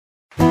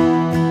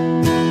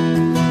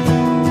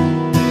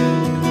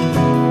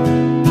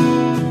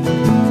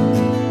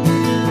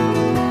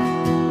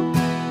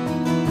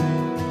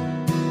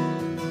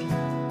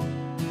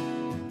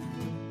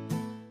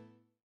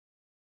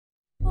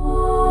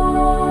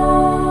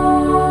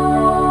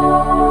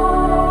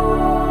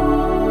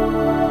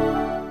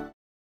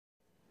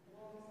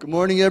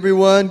morning,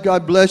 everyone.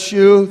 God bless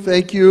you.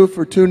 Thank you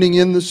for tuning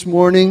in this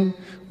morning.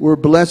 We're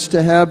blessed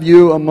to have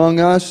you among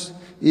us.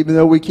 Even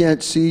though we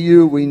can't see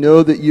you, we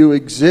know that you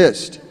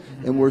exist.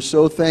 And we're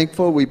so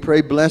thankful. We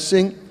pray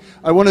blessing.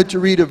 I wanted to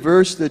read a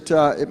verse that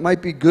it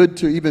might be good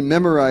to even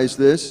memorize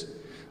this.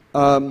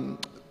 Psalm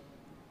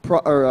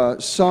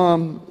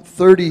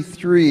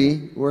 33.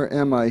 Where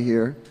am I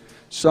here?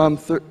 Psalm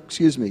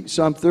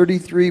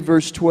 33,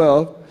 verse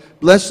 12.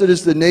 Blessed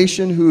is the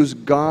nation whose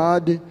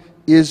God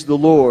is the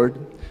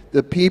Lord,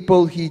 the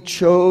people he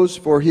chose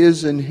for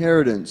his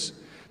inheritance.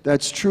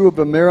 That's true of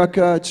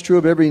America. It's true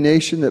of every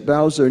nation that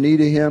bows their knee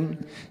to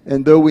him.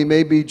 And though we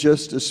may be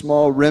just a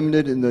small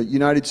remnant in the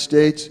United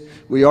States,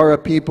 we are a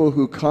people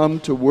who come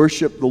to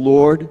worship the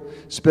Lord,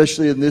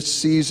 especially in this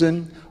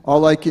season.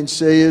 All I can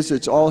say is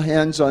it's all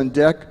hands on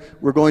deck.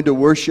 We're going to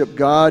worship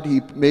God. He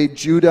made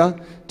Judah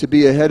to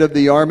be ahead of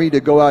the army, to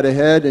go out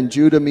ahead, and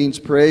Judah means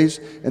praise,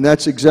 and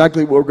that's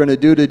exactly what we're going to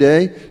do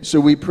today. So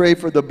we pray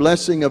for the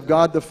blessing of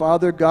God the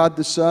Father, God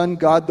the Son,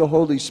 God the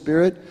Holy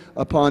Spirit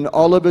upon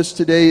all of us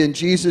today in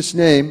Jesus'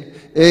 name.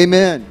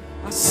 Amen.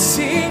 I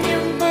see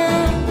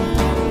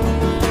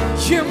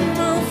you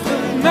move the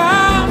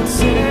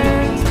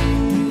mountains,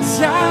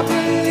 I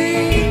believe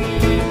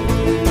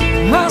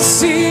I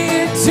see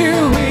you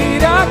do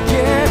it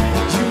again.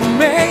 You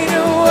made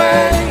a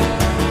way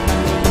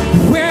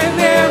where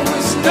there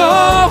was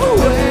no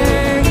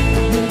way,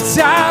 and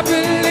I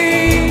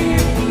believe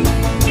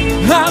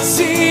I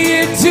see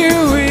you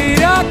do it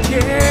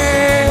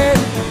again.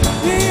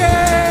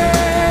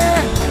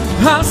 Yeah,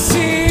 I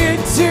see you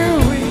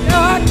do it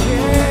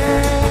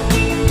again.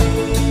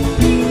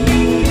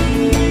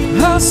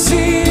 I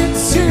see you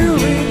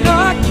do it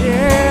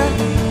again.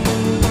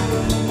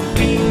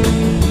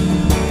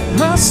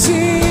 I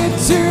see you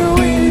do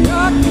it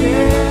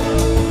again.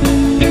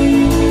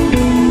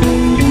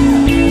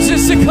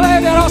 Just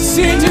declare that I'll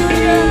see you do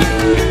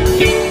it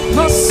again.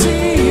 I'll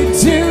see you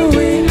do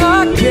it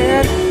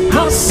again.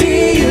 I'll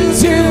see you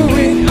do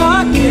it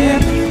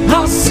again.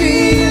 I'll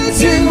see you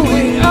do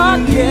it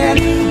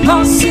again.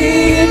 I'll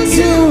see you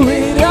do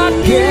it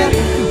again.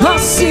 I'll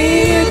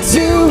see you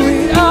do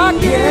it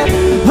again.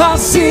 I'll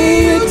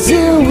see you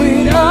do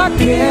it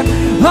again.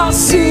 I'll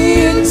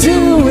see you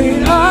do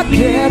it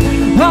again.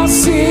 I'll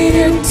see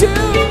you do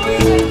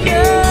it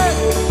again.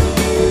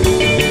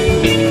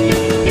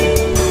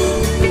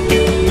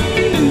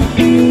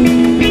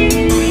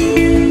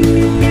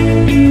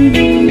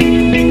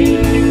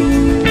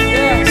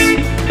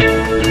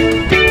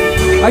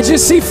 I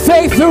just see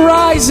faith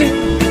arising.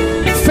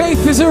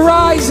 Faith is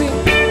arising.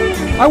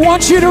 I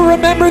want you to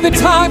remember the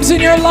times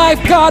in your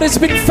life God has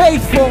been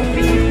faithful.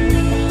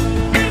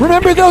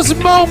 Remember those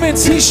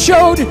moments He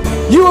showed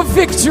you a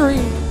victory,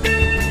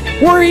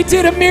 where He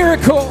did a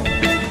miracle.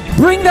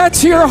 Bring that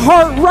to your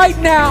heart right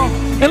now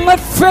and let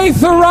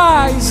faith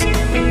arise.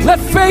 Let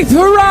faith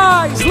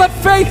arise. Let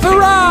faith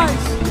arise.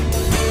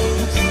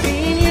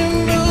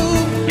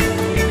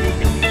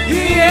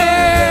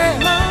 Yeah.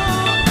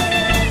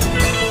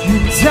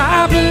 And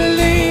I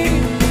believe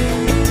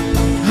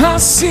I'll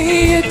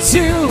see you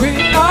do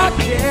it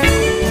again.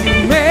 You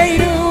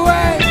made a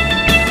way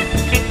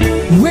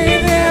where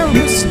there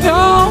was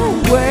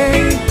no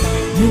way.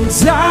 And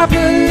I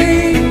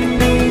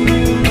believe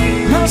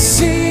I'll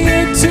see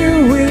you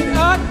do it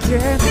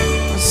again.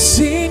 I've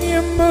seen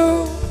you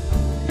move.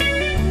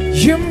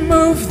 You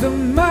move the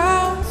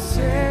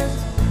mountains.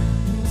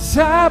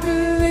 And I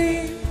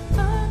believe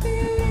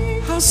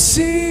I'll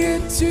see you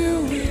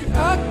do it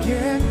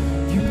again.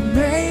 You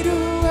made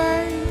a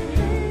way.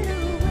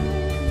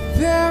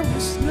 There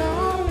was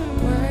no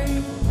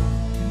way.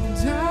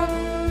 And I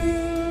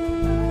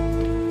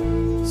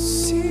believe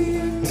see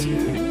you do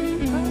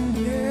it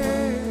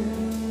again.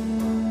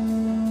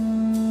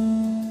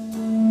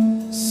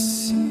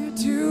 See you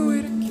do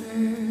it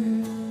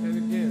again. And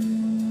again,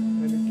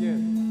 and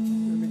again,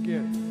 and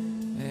again.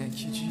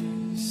 Thank you,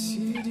 Jesus.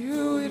 See you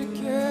do it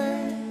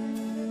again.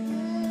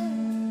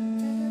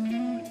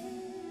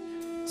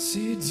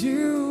 See you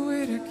do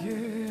it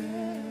again.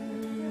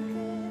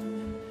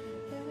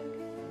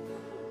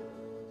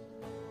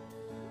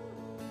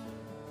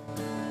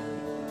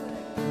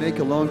 Make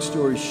a long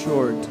story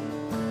short,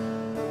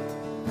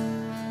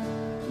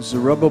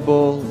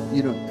 Zerubbabel,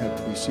 you don't have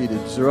to be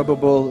seated.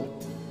 Zerubbabel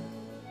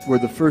were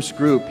the first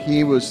group.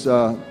 He was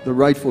the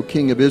rightful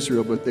king of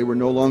Israel, but they were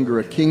no longer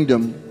a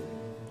kingdom.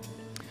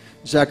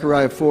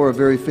 Zechariah 4, a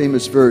very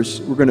famous verse.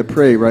 We're going to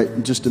pray right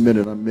in just a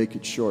minute. I'll make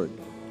it short.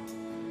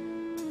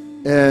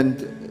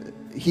 And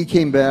he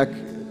came back.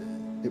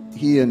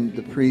 He and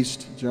the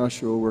priest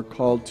Joshua were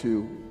called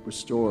to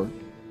restore.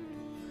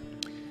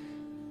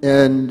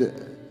 And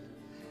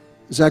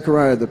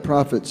Zechariah the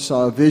prophet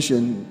saw a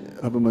vision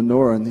of a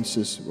menorah, and he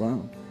says,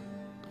 wow.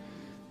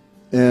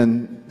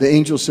 And the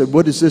angel said,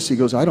 what is this? He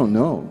goes, I don't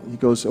know. He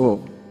goes,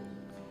 oh,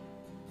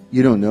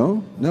 you don't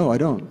know? No, I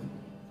don't.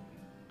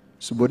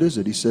 So what is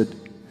it? He said,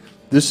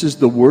 this is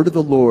the word of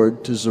the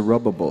Lord to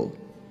Zerubbabel.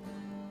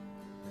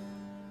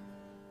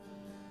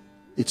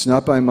 It's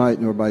not by might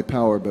nor by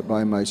power, but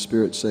by my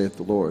Spirit, saith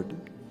the Lord.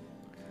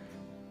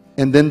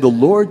 And then the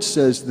Lord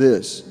says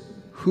this,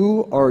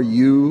 "Who are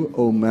you,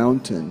 O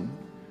mountain,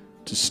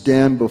 to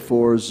stand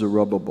before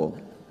Zerubbabel?"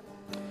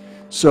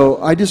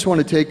 So I just want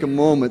to take a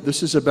moment.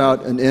 This is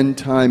about an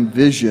end-time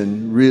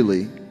vision,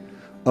 really,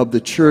 of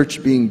the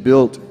church being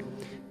built.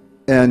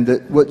 And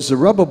that what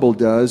Zerubbabel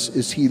does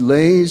is he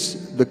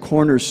lays the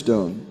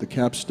cornerstone, the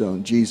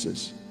capstone,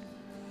 Jesus,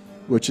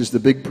 which is the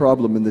big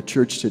problem in the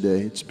church today.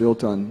 It's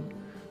built on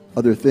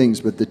other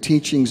things, but the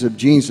teachings of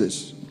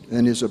Jesus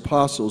and his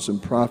apostles and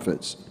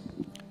prophets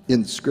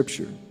in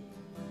Scripture.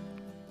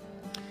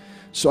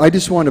 So I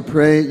just want to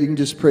pray. You can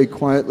just pray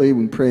quietly.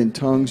 We can pray in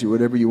tongues or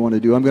whatever you want to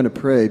do. I'm going to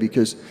pray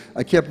because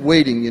I kept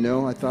waiting, you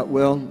know. I thought,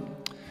 well,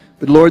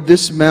 but Lord,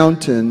 this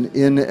mountain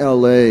in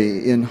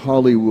LA, in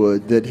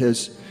Hollywood, that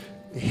has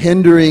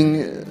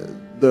hindering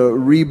the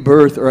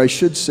rebirth, or I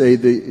should say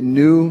the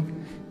new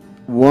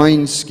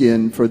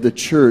wineskin for the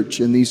church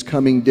in these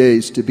coming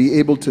days, to be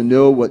able to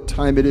know what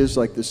time it is,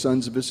 like the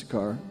sons of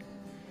Issachar,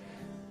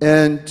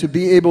 and to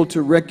be able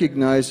to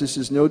recognize this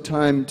is no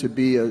time to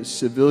be a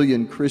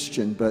civilian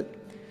Christian, but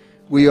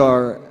we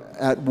are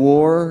at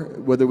war,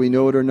 whether we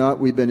know it or not.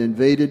 We've been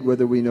invaded,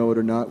 whether we know it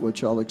or not,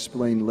 which I'll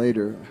explain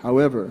later.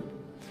 However,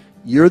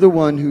 you're the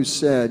one who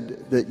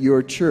said that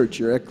your church,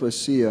 your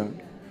ecclesia,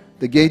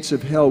 the gates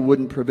of hell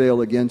wouldn't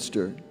prevail against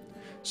her.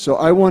 So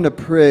I want to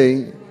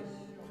pray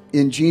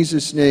in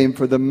Jesus' name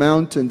for the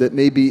mountain that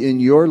may be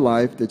in your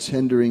life that's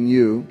hindering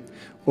you,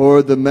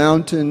 or the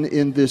mountain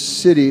in this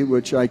city,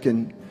 which I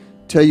can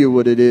tell you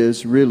what it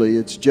is, really.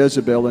 It's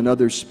Jezebel and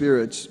other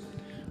spirits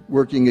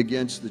working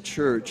against the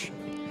church.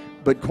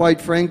 But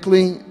quite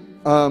frankly,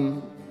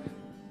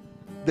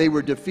 they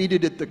were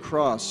defeated at the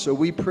cross. So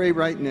we pray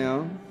right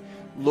now,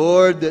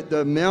 Lord, that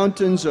the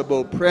mountains of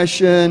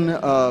oppression,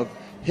 of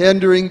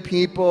hindering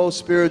people,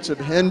 spirits of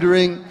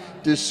hindering,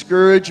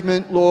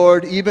 discouragement,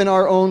 Lord, even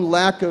our own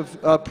lack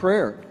of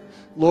prayer.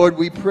 Lord,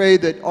 we pray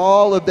that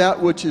all of that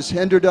which has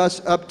hindered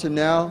us up to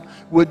now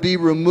would be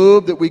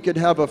removed, that we could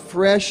have a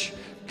fresh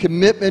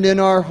commitment in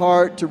our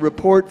heart to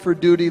report for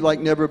duty like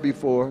never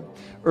before.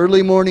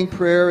 Early morning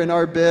prayer in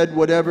our bed,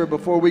 whatever,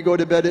 before we go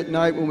to bed at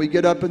night, when we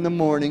get up in the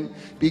morning,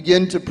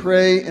 begin to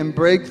pray and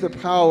break the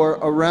power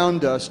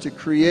around us to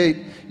create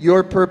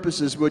your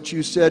purposes, which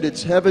you said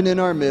it's heaven in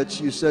our midst.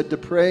 You said to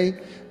pray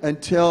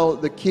until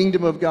the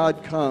kingdom of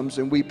God comes,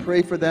 and we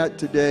pray for that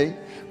today,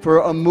 for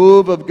a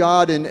move of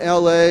God in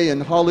LA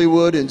and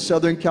Hollywood and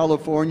Southern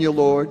California,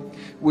 Lord.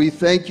 We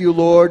thank you,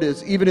 Lord,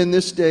 as even in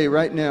this day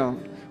right now,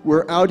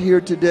 we're out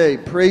here today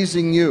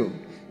praising you.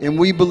 And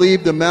we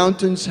believe the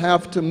mountains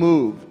have to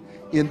move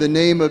in the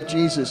name of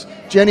Jesus.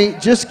 Jenny,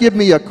 just give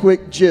me a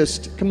quick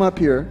gist. Come up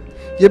here.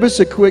 Give us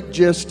a quick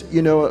gist,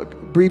 you know, a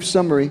brief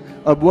summary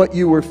of what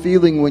you were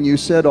feeling when you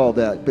said all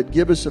that. But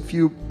give us a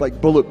few, like,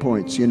 bullet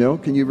points, you know.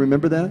 Can you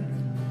remember that?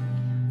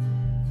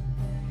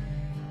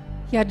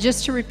 Yeah,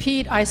 just to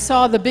repeat, I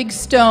saw the big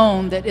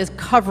stone that is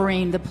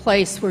covering the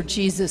place where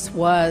Jesus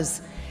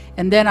was.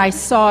 And then I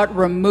saw it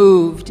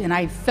removed, and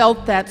I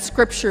felt that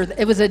scripture.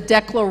 It was a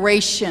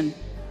declaration.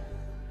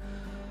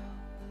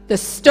 The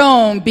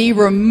stone be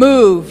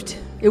removed.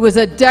 It was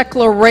a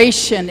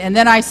declaration. And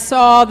then I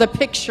saw the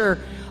picture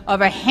of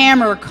a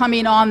hammer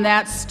coming on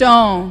that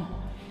stone.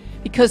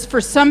 Because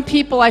for some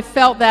people, I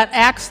felt that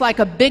acts like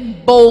a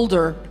big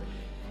boulder.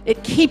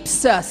 It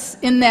keeps us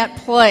in that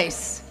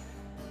place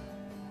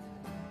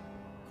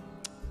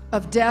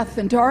of death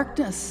and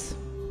darkness.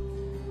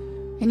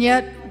 And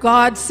yet,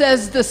 God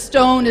says the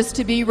stone is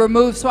to be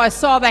removed. So I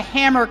saw the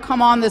hammer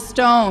come on the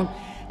stone.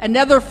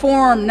 Another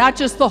form, not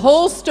just the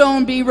whole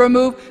stone be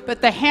removed,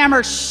 but the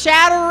hammer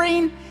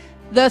shattering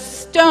the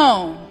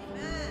stone.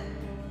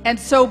 And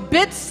so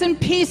bits and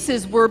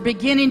pieces were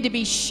beginning to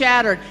be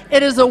shattered.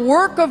 It is a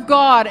work of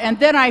God. And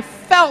then I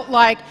felt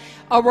like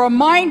a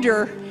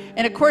reminder,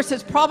 and of course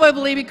it's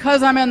probably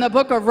because I'm in the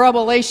book of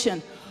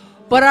Revelation,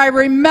 but I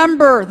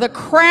remember the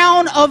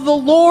crown of the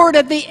Lord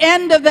at the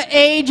end of the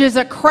age is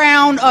a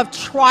crown of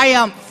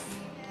triumph.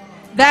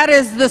 That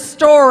is the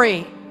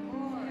story.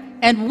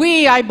 And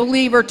we, I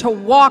believe, are to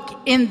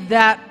walk in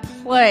that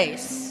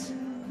place.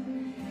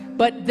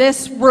 But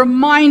this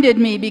reminded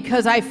me,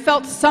 because I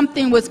felt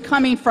something was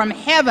coming from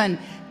heaven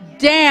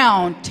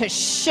down to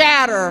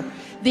shatter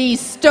these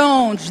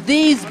stones,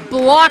 these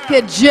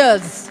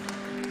blockages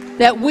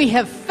that we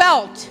have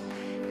felt.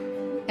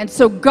 And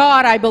so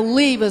God, I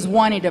believe, is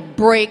wanting to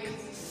break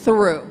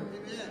through.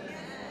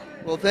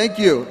 Well, thank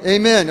you.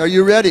 Amen. Are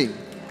you ready?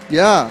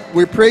 Yeah,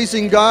 we're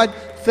praising God.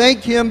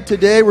 Thank Him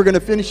today. We're going to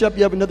finish up.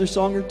 You have another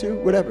song or two?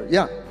 Whatever.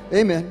 Yeah.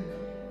 Amen.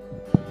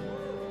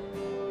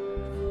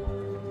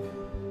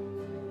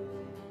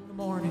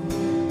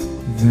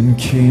 Then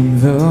came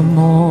the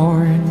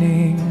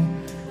morning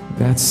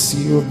that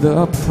sealed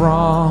the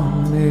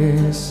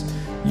promise.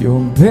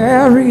 Your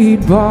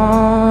buried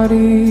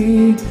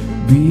body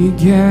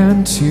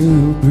began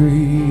to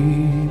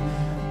breathe.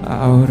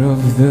 Out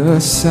of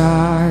the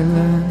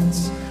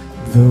silence,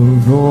 the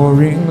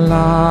roaring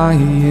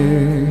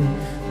lion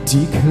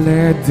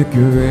declared the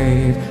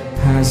grave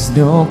has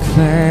no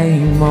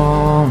claim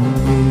on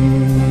me.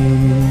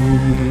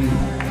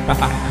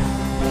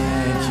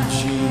 Thank you,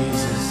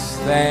 Jesus.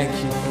 Thank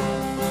you.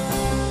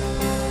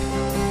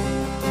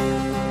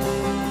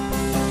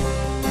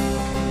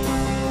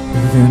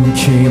 Then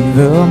came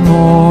the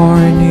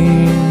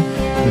morning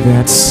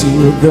that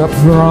sealed the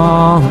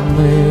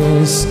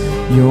promise.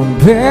 Your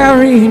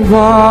buried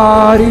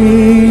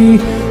body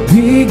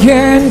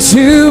began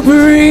to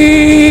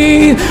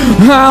breathe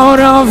out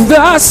of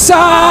the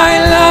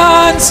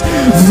silence.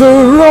 The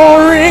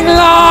roaring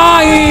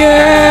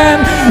lion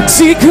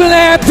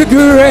declared the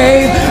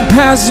grave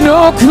has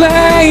no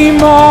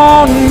claim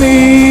on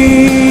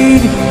me.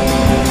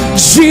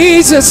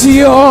 Jesus,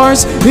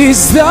 yours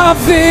is the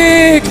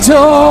victory.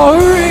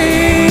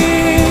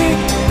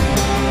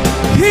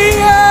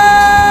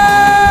 Yeah.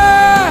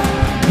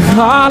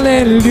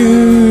 Hallelujah.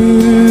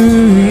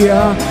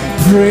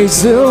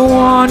 Praise the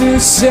one who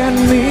set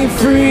me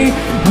free.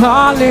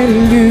 Hallelujah.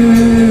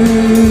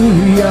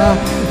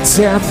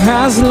 Death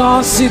has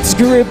lost its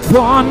grip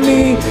on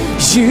me.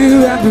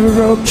 You have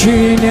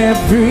broken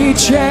every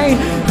chain.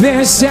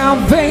 There's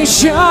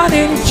salvation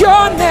in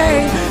your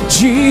name,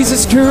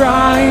 Jesus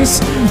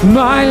Christ,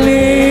 my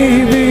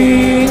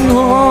living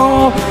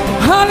hope.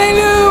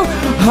 Hallelujah,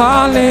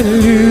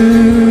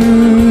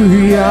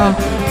 hallelujah.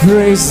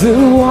 Praise the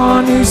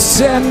one who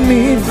set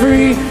me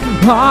free.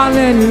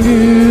 Hallelujah.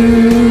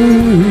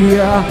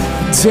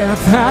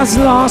 Death has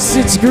lost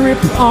its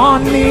grip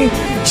on me.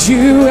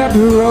 You have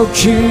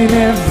broken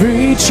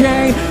every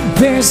chain.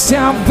 There's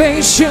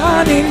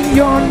salvation in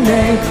your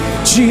name,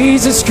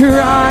 Jesus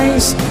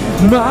Christ,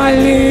 my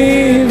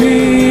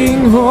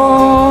living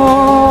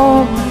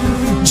hope.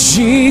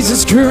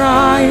 Jesus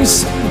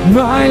Christ,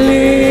 my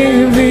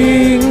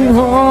living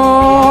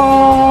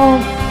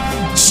hope.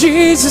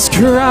 Jesus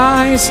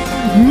Christ,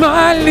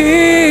 my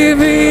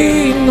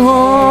living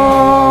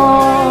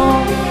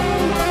hope.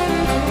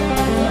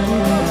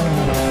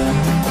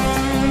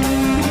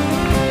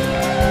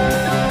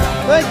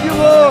 Thank you,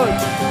 Lord.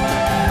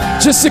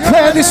 Just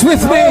declare this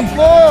with me.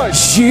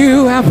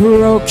 You have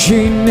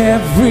broken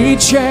every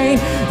chain.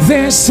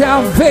 There's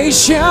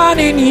salvation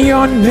in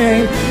your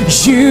name.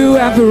 You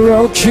have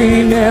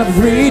broken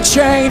every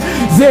chain.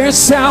 There's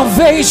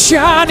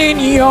salvation in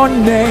your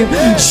name.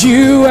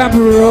 You have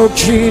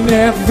broken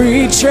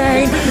every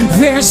chain.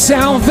 There's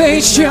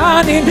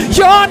salvation in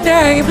your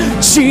name,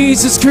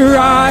 Jesus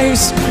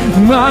Christ,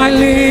 my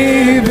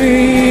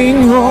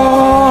living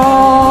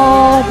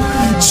hope.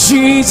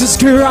 Jesus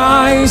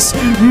Christ,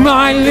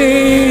 my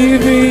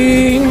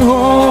living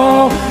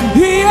hope.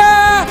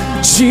 Yeah,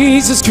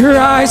 Jesus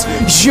Christ,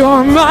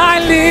 you're my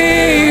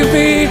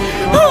living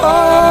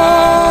hope.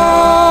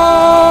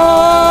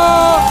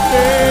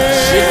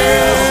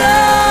 Jesus.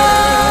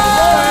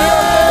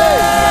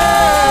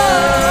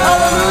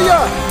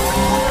 Hallelujah.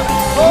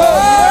 Oh,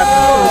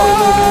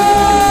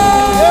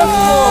 yes,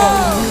 Lord.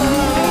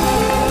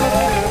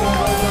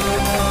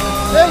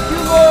 Thank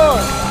you,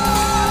 Lord.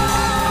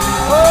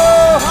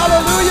 Oh,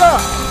 hallelujah.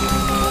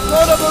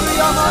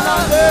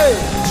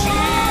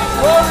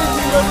 Glory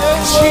to your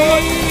name,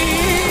 Lord.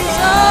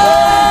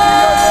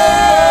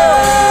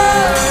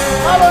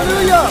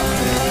 Hallelujah.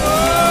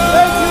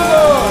 Thank you,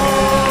 Lord.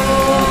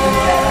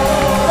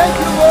 Thank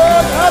you,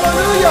 Lord.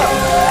 Hallelujah.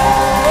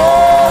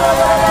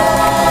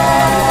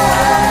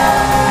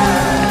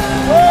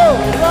 Oh,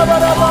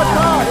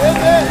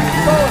 amen.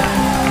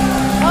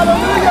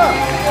 Hallelujah.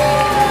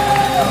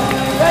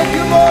 Thank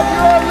you, Lord.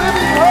 You're our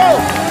living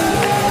hope.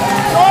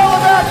 It's all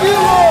about you,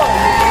 Lord.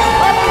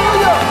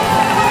 Hallelujah.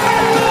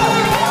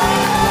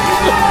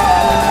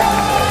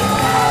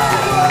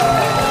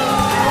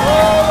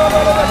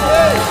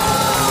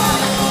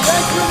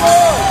 Thank you,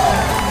 Lord.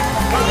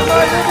 You're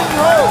my living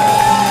hope.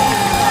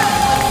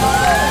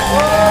 Oh,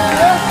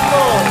 yes,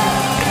 Lord.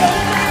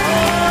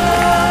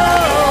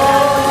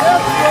 Oh,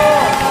 yes,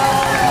 Lord.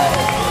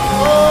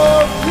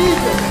 Oh,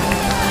 Jesus.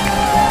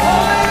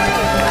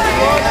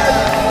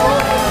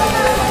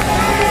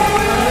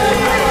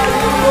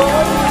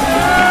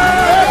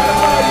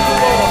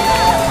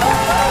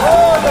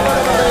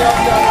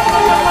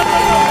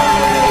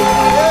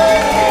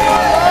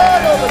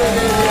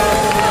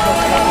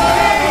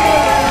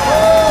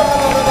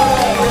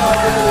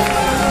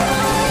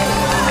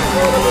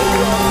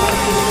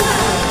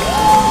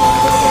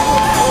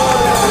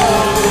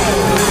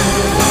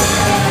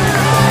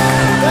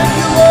 Thank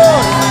you,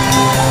 Lord.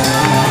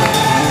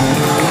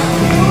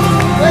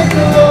 Thank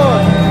you,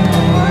 Lord.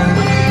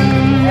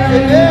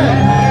 Amen.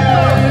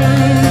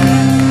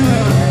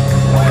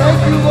 Thank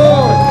you,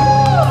 Lord.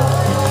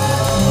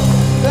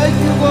 Thank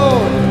you,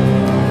 Lord.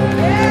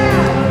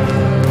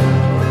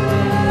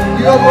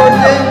 You have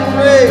ordained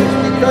praise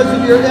because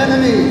of your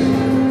enemies,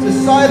 to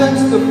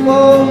silence the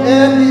foe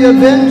and the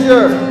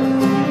avenger.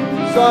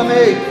 Psalm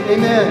 8.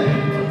 Amen.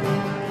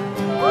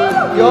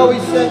 You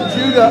always sent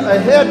Judah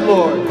ahead,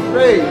 Lord.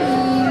 Praise.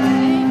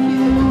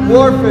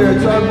 Warfare,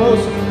 it's our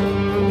most,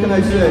 what can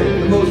I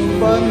say, the most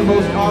fun, the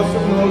most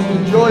awesome, the most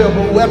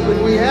enjoyable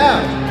weapon we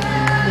have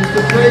is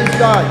to praise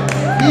God.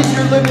 He's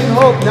your living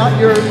hope, not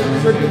your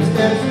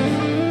circumstances,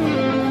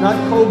 not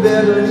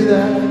COVID or any of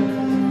that.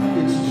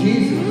 It's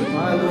Jesus.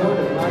 my Lord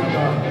and my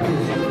God. He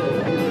is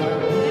good. He is my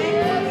Lord.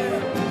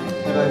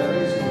 And I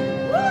praise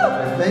Him. I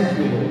thank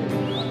you, Lord.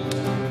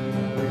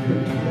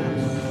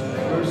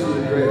 Mercy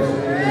and grace.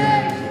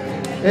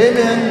 Amen.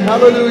 Amen.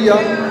 Hallelujah.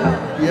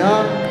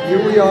 Yeah,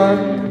 here we are,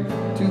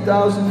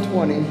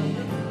 2020,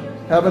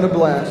 having a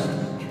blast.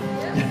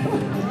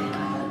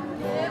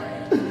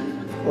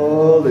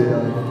 Oh,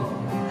 yeah.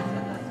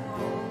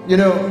 You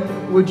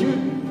know, would you,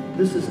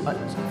 this is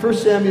 1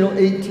 Samuel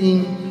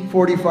 18,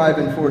 45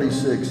 and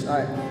 46.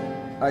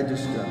 I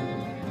just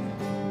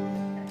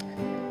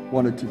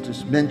wanted to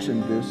just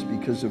mention this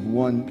because of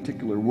one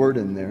particular word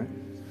in there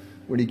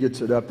when he gets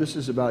it up. This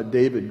is about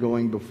David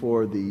going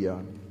before the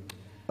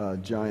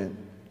giant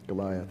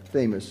Goliath,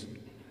 famous.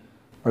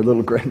 Our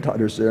little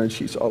granddaughter's there, and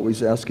she's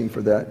always asking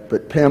for that.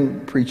 But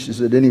Pam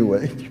preaches it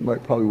anyway. She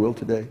probably will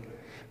today.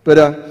 But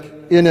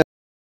in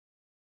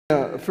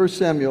 1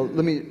 Samuel,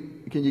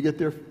 can you get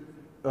there?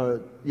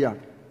 Yeah,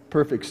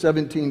 perfect.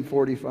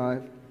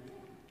 17:45.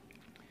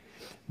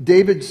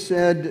 David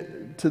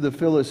said to the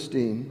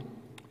Philistine,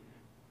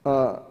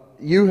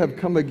 "You have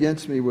come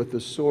against me with a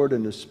sword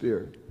and a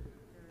spear."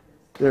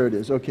 There it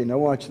is. Okay, now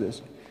watch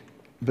this.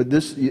 But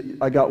this,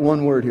 I got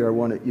one word here. I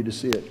wanted you to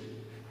see it.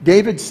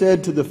 David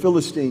said to the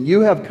Philistine,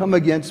 "You have come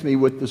against me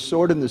with the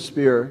sword and the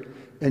spear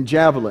and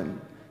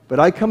javelin, but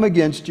I come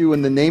against you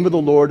in the name of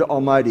the Lord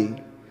Almighty."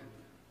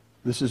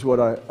 This is what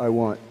I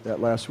want,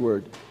 that last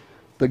word.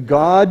 "The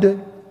God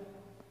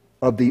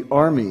of the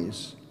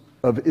armies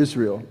of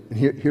Israel," and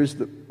here's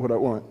what I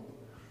want,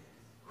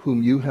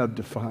 "whom you have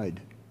defied."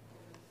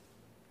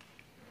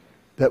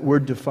 That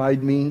word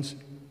defied means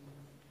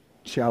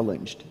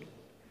challenged.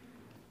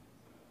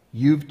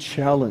 You've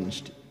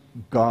challenged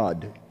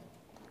God.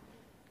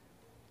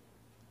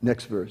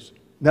 Next verse.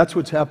 That's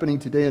what's happening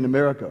today in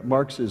America.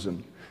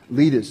 Marxism,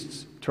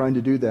 elitists trying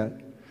to do that.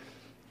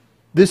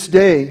 This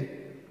day,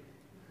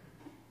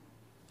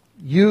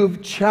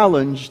 you've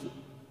challenged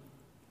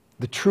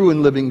the true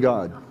and living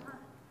God.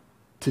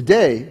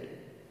 Today,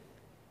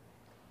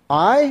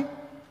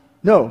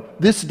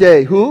 this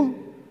day, who?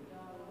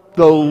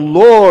 The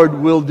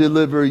Lord will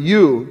deliver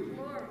you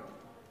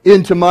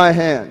into my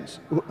hands.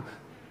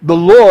 The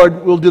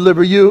Lord will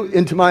deliver you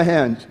into my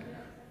hands.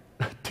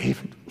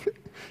 David,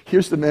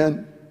 here's the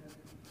man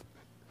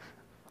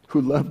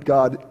who loved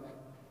God.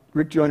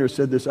 Rick Joyner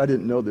said this, I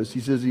didn't know this. He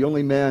says, the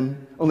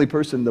only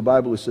person in the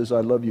Bible who says,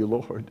 "I love you,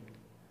 Lord."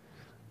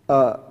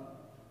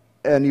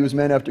 And he was a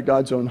man after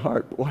God's own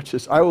heart. But watch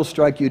this. "I will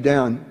strike you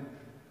down.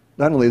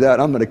 Not only that,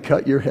 I'm going to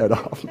cut your head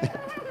off."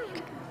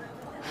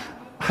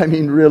 I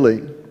mean,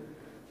 really.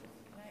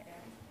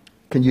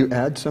 Can you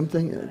add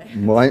something?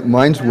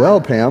 Mine's well,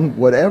 Pam.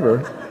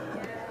 Whatever.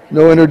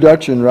 No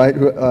introduction, right?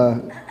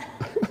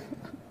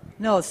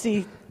 No,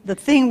 see, the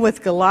thing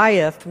with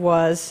Goliath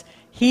was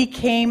he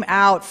came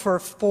out for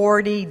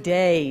 40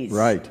 days.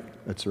 Right,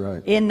 that's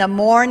right. In the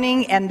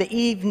morning and the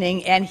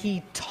evening, and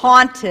he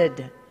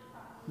taunted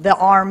the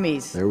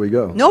armies. There we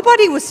go.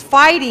 Nobody was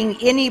fighting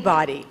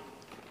anybody.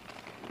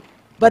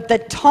 But the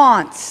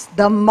taunts,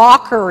 the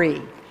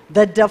mockery,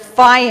 the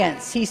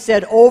defiance, he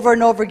said over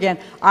and over again,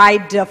 "I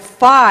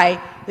defy,"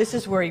 this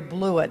is where he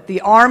blew it,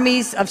 "the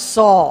armies of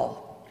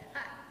Saul."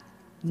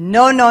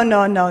 No, no,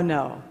 no, no,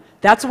 no.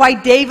 That's why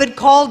David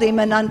called him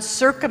an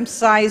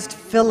uncircumcised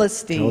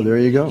Philistine. Oh, there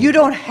you go. You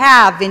don't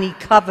have any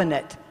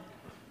covenant.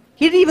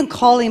 He didn't even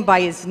call him by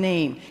his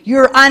name.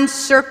 You're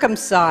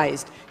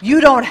uncircumcised. You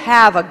don't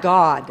have a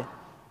God.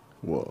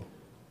 Whoa,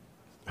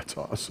 that's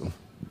awesome.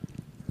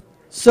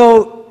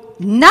 So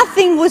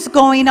nothing was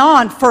going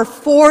on for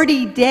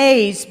 40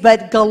 days,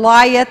 but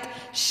Goliath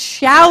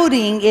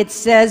shouting, it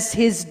says,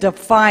 his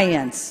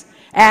defiance,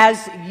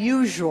 as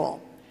usual.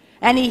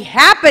 And he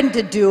happened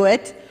to do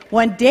it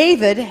when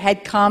David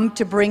had come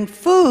to bring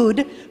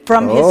food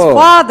from his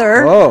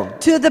father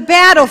to the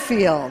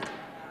battlefield,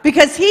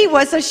 because he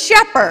was a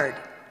shepherd.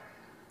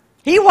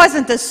 He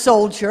wasn't a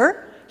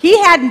soldier. He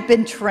hadn't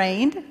been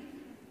trained.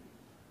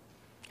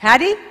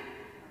 Had he?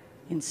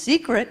 In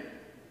secret.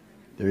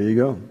 There you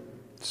go.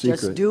 Secret.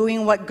 Just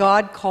doing what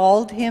God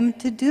called him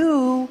to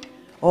do,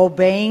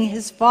 obeying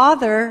his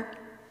father.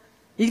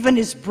 Even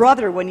his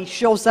brother, when he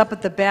shows up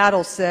at the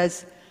battle,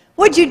 says,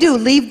 "What'd you do?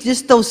 Leave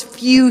just those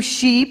few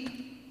sheep?"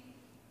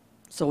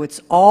 So it's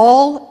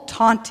all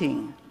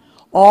taunting,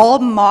 all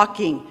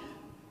mocking.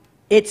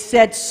 It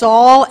said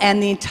Saul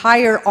and the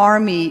entire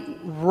army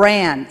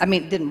ran. I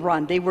mean, didn't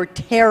run. They were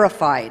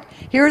terrified.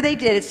 Here they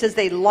did. It says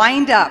they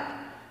lined up.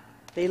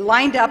 They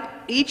lined up.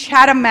 Each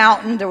had a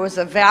mountain. There was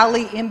a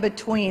valley in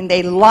between.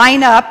 They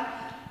line up.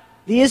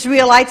 The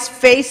Israelites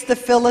faced the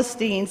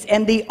Philistines.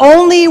 And the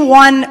only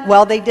one,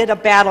 well, they did a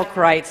battle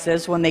cry, it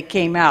says, when they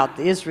came out,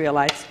 the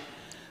Israelites.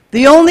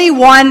 The only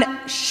one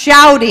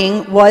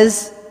shouting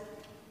was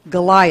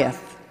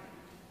Goliath.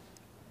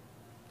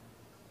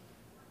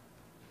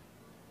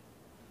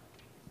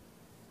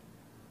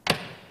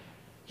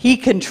 He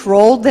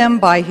controlled them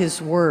by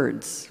his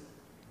words.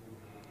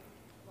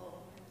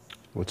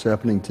 What's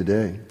happening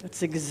today?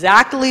 That's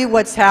exactly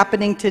what's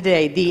happening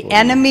today. The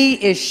enemy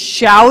is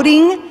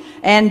shouting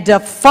and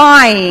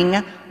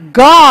defying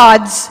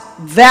God's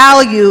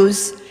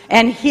values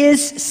and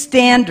His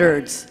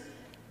standards.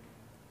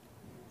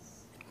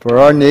 For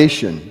our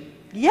nation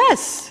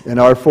Yes. and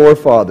our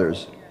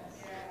forefathers,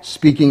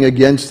 speaking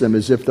against them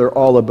as if they're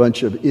all a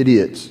bunch of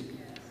idiots.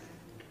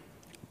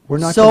 We're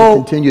not going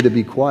to continue to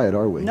be quiet,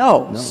 are we?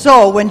 No.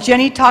 So when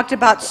Jenny talked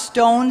about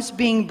stones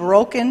being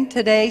broken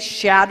today,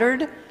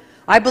 shattered,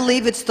 I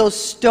believe it's those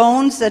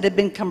stones that have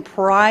been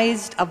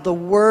comprised of the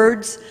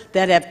words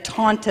that have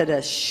taunted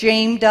us,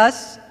 shamed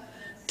us,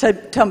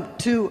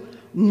 to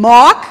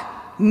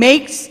mock,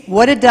 makes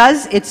what it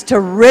does, it's to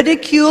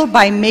ridicule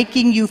by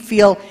making you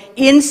feel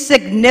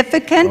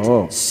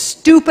insignificant,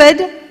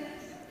 stupid,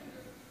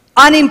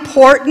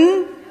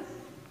 unimportant.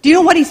 Do you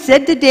know what he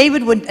said to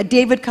David when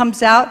David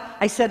comes out?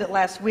 I said it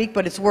last week,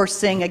 but it's worth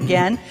saying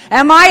again.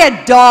 Am I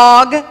a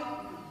dog?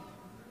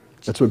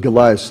 That's what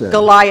Goliath said.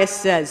 Goliath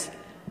says,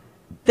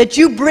 that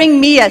you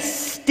bring me a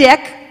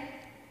stick?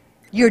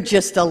 You're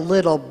just a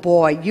little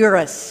boy. You're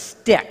a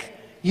stick.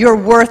 You're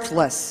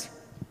worthless.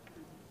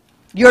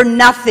 You're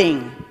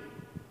nothing.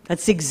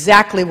 That's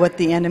exactly what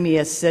the enemy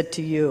has said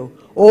to you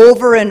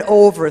over and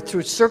over,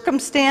 through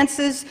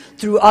circumstances,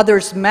 through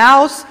others'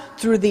 mouths,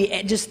 through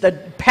just the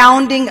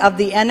pounding of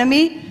the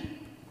enemy,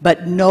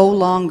 but no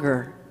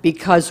longer,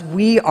 because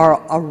we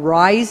are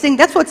arising.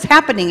 That's what's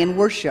happening in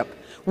worship.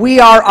 We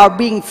are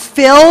being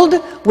filled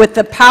with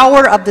the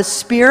power of the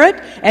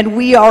Spirit, and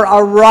we are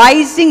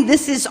arising.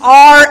 This is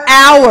our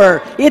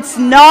hour. It's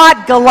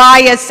not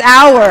Goliath's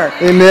hour.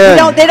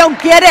 Amen. They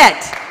don't get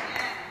it.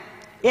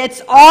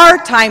 It's our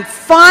time.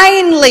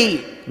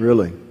 Finally.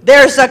 Really?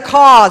 There's a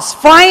cause.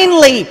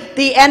 Finally,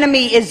 the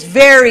enemy is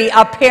very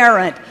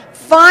apparent.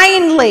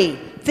 Finally,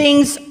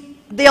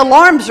 the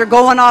alarms are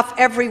going off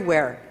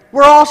everywhere.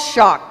 We're all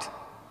shocked.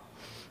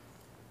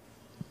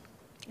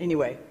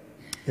 Anyway.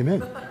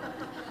 Amen.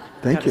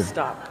 Thank you.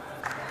 Stop.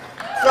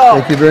 So,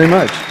 thank you very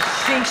much.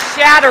 She's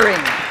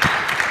shattering.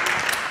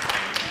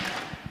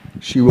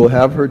 She will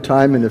have her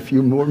time in a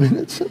few more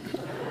minutes.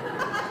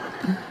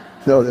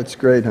 No, that's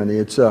great, honey.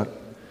 It's the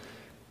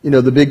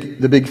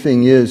big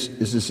thing is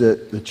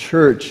that the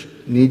church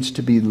needs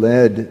to be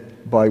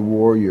led by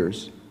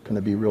warriors. Can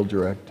I be real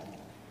direct?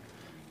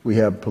 We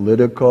have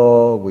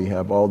political, we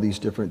have all these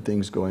different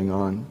things going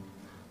on,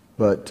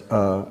 but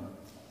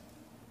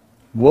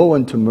woe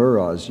unto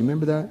Meroz. You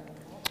remember that?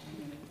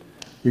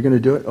 You're going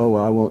to do it? Oh,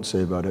 well, I won't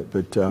say about it,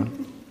 but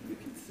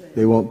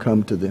they won't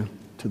come to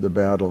the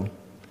battle.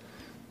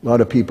 A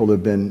lot of people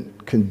have been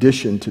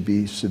conditioned to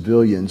be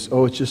civilians.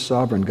 Oh, it's just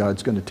sovereign.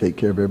 God's going to take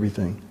care of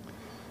everything.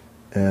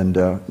 And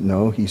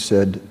no, he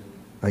said,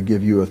 I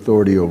give you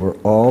authority over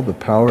all the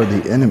power of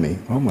the enemy.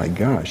 Oh my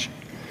gosh.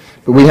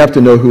 But we have to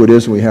know who it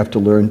is, and we have to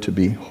learn to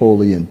be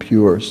holy and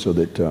pure so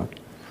that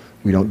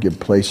we don't give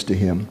place to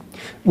him.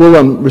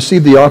 We'll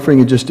receive the offering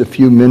in just a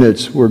few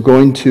minutes. We're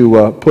going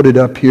to put it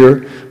up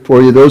here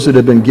for you. Those that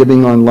have been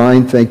giving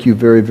online, thank you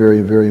very,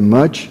 very, very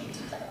much.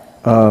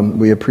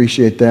 We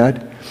appreciate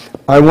that.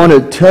 I want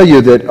to tell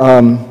you that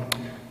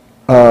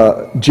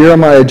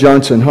Jeremiah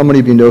Johnson, how many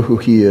of you know who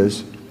he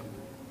is?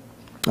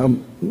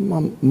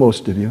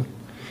 Most of you.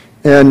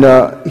 And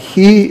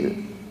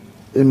he,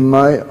 in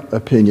my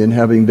opinion,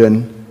 having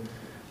been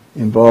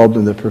involved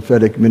in the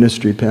prophetic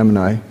ministry, Pam and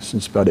I,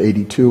 since about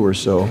 82 or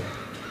so,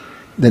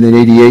 then in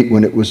 88,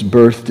 when it was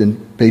birthed in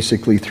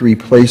basically 3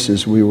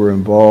 places, we were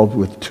involved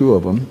with 2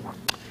 of them.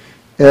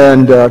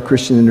 And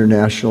Christian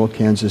International,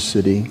 Kansas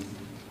City.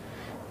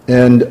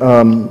 And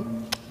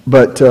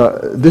but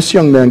this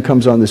young man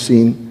comes on the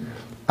scene.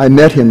 I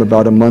met him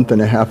about a month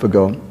and a half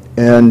ago.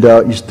 And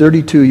he's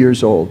 32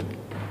 years old.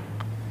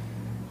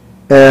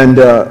 And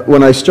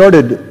when I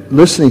started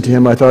listening to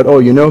him, I thought, oh,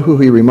 you know who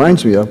he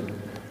reminds me of?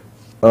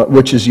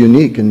 Which is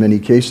unique in many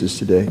cases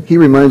today. He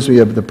reminds me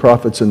of the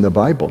prophets in the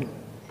Bible,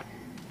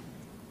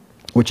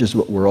 which is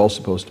what we're all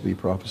supposed to be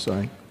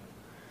prophesying.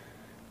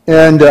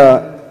 And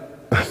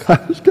I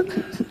was going to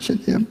mention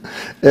him.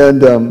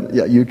 And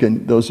yeah, you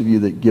can, those of you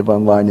that give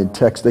online and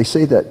text, they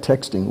say that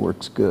texting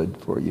works good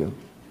for you.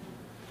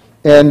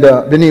 And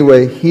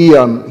anyway,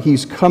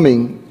 he's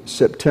coming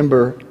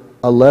September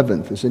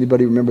 11th. Does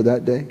anybody remember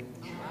that day?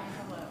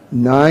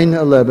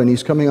 9/11.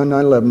 He's coming on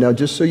 9/11. Now,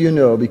 just so you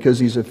know, because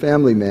he's a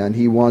family man,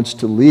 he wants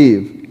to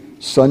leave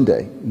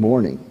Sunday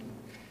morning.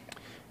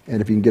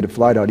 And if he can get a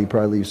flight out, he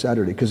probably leaves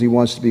Saturday because he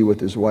wants to be with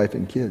his wife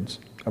and kids.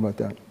 How about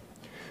that?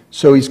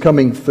 So he's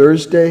coming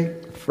Thursday,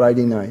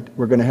 Friday night.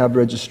 We're going to have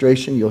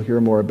registration. You'll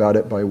hear more about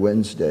it by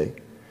Wednesday.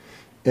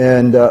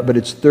 And but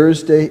it's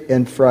Thursday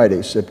and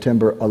Friday,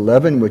 September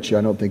 11, which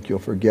I don't think you'll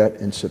forget,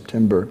 and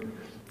September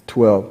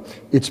 12.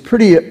 It's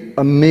pretty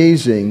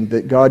amazing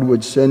that God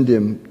would send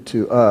him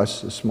to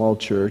us, a small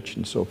church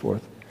and so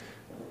forth.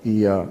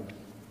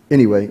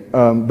 Anyway,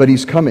 but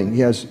he's coming.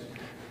 He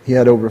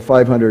had over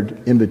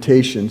 500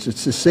 invitations.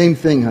 It's the same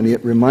thing, honey.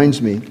 It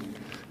reminds me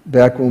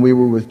back when we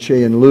were with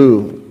Che and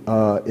Lou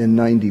in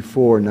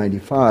 94,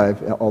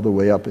 95, all the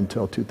way up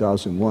until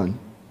 2001.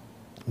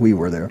 We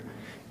were there.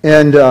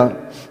 And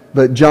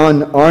but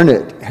John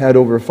Arnott had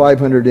over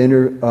 500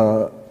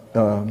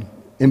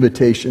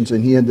 invitations,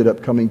 and he ended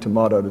up coming to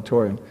Mott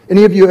Auditorium.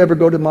 Any of you ever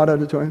go to Mott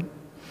Auditorium?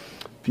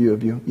 A few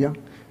of you, yeah.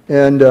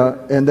 And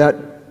that,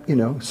 you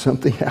know,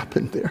 something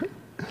happened there.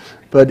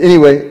 But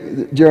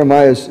anyway,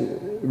 Jeremiah's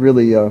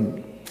really,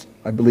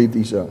 I believe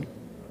he's a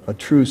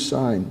true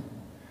sign.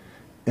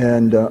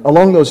 And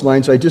along those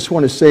lines, I just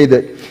want to say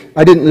that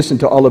I didn't listen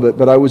to all of it,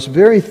 but I was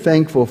very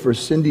thankful for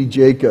Cindy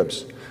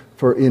Jacobs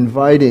for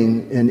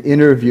inviting and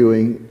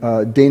interviewing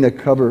Dana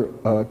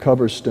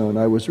Coverstone.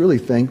 I was really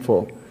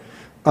thankful.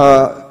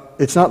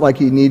 It's not like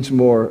he needs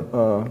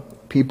more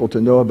people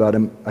to know about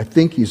him. I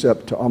think he's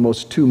up to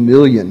almost 2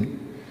 million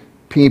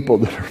people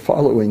that are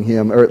following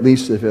him, or at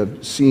least that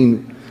have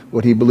seen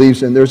what he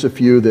believes in. There's a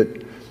few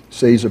that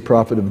say he's a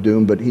prophet of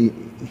doom, but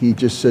he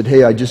just said,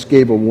 hey, I just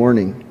gave a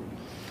warning.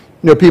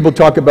 You know, people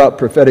talk about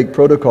prophetic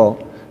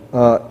protocol.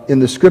 In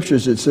the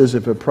scriptures, it says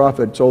if a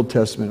prophet, it's Old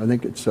Testament, I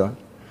think it's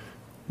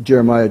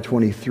Jeremiah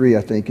 23,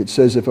 I think. It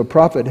says if a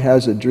prophet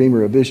has a dream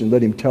or a vision,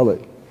 let him tell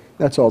it.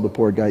 That's all the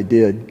poor guy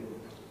did.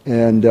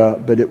 And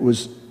but it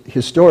was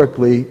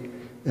historically,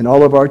 in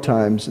all of our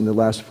times, in the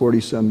last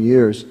 40-some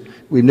years,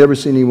 we've never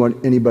seen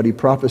anybody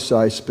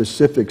prophesy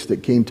specifics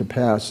that came to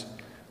pass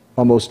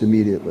almost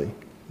immediately,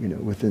 you know,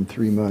 within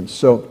 3 months.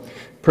 So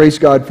praise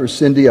God for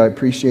Cindy. I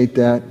appreciate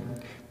that.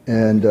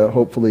 And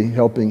hopefully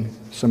helping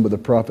some of the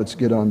prophets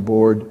get on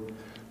board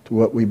to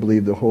what we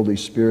believe the Holy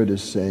Spirit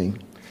is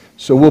saying.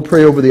 So we'll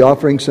pray over the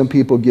offering. Some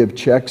people give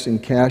checks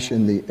and cash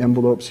in the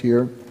envelopes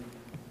here.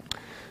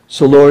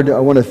 So Lord, I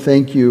want to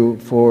thank you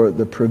for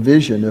the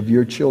provision of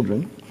your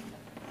children,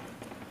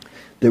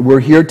 that we're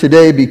here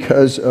today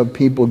because of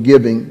people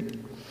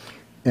giving.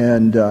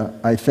 And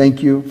I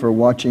thank you for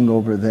watching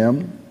over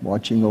them,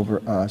 watching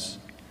over us,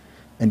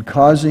 and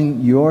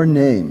causing your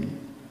name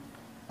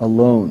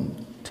alone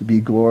to be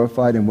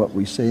glorified in what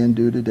we say and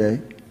do today,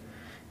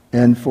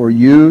 and for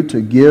you to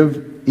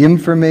give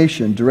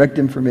information, direct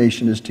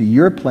information as to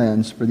your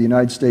plans for the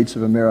United States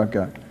of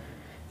America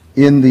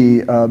in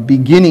the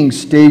beginning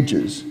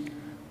stages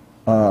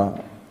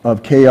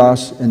of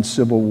chaos and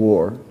civil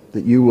war,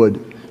 that you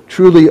would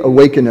truly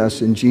awaken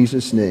us in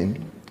Jesus'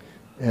 name,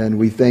 and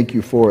we thank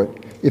you for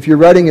it. If you're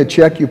writing a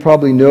check, you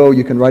probably know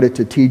you can write it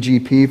to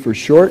TGP for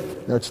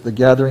short. That's the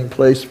gathering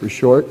place for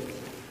short.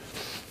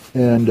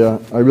 And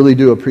I really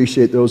do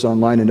appreciate those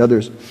online and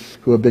others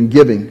who have been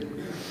giving.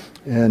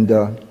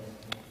 And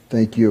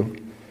thank you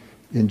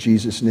in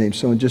Jesus' name.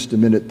 So in just a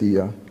minute,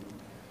 the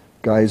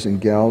guys and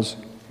gals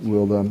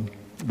will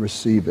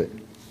receive it.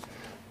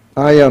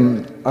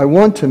 I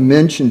want to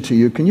mention to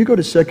you, can you go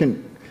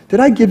to did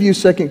I give you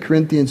 2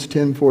 Corinthians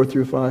 10, 4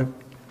 through 5?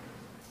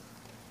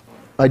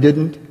 I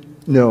didn't?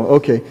 No,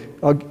 okay.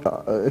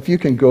 If you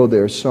can go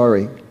there,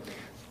 sorry.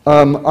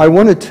 I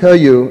want to tell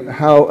you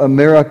how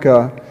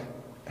America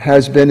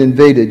has been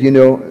invaded. You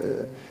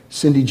know,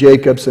 Cindy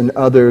Jacobs and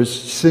others,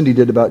 Cindy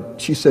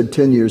she said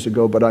 10 years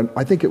ago, but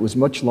I think it was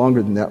much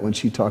longer than that when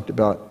she talked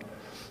about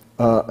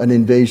an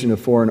invasion of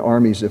foreign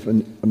armies if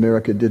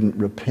America didn't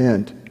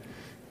repent.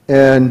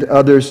 And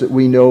others that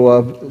we know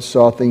of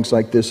saw things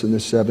like this in the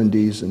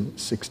 70s and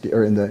 60s,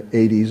 or in the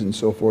 80s and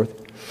so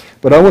forth.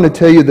 But I want to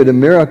tell you that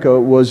America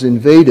was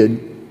invaded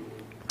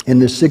in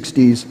the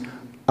 60s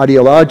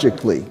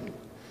ideologically.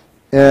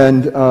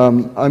 And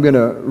I'm going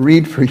to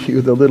read for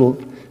you the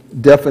little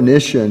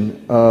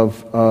definition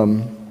of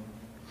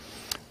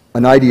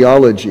an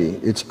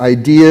ideology. It's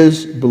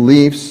ideas,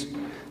 beliefs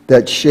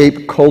that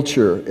shape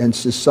culture and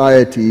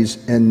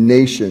societies and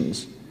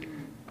nations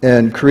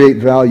and create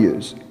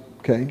values.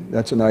 Okay,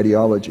 that's an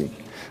ideology.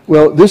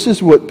 Well, this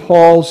is what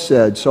Paul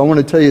said. So I want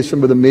to tell you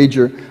some of the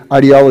major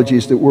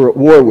ideologies that we're at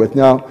war with.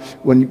 Now,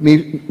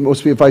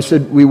 most people, if I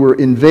said we were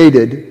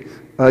invaded,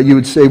 you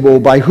would say,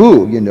 well, by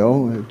who? You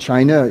know,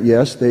 China,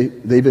 yes,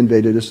 they've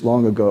invaded us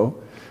long ago.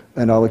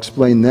 And I'll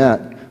explain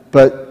that.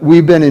 But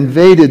we've been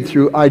invaded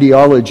through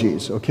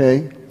ideologies,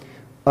 okay?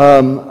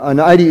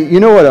 You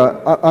know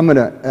what? I'm going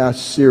to ask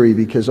Siri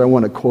because I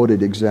want to quote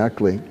it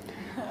exactly.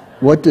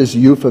 What does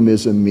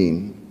euphemism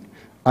mean?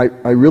 I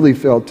really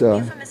felt...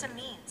 Euphemism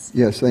means...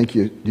 Yes, thank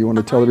you. Do you want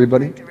to tell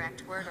everybody?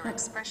 Direct word or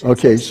expression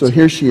Okay, so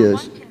here she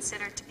is.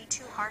 Considered to be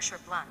too harsh or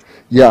blunt.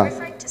 Yeah.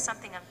 Referring to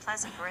something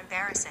unpleasant or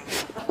embarrassing.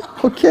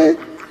 Okay.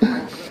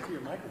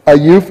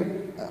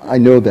 I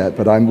know that,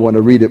 but I want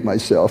to read it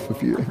myself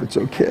if it's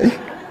okay.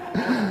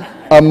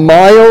 A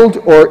mild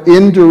or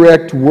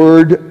indirect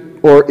word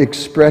or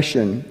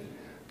expression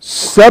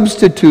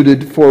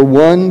substituted for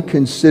one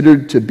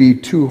considered to be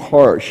too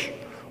harsh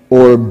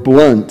or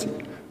blunt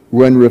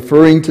when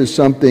referring to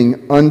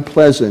something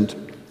unpleasant,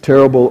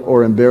 terrible,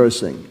 or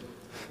embarrassing.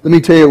 Let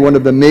me tell you, one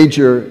of the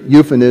major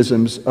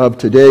euphemisms of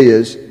today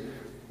is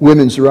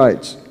women's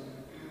rights.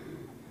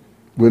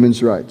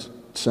 Women's rights.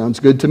 Sounds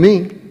good to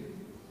me.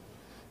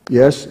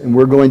 Yes, and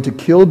we're going to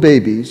kill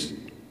babies,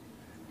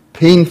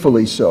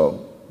 painfully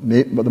so.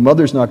 The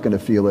mother's not going to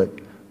feel it,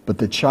 but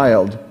the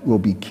child will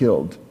be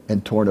killed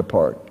and torn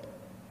apart.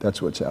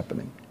 That's what's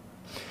happening.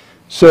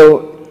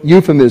 So,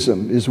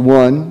 euphemism is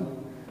one.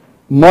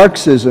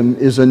 Marxism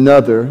is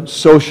another.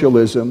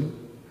 Socialism.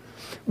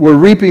 We're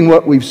reaping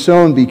what we've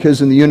sown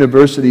because in the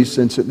universities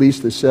since at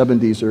least the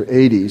 70s or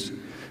 80s,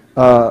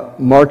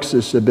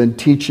 Marxists have been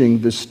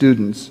teaching the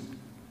students.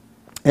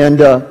 And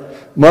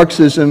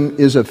Marxism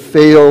is a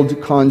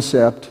failed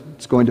concept.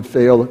 It's going to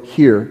fail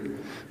here.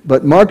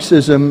 But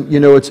Marxism, you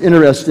know, it's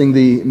interesting,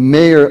 the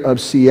mayor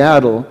of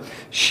Seattle,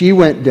 she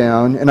went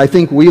down, and I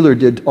think Wheeler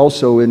did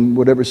also in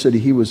whatever city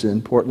he was in,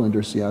 Portland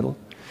or Seattle,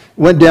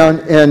 went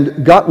down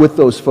and got with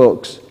those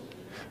folks,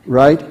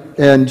 right?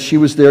 And she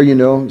was there, you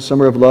know,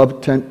 Summer of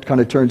Love kind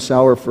of turned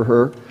sour for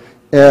her.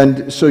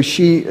 And so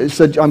she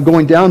said, I'm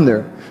going down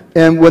there.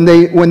 And when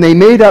they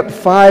made up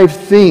 5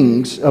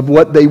 things of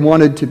what they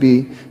wanted to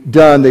be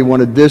done, they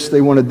wanted this, they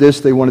wanted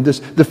this, they wanted this.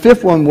 The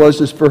 5th one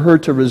is for her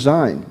to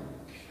resign.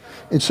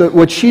 And so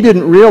what she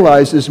didn't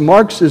realize is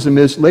Marxism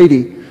is,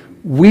 lady,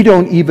 we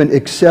don't even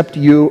accept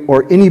you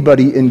or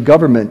anybody in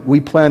government. We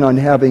plan on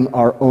having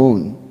our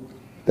own.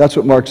 That's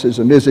what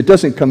Marxism is. It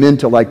doesn't come in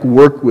to like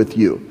work with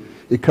you.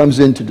 It comes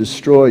in to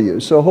destroy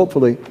you. So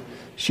hopefully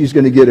she's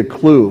going to get a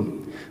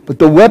clue. But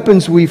the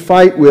weapons we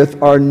fight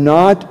with are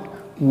not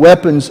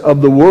weapons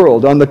of the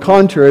world. On the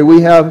contrary,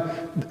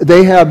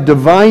 they have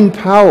divine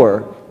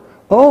power.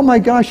 Oh my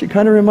gosh, it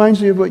kind of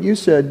reminds me of what you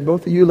said,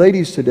 both of you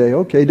ladies today.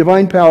 Okay,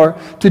 divine power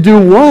to do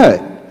what?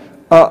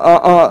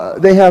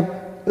 They have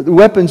the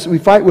weapons we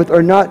fight with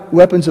are not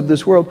weapons of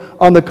this world.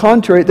 On the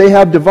contrary, they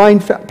have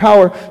divine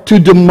power to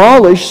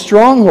demolish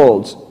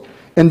strongholds.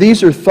 And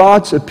these are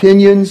thoughts,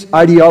 opinions,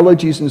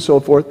 ideologies, and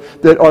so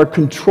forth that are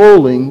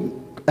controlling,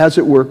 as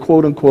it were,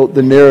 quote unquote,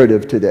 the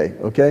narrative today,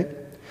 okay?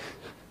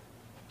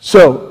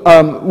 So,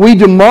 we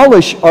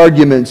demolish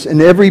arguments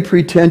and every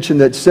pretension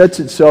that sets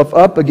itself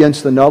up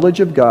against the knowledge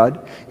of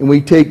God, and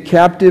we take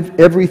captive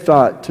every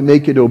thought to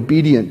make it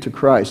obedient to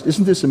Christ.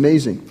 Isn't this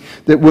amazing?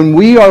 That when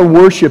we are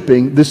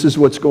worshiping, this is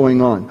what's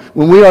going on.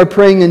 When we are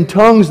praying in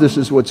tongues, this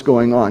is what's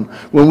going on.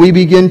 When we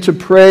begin to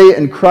pray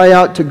and cry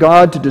out to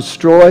God to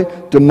destroy,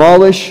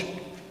 demolish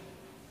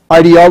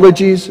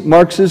ideologies,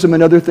 Marxism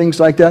and other things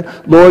like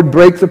that. Lord,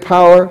 break the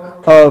power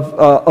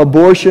of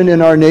abortion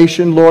in our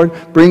nation, Lord.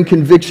 Bring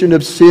conviction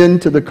of sin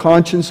to the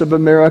conscience of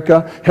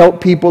America. Help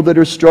people that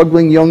are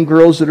struggling, young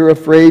girls that are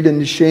afraid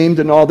and ashamed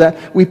and all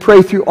that. We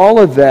pray through all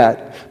of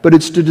that, but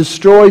it's to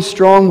destroy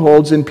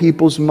strongholds in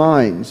people's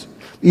minds.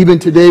 Even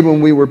today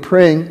when we were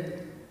praying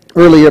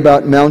early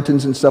about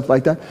mountains and stuff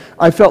like that,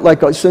 I felt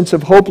like a sense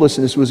of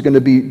hopelessness was going to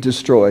be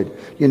destroyed.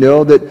 You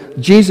know, that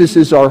Jesus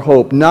is our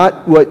hope,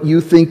 not what you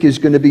think is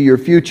going to be your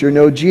future.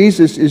 No,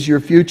 Jesus is your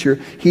future.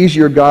 He's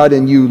your God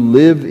and you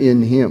live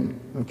in Him.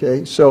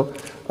 Okay, so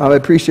I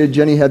appreciate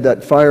Jenny had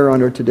that fire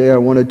on her today. I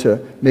wanted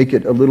to make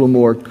it a little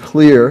more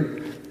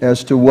clear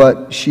as to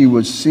what she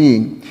was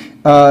seeing.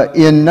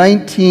 In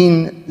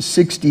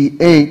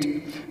 1962,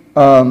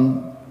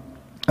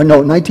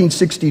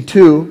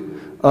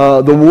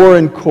 the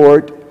Warren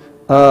Court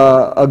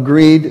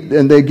agreed,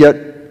 and they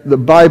get the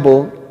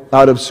Bible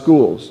out of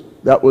schools.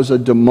 That was a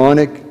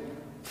demonic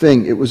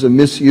thing. It was a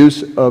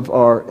misuse of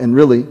and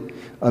really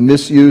a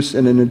misuse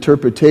and an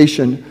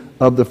interpretation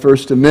of the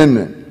First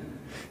Amendment,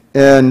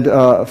 and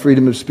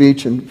freedom of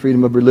speech and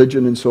freedom of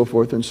religion and so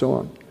forth and so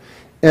on.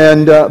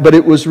 And but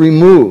it was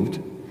removed.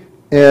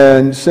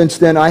 And since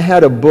then, I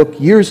had a book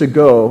years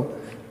ago.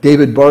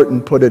 David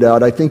Barton put it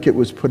out. I think it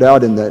was put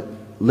out in the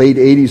late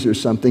 80s or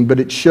something, but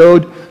it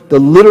showed the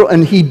literal,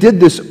 and he did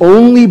this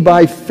only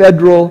by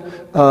federal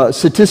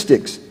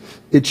statistics.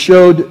 It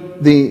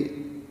showed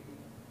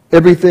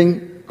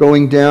everything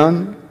going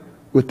down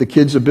with the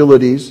kids'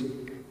 abilities,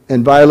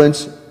 and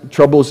violence,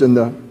 troubles in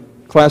the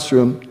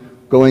classroom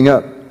going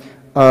up.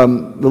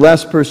 The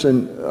last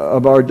person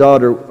of our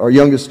daughter, our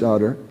youngest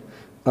daughter,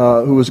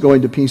 who was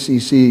going to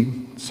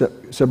PCC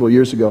several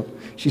years ago,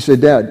 she said,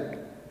 Dad,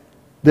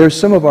 there's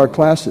some of our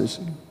classes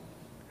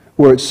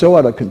where it's so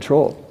out of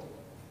control.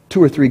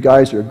 2 or 3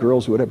 guys or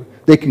girls or whatever,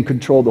 they can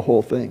control the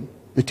whole thing.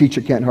 The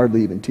teacher can't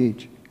hardly even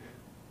teach.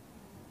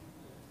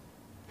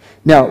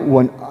 Now,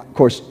 of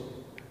course,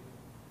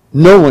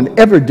 no one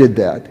ever did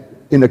that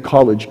in a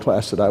college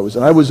class that I was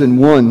in. I was in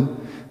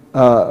one,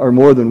 or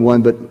more than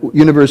one, but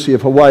University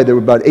of Hawaii, there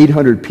were about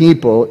 800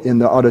 people in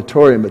the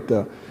auditorium at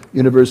the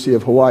University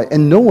of Hawaii,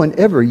 and no one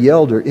ever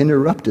yelled or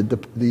interrupted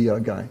the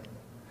guy.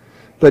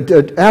 But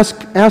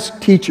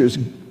ask teachers.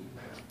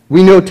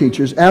 We know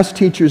teachers. Ask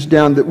teachers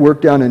that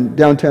work down in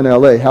downtown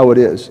LA how it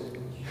is.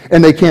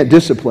 And they can't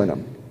discipline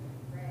them.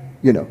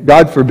 You know,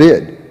 God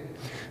forbid.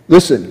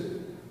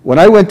 Listen, when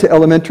I went to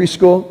elementary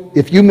school,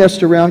 if you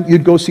messed around,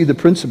 you'd go see the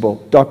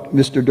principal,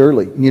 Mr.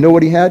 Durley. And you know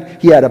what he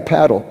had? He had a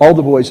paddle. All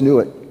the boys knew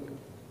it.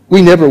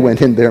 We never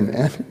went in there,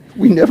 man.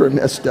 We never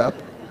messed up.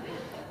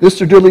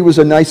 Mr. Durley was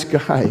a nice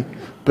guy,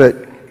 but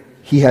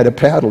he had a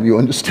paddle, you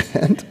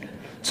understand?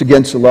 It's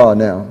against the law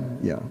now,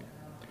 yeah.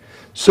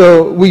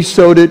 So we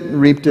sowed it,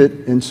 reaped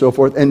it, and so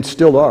forth, and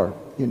still are,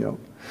 you know.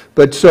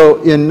 But so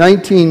in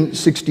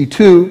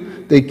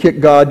 1962, they kicked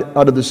God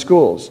out of the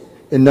schools.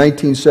 In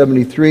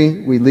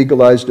 1973, we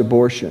legalized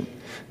abortion.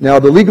 Now,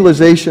 the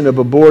legalization of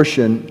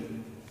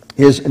abortion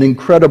is an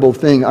incredible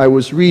thing. I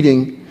was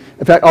reading,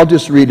 In fact, I'll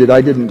just read it. I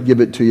didn't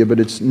give it to you, but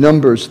it's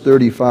Numbers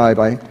 35.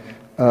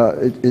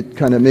 It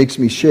kind of makes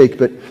me shake.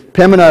 But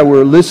Pam and I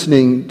were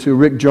listening to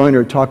Rick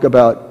Joyner talk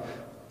about,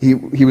 he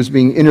was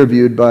being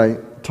interviewed by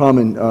Tom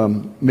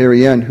and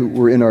Marianne, who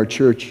were in our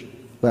church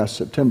last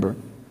September,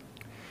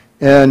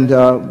 and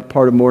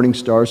part of Morning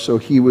Star. So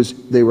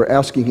they were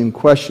asking him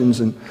questions,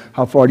 and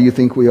how far do you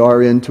think we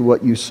are into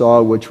what you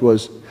saw, which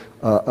was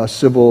a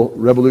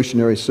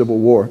revolutionary civil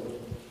war,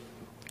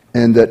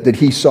 and that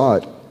he saw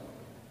it.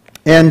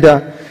 And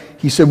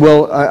he said,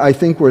 well, I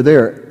think we're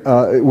there.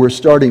 We're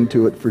starting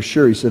to it for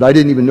sure. He said, I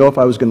didn't even know if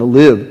I was going to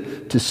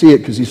live to see it,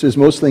 because he says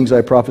most things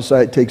I prophesy,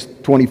 it takes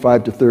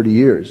 25 to 30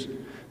 years.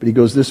 But he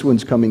goes, this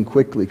one's coming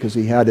quickly, because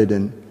he had it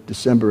in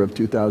December of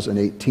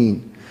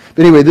 2018.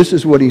 But anyway, this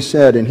is what he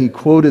said, and he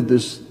quoted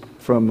this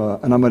from,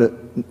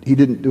 and he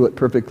didn't do it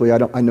perfectly,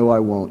 I know I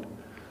won't.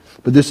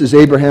 But this is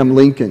Abraham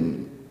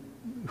Lincoln,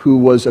 who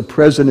was a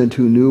president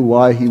who knew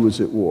why he was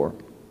at war.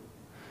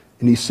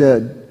 And he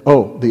said,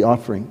 oh, the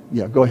offering.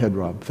 Yeah, go ahead,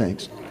 Rob,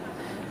 thanks.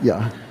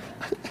 Yeah,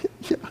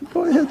 yeah,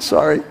 go ahead,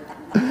 sorry.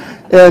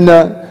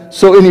 And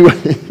so anyway,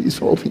 he's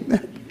holding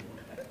that.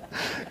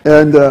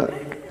 And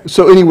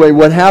so anyway,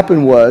 what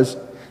happened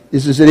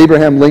is that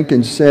Abraham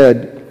Lincoln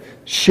said,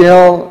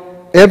 shall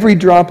every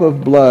drop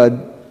of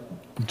blood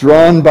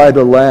drawn by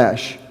the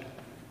lash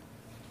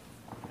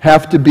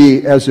have to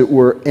be, as it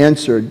were,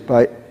 answered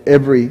by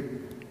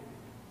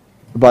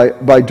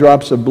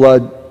drops of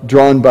blood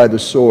drawn by the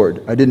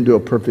sword. I didn't do a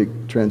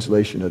perfect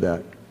translation of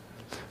that.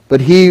 But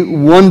he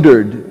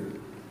wondered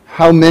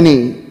how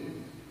many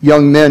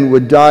young men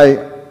would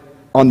die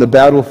on the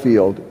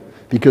battlefield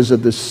because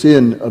of the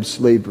sin of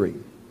slavery.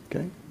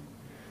 Okay?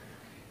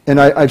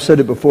 And I've said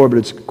it before, but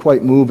it's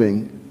quite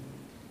moving.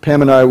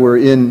 Pam and I were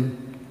in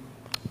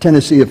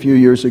Tennessee a few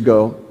years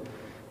ago,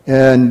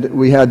 and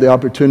we had the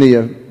opportunity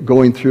of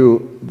going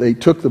through. They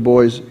took the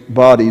boys'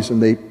 bodies and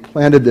they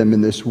planted them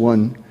in this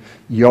one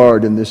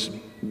yard in this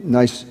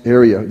nice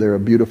area. They're a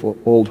beautiful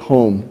old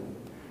home.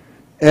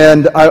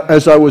 And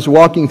as I was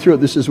walking through it,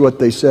 this is what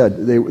they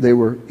said. They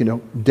were,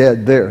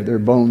 dead there. Their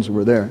bones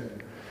were there.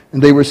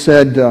 And they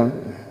said,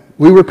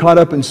 we were caught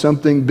up in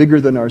something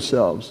bigger than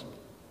ourselves.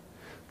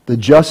 The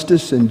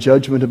justice and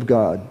judgment of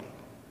God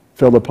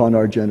fell upon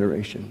our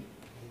generation.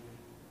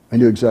 I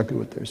knew exactly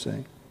what they're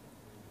saying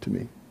to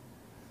me.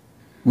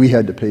 We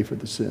had to pay for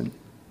the sin.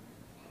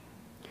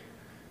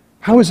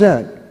 How is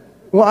that?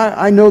 Well,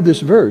 I know this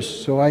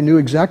verse, so I knew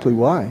exactly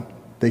why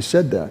they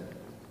said that.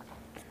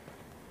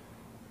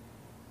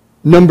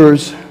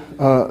 Numbers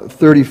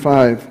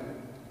 35,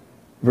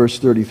 verse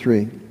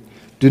 33.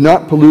 Do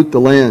not pollute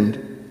the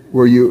land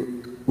where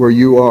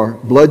you are.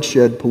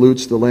 Bloodshed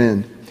pollutes the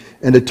land,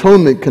 and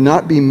atonement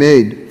cannot be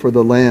made for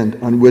the land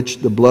on which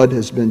the blood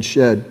has been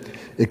shed,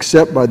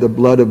 except by the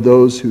blood of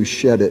those who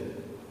shed it.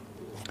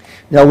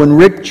 Now, when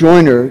Rick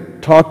Joyner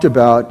talked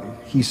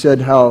about, he said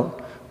how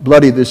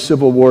bloody this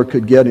civil war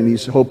could get, and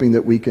he's hoping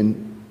that we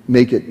can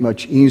make it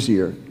much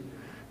easier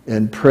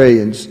and pray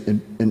and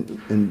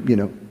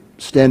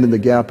stand in the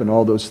gap and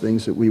all those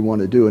things that we want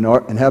to do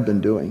and have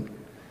been doing.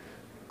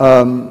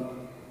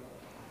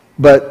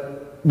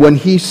 But when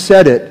he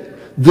said it,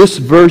 this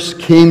verse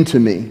came to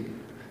me,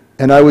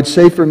 and I would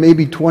say for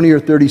maybe 20 or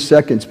 30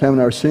 seconds, Pam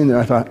and I were sitting there,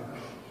 I thought,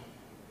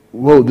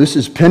 whoa, this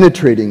is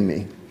penetrating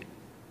me,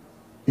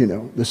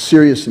 the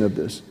seriousness of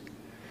this.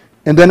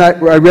 And then I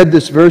read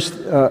this verse.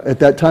 At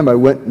that time, I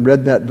went and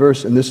read that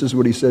verse, and this is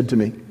what he said to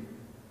me.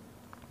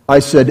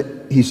 He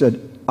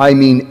said, I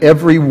mean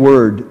every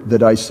word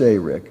that I say,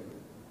 Rick.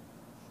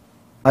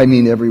 I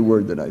mean every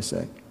word that I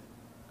say.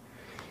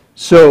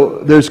 So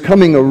there's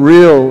coming a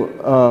real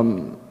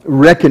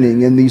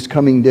reckoning in these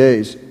coming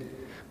days.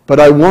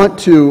 But I want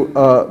to,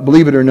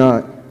 believe it or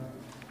not,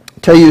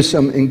 tell you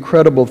some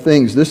incredible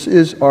things. This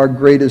is our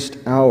greatest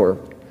hour.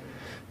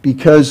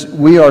 Because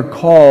we are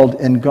called,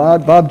 and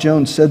Bob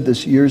Jones said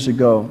this years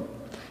ago.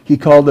 He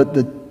called it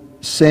the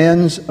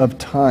sands of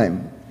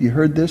time. You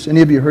heard this?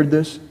 Any of you heard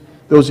this?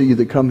 Those of you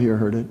that come here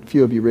heard it. A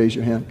few of you raise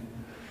your hand.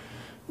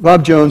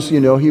 Bob Jones, he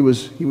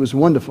was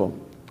wonderful.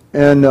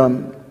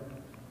 And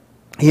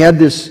he had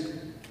this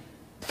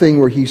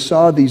thing where he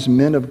saw these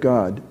men of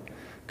God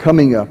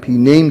coming up. He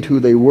named who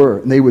they were.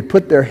 And they would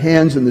put their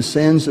hands in the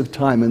sands of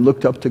time and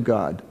looked up to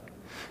God.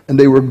 And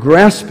they were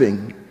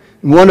grasping.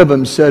 One of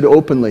them said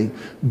openly,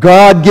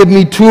 God, give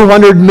me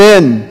 200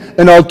 men,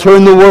 and I'll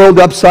turn the world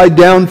upside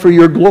down for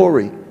your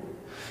glory.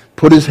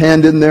 Put his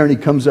hand in there, and he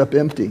comes up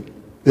empty.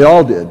 They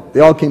all did. They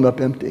all came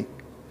up empty.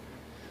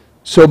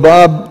 So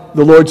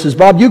the Lord says,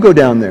 Bob, you go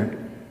down there.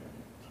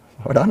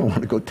 But I don't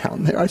want to go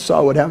down there. I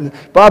saw what happened.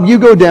 Bob, you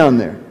go down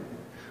there.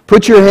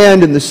 Put your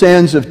hand in the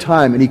sands of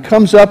time. And he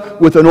comes up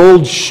with an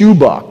old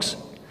shoebox.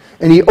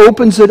 And he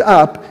opens it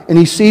up, and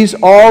he sees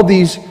all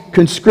these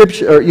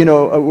conscription,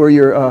 or where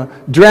you're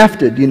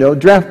drafted,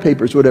 draft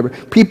papers, whatever,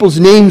 people's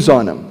names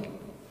on them.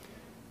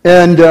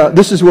 And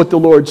this is what the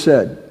Lord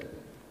said.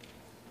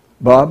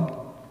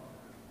 Bob,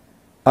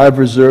 I've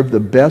reserved the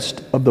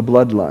best of the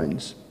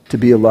bloodlines to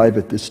be alive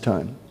at this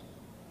time.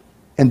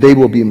 And they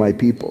will be my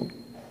people.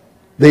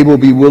 they will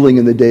be willing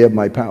in the day of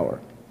my power.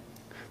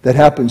 That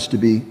happens to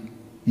be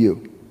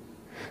you.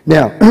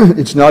 Now,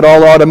 it's not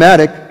all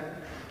automatic.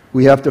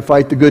 We have to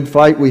fight the good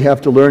fight. We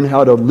have to learn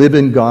how to live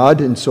in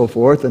God and so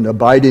forth, and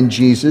abide in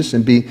Jesus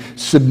and be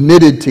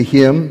submitted to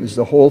Him is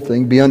the whole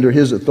thing, be under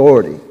His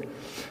authority.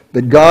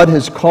 But God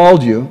has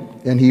called you,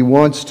 and He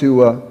wants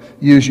to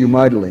use you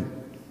mightily.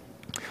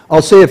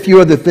 I'll say a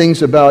few other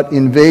things about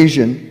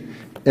invasion,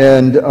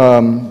 and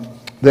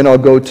then I'll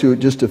go to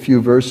just a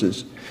few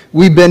verses.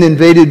 We've been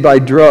invaded by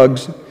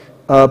drugs.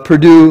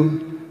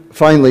 Purdue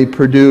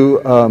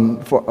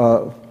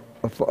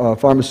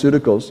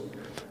Pharmaceuticals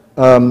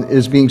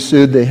is being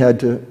sued. They had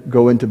to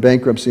go into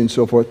bankruptcy and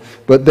so forth.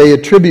 But they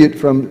attribute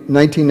from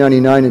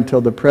 1999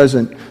 until the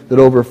present that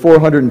over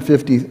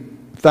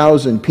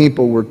 450,000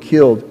 people were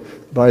killed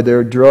by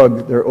their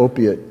drug, their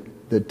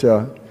opiate, that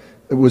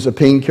it was a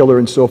painkiller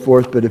and so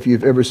forth. But if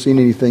you've ever seen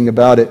anything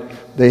about it,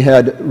 they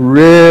had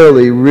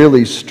really,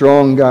 really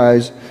strong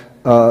guys,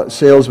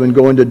 salesmen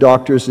going to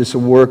doctors, this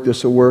will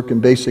work,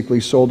 and basically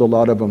sold a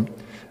lot of them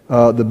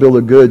the bill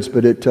of goods.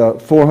 But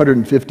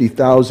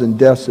 450,000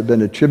 deaths have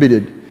been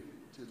attributed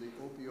to the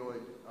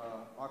opioid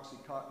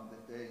Oxycontin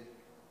that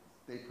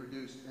they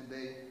produced, and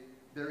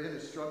they're in a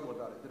struggle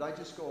about it. Did I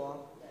just go off?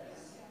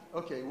 Yes.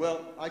 Okay,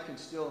 well, I can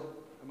still,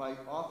 am I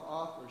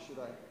off, or should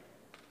I?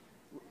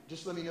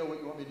 Just let me know what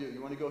you want me to do.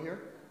 You want to go here?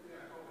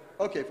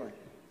 Okay, fine.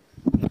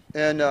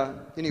 And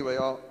anyway,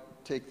 I'll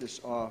take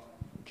this off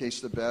in case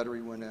the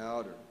battery went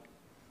out, or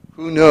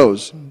who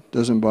knows?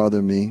 Doesn't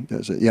bother me,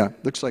 does it? Yeah,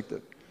 looks like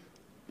the...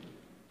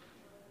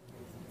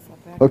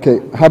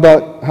 Okay, how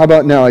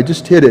about now? I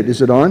just hit it.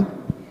 Is it on?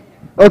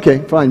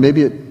 Okay, fine.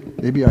 Maybe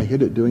I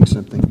hit it doing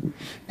something.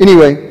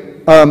 Anyway,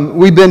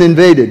 we've been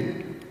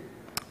invaded.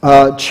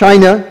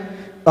 China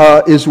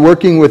is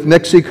working with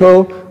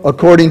Mexico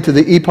according to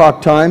the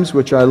Epoch Times,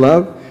 which I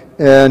love.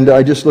 And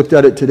I just looked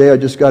at it today. I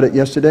just got it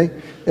yesterday.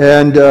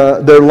 And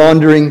they're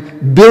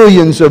laundering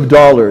billions of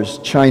dollars,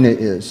 China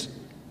is.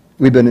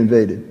 We've been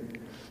invaded.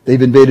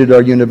 They've invaded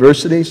our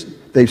universities.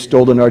 They've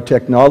stolen our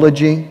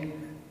technology.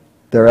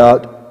 They're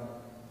out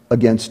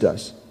against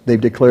us.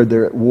 They've declared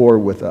they're at war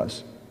with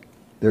us.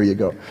 There you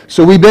go.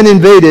 So we've been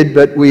invaded,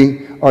 but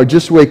we are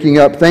just waking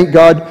up. Thank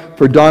God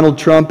for Donald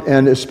Trump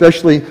and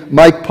especially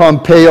Mike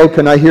Pompeo.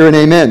 Can I hear an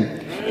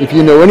amen? If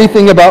you know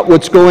anything about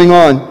what's going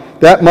on,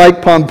 that Mike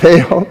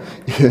Pompeo,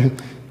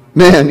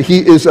 man, he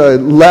is a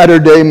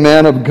latter-day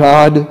man of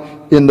God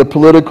in the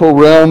political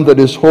realm that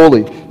is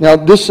holy. Now,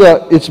 this,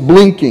 it's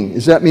blinking.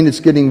 Does that mean it's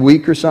getting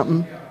weak or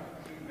something?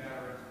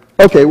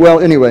 Okay, well,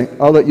 anyway,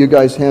 I'll let you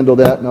guys handle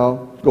that, and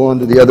I'll go on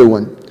to the other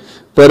one.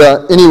 But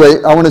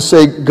anyway, I want to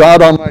say,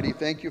 God Almighty,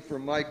 thank you for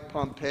Mike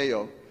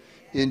Pompeo.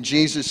 In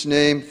Jesus'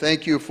 name,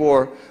 thank you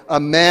for a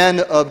man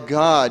of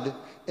God.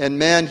 And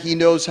man, he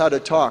knows how to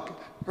talk.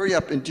 Hurry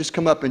up and just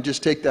come up and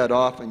just take that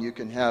off, and you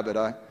can have it.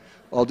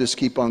 I'll just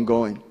keep on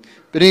going.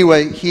 But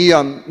anyway,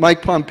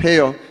 Mike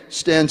Pompeo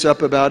stands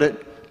up about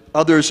it.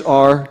 Others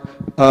are.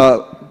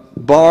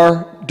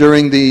 Barr,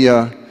 during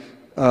the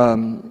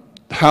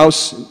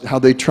House, how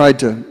they tried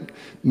to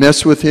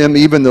mess with him.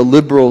 Even the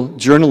liberal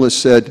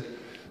journalist said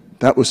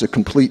that was a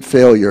complete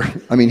failure.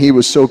 I mean, he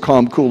was so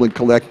calm, cool, and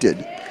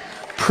collected.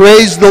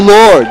 Praise the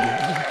Lord.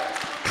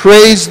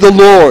 Praise the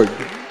Lord.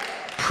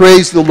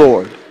 Praise the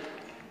Lord.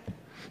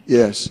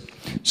 Yes.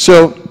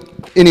 So,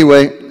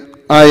 anyway,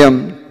 I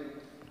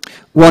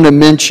want to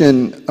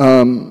mention,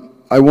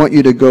 I want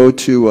you to go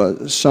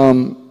to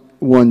Psalm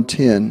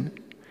 110.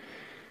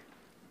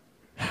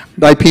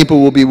 Thy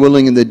people will be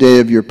willing in the day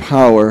of your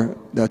power.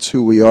 That's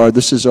who we are.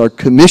 This is our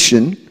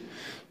commission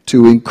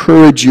to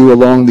encourage you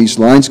along these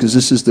lines, because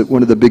this is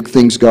one of the big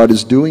things God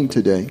is doing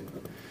today.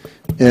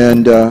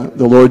 And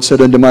the Lord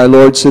said unto my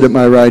Lord, sit at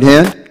my right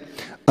hand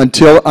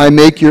until I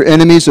make your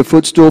enemies a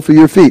footstool for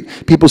your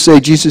feet. People say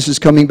Jesus is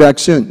coming back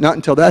soon. Not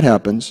until that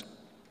happens.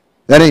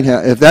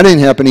 If that ain't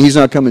happening, he's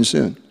not coming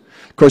soon.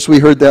 Of course, we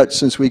heard that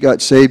since we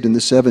got saved in the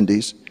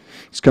 70s.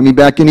 He's coming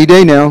back any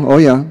day now. Oh,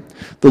 yeah.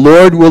 The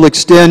Lord will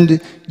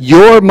extend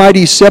your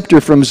mighty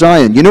scepter from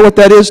Zion. You know what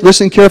that is?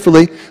 Listen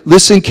carefully.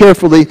 Listen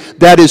carefully.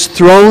 That is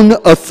throne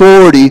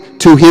authority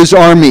to his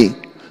army.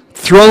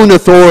 Throne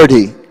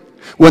authority.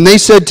 When they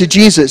said to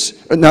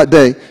Jesus, not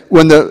they,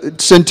 when the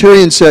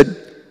centurion said,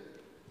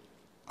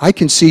 I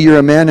can see you're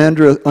a man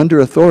under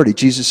authority.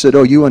 Jesus said,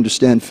 oh, you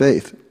understand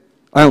faith.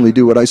 I only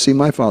do what I see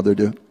my Father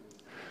do.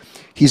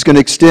 He's going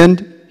to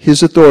extend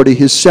his authority,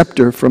 his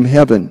scepter from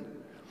heaven.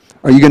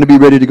 Are you going to be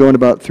ready to go in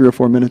about 3 or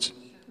 4 minutes?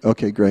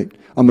 Okay, great.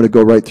 I'm going to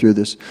go right through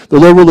this. The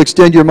Lord will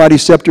extend your mighty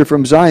scepter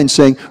from Zion,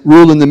 saying,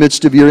 rule in the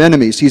midst of your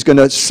enemies. He's going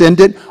to send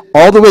it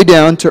all the way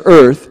down to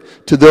earth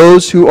to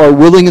those who are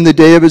willing in the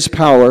day of his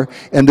power,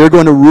 and they're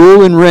going to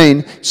rule and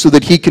reign so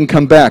that he can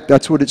come back.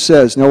 That's what it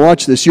says. Now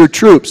watch this. Your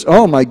troops,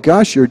 oh my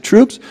gosh, your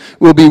troops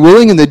will be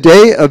willing in the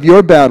day of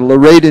your battle,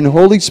 arrayed in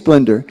holy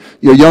splendor.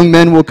 Your young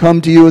men will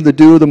come to you in the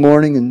dew of the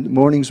morning and the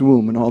morning's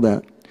womb and all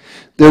that.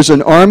 There's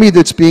an army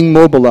that's being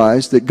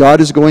mobilized that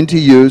God is going to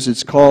use.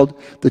 It's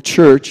called the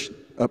church,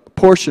 a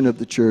portion of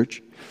the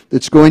church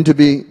that's going to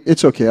be,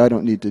 it's okay, I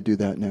don't need to do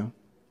that now.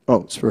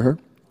 Oh, it's for her.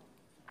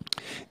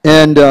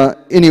 And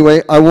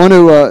anyway, I want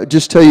to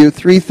just tell you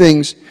 3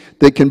 things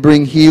that can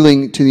bring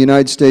healing to the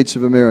United States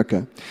of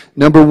America.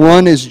 Number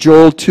 1 is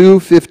Joel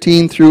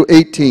 2:15 through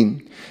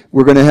 18.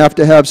 We're going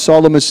to have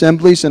solemn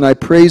assemblies, and I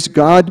praise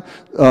God.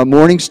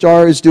 Morning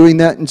Star is doing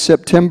that in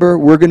September.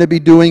 We're going to be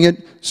doing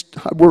it.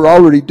 We're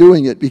already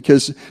doing it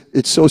because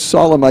it's so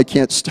solemn I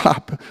can't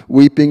stop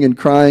weeping and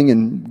crying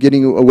and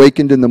getting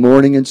awakened in the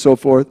morning and so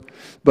forth.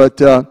 But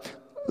the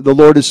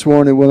Lord has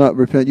sworn and will not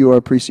repent. You are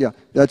a priest. Yeah,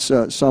 that's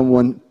Psalm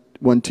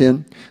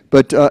 110.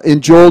 But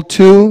in Joel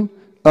 2,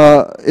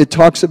 it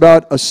talks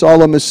about a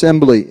solemn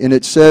assembly, and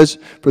it says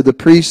for the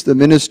priests, the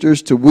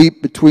ministers, to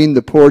weep between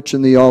the porch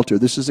and the altar.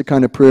 This is the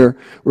kind of prayer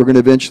we're going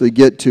to eventually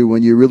get to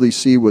when you really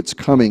see what's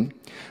coming.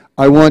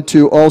 I want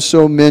to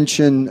also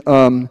mention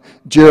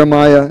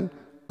Jeremiah.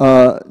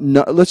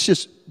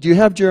 Do you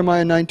have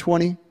Jeremiah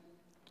 9:20?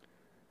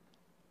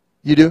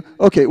 You do?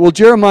 Okay, well,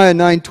 Jeremiah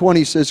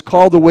 9:20 says,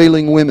 call the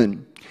wailing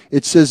women.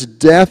 It says,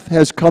 death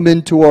has come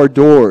into our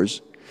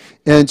doors.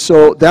 And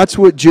so that's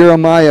what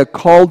Jeremiah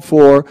called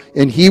for,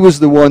 and he was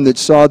the one that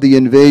saw the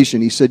invasion.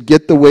 He said,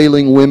 get the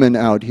wailing women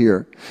out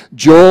here.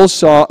 Joel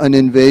saw an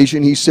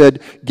invasion. He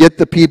said, get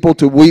the people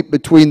to weep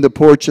between the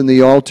porch and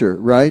the altar,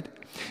 right?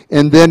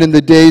 And then in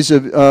the days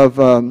of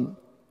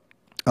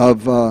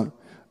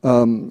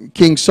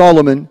King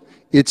Solomon,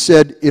 it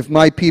said, if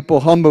my people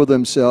humble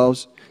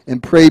themselves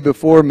and pray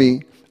before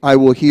me, I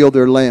will heal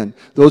their land.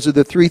 Those are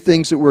the 3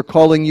 things that we're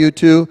calling you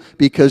to,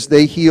 because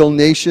they heal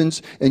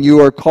nations, and you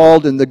are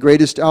called in the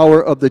greatest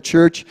hour of the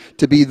church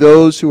to be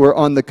those who are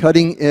on the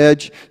cutting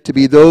edge, to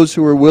be those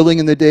who are willing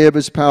in the day of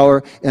His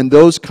power, and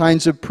those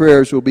kinds of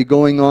prayers will be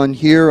going on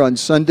here on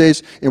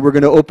Sundays, and we're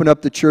going to open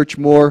up the church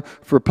more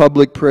for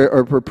public prayer,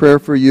 or for prayer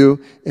for you.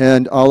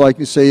 And all I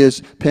can say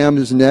is Pam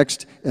is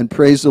next, and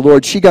praise the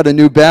Lord. She got a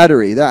new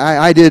battery.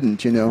 I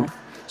didn't, you know.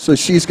 So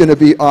she's going to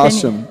be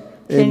awesome.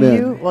 Amen.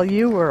 You? Well,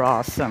 you were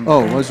awesome.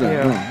 Oh, was it? You.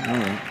 Oh, all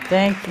right.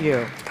 Thank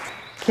you.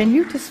 Can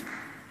you just,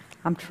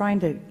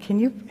 can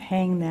you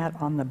hang that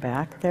on the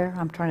back there?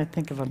 I'm trying to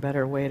think of a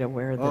better way to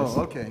wear this.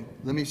 Oh, okay.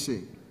 Let me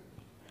see.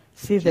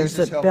 See, there's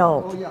a Jesus,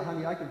 belt. Oh, yeah,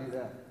 honey, I can do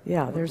that.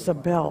 Yeah, there's a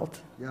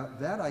belt. Yeah,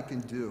 that I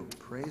can do.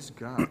 Praise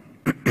God.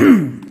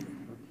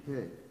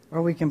 Okay.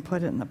 Or we can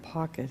put it in the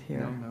pocket here.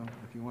 No.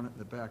 If you want it in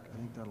the back, I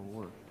think that'll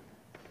work.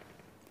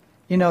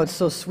 You know, it's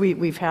so sweet.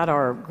 We've had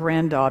our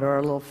granddaughter,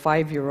 our little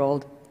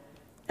 5-year-old,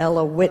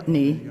 Ella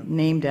Whitney,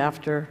 named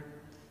after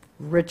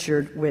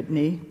Richard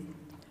Whitney.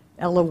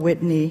 Ella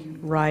Whitney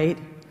Wright,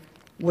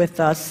 with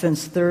us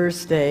since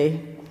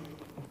Thursday,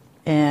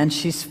 and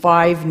she's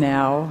 5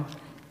 now,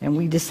 and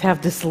we just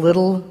have this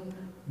little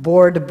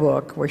board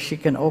book where she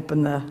can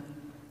open the,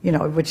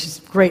 which is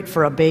great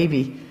for a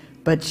baby,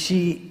 but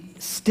she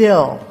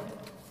still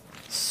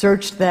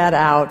searched that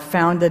out,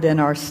 found it in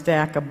our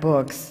stack of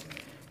books,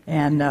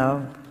 and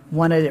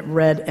wanted it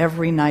read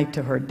every night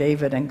to her,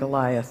 David and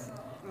Goliath.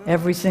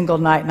 Every single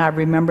night. And I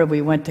remember we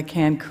went to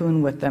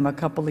Cancun with them a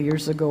couple of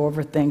years ago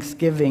over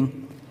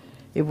Thanksgiving.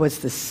 It was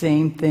the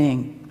same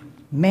thing.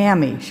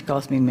 Mammy, she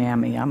calls me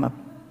Mammy. I'm a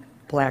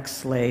black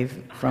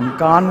slave from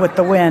Gone with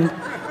the Wind.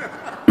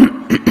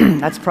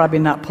 That's probably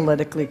not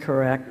politically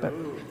correct, but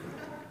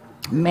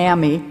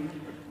Mammy.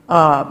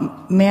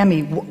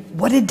 Mammy,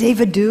 what did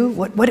David do?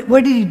 What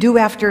did he do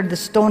after the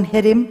stone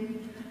hit him?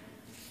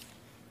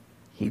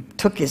 He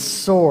took his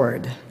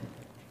sword,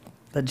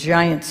 the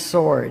giant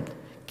sword,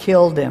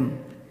 killed him.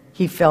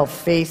 He fell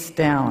face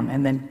down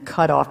and then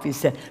cut off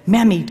his head.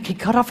 Mammy, he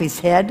cut off his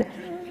head?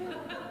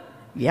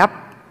 Yep.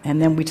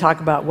 And then we talk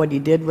about what he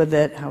did with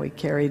it, how he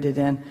carried it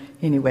in.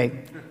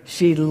 Anyway,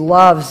 she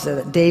loves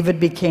it. David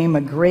became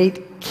a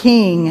great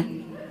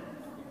king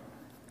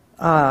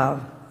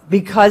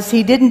because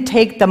he didn't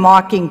take the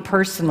mocking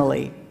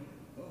personally.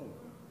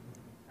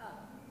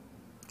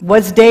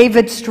 Was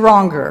David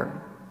stronger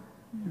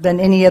than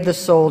any of the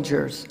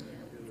soldiers?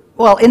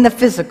 Well, in the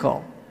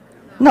physical.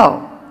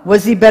 No.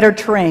 Was he better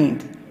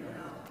trained?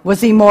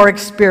 Was he more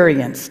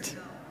experienced?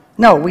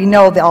 No, we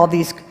know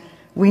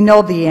we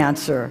know the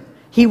answer.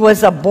 He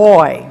was a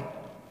boy.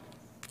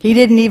 He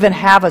didn't even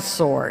have a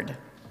sword.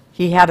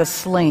 He had a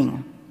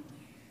sling.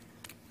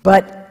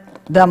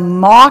 But the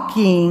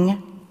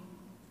mocking,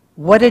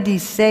 what did he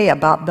say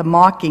about the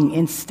mocking?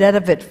 Instead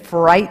of it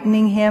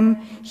frightening him,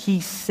 he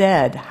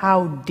said,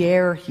 how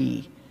dare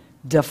he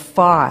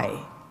defy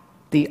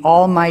the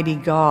Almighty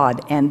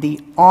God and the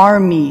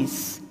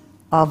armies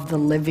of the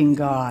living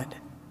God.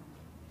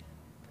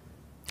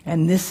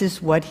 And this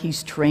is what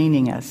he's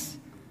training us.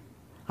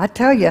 I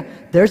tell you,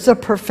 there's a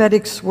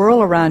prophetic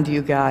swirl around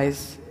you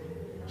guys.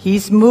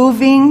 He's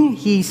moving,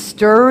 he's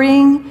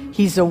stirring,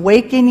 he's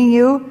awakening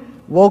you.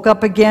 Woke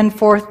up again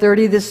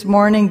 4:30 this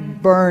morning,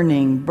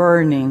 burning,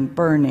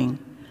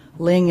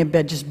 laying in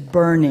bed just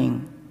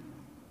burning.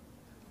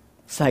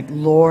 It's like,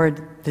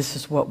 Lord, this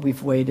is what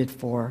we've waited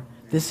for.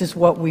 This is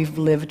what we've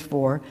lived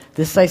for.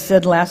 This I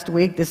said last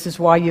week. This is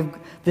what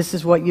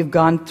you've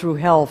gone through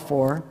hell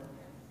for.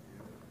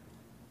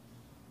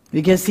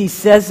 Because he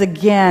says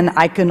again,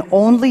 I can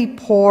only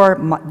pour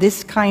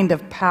this kind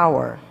of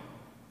power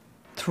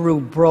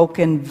through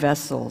broken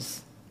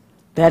vessels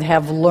that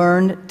have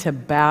learned to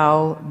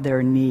bow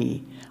their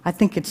knee. I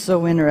think it's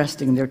so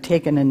interesting. They're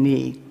taking a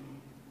knee.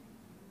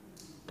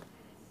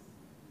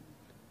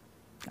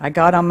 I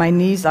got on my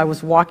knees. I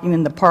was walking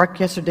in the park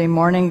yesterday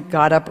morning,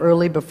 got up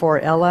early before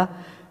Ella.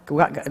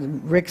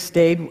 Rick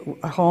stayed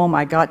home.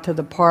 I got to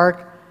the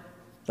park.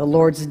 The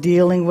Lord's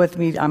dealing with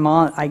me.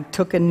 I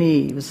took a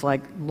knee. It was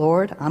like,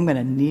 Lord, I'm going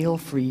to kneel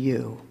for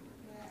you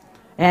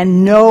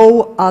and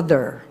no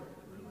other.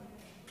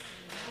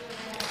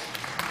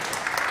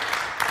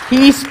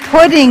 He's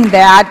putting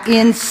that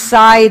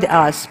inside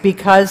us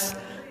because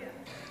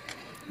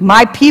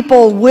my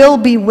people will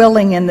be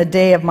willing in the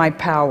day of my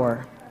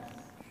power.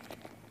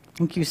 I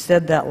think you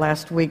said that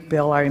last week,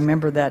 Bill. I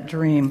remember that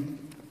dream.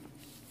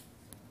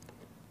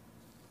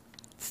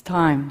 It's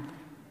time.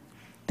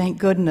 Thank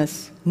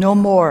goodness. No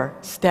more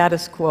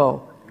status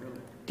quo.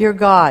 Dear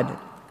God,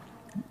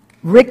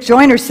 Rick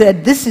Joyner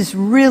said, this is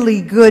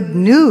really good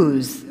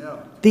news.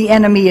 The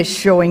enemy is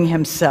showing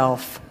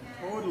himself.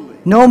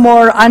 No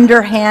more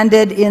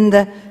underhanded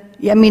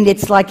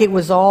it's like it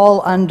was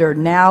all under.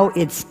 Now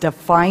it's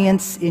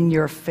defiance in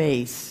your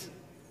face.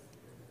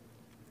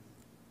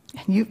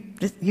 And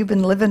you've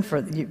been living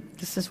for,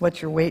 this is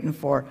what you're waiting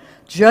for.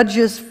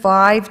 Judges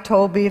 5,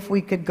 Toby, if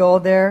we could go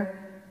there.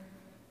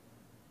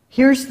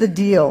 Here's the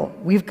deal.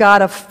 We've got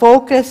to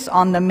focus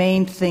on the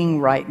main thing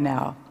right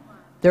now.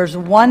 There's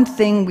one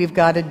thing we've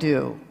got to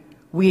do.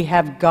 We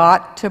have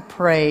got to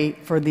pray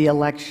for the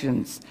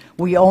elections.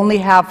 We only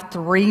have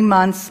 3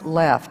 months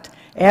left.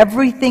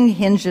 Everything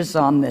hinges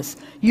on this.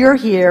 You're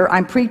here.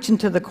 I'm preaching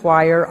to the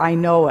choir. I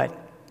know it.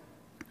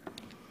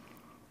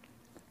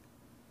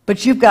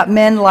 But you've got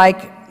men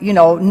like,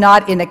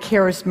 not in a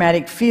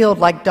charismatic field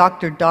like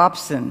Dr.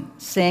 Dobson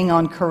saying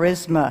on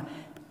charisma,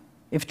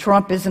 if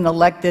Trump isn't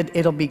elected,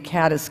 it'll be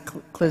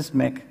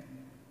cataclysmic.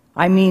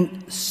 I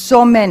mean,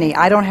 so many.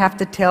 I don't have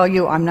to tell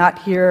you. I'm not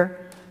here.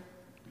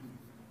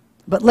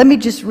 But let me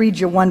just read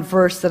you one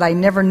verse that I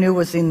never knew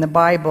was in the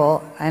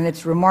Bible, and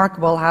it's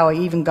remarkable how I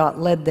even got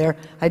led there.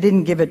 I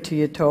didn't give it to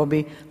you,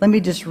 Toby. Let me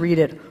just read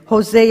it.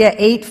 Hosea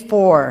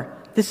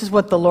 8:4. This is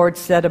what the Lord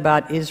said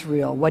about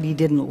Israel, what he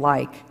didn't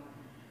like.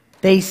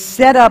 They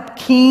set up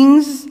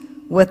kings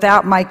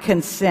without my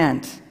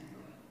consent.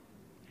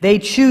 They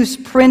choose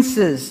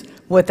princes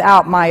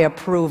without my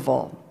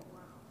approval.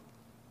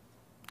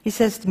 He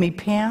says to me,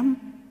 Pam,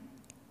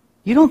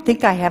 you don't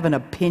think I have an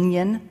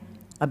opinion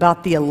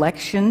about the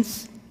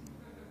elections?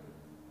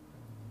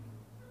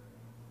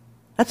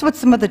 That's what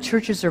some of the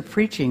churches are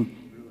preaching.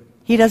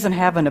 He doesn't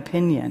have an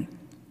opinion.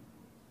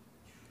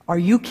 Are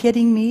you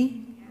kidding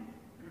me?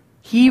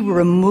 He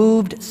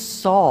removed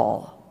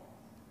Saul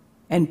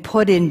and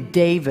put in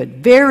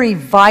David very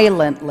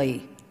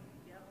violently.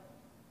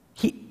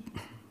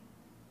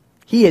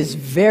 He is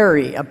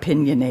very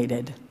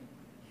opinionated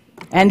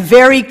and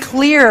very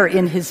clear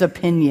in his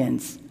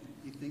opinions.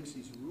 He thinks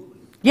he's ruling.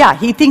 Yeah,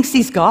 he thinks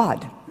he's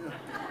God.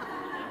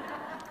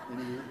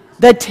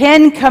 The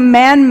 10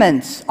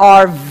 Commandments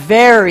are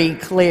very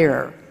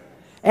clear.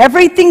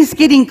 Everything's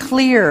getting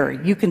clear.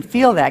 You can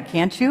feel that,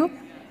 can't you?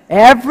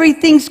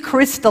 Everything's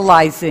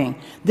crystallizing.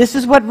 This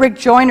is what Rick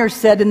Joyner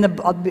said in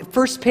the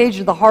first page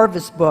of the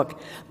Harvest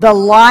book. The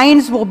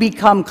lines will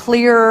become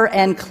clearer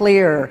and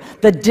clearer.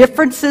 The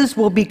differences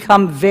will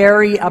become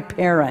very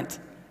apparent.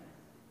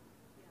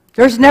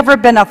 There's never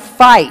been a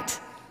fight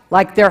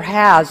like there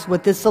has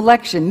with this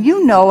election.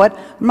 You know it.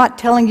 I'm not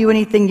telling you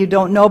anything you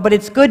don't know, but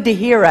it's good to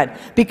hear it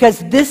because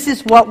this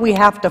is what we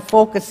have to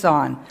focus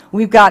on.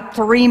 We've got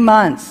 3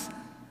 months.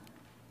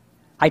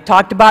 I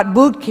talked about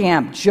boot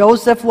camp.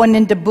 Joseph went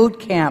into boot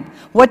camp.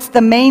 What's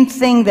the main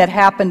thing that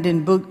happened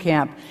in boot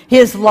camp?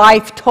 His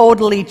life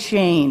totally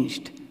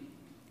changed.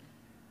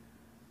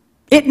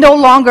 It no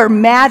longer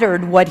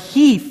mattered what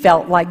he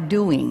felt like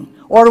doing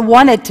or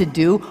wanted to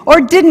do or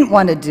didn't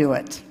want to do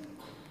it.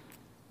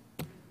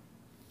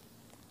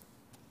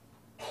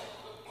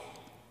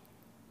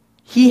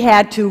 He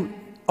had to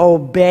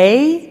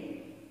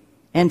obey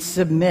and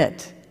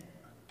submit.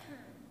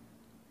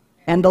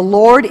 And the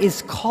Lord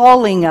is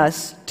calling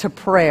us to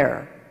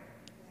prayer.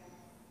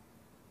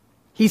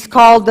 He's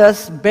called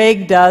us,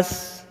 begged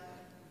us.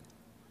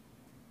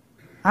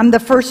 I'm the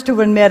first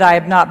to admit I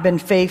have not been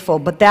faithful,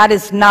 but that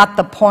is not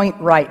the point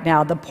right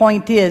now. The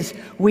point is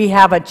we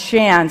have a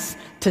chance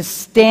to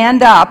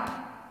stand up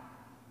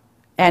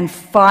and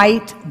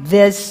fight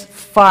this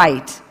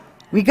fight.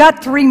 We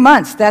got 3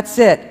 months, that's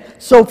it.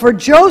 So for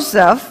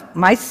Joseph,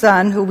 my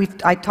son, who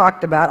I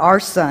talked about, our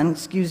son,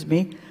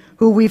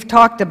 who we've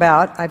talked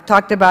about, I've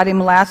talked about him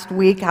last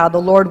week, how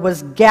the Lord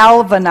was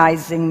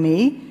galvanizing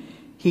me.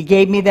 He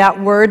gave me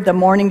that word the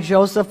morning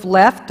Joseph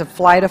left to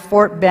fly to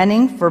Fort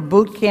Benning for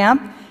boot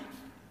camp.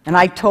 And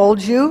I told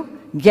you,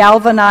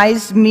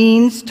 galvanize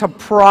means to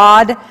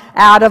prod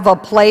out of a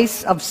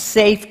place of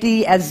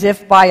safety as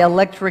if by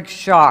electric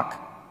shock.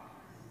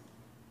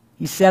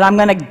 He said, I'm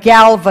going to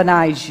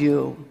galvanize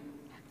you.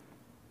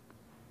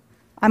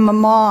 I'm a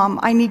mom.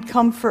 I need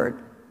comfort.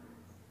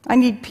 I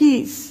need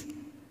peace.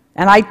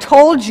 And I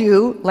told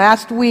you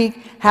last week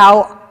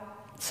how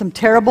Some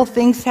terrible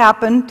things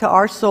happened to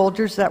our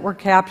soldiers that were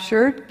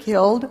captured,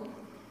 killed.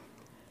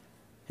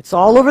 It's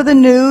all over the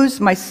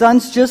news. My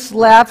sons just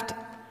left.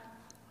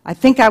 I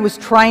think I was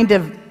trying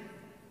to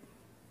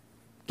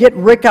get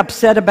Rick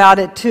upset about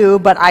it too,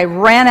 but I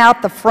ran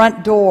out the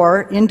front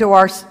door into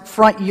our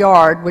front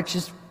yard, which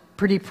is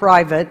pretty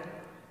private.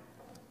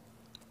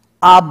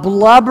 A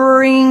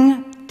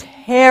blubbering,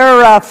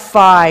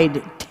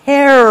 terrified,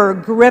 terror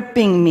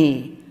gripping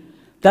me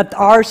that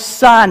our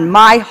son,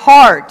 my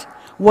heart,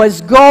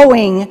 was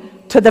going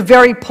to the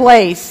very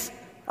place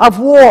of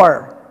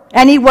war.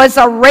 And he was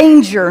a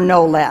ranger,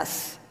 no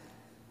less.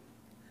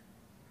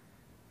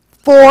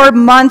 4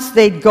 months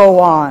they'd go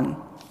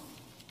on.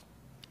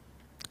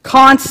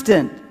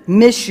 Constant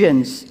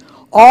missions,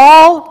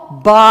 all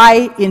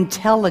by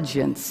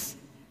intelligence.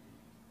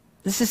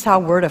 This is how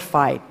we're to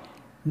fight.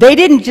 They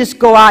didn't just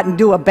go out and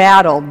do a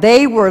battle.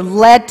 They were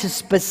led to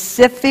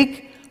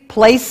specific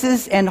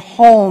places and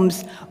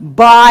homes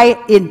by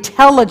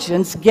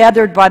intelligence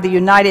gathered by the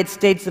United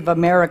States of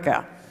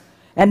America.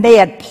 And they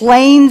had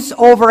planes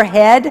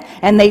overhead,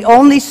 and they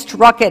only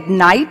struck at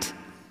night.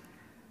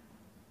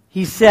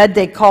 He said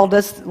they called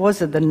us,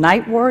 was it the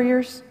Night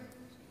Warriors?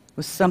 It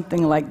was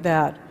something like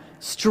that.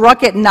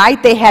 Struck at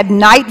night. They had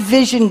night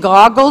vision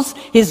goggles.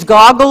 His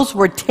goggles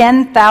were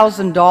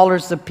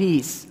 $10,000 a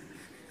piece.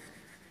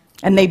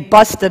 And they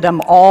busted them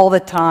all the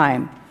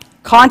time.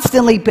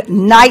 Constantly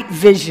night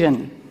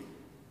vision.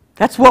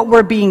 That's what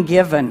we're being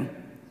given.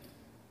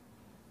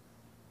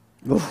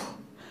 Oof,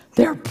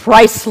 they're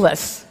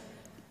priceless.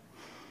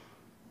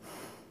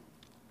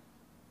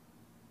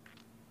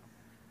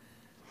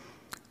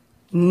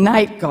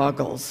 Night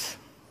goggles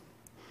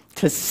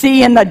to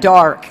see in the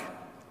dark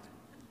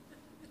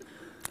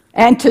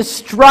and to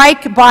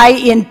strike by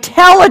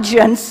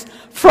intelligence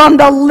from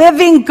the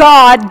living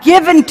God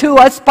given to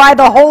us by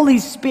the Holy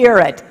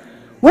Spirit.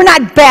 We're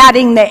not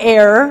batting the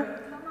air.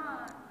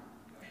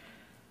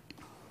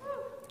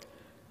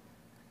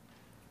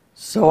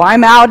 So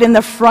I'm out in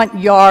the front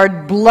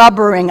yard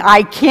blubbering.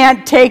 I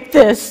can't take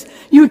this.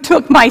 You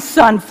took my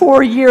son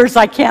 4 years.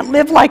 I can't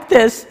live like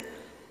this.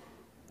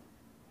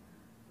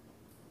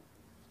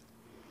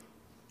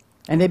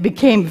 And it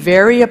became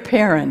very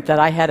apparent that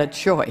I had a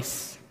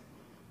choice.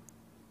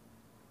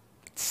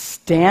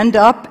 Stand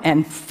up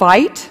and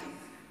fight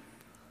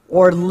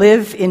or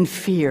live in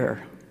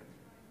fear.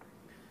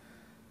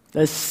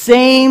 The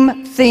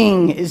same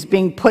thing is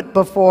being put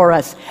before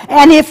us.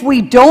 And if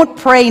we don't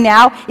pray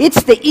now,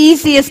 it's the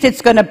easiest it's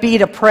going to be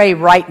to pray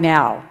right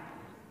now.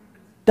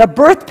 The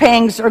birth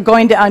pangs are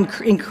going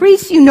to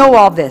increase. You know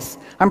all this.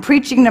 I'm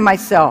preaching to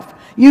myself.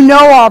 You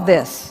know all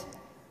this.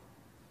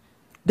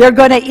 They're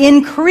going to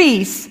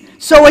increase,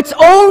 so it's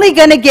only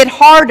going to get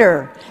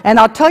harder.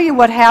 And I'll tell you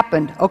what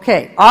happened.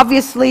 Okay,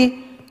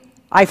 obviously,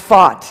 I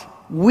fought.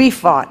 We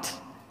fought.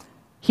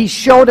 He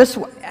showed us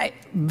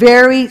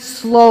very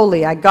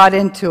slowly. I got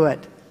into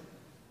it.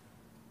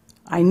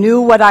 I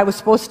knew what I was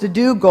supposed to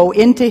do, go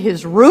into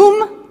his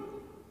room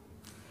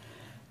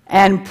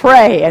and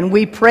pray. And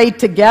we prayed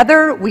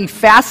together. We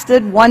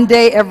fasted one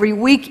day every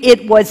week.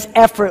 It was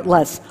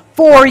effortless.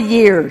 4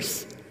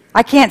 years.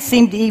 I can't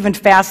seem to even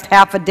fast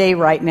half a day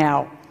right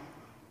now.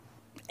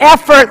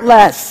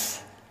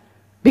 Effortless.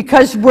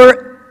 Because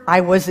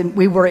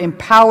we were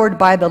empowered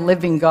by the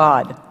living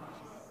God.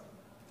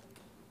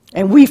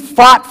 And we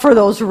fought for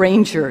those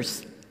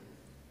rangers.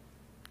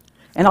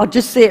 And I'll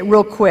just say it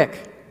real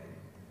quick.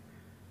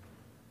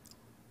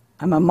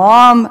 I'm a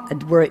mom,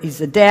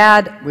 he's a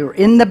dad, we were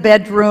in the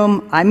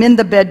bedroom, I'm in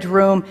the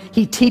bedroom.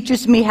 He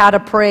teaches me how to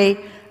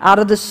pray out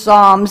of the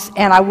Psalms,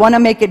 and I want to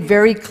make it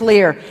very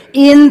clear.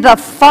 In the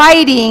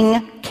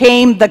fighting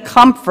came the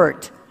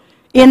comfort.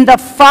 In the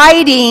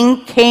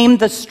fighting came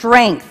the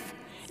strength.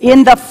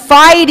 In the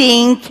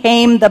fighting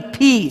came the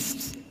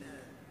peace.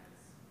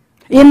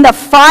 In the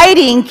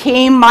fighting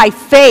came my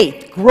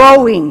faith,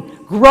 growing.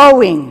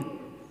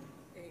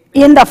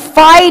 In the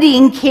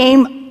fighting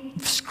came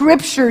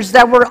scriptures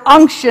that were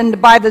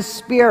unctioned by the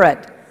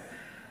Spirit.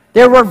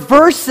 There were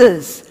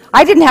verses.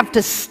 I didn't have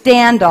to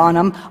stand on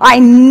them. I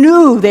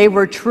knew they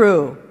were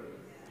true.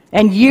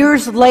 And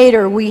years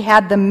later, we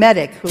had the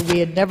medic, who we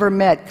had never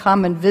met,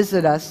 come and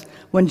visit us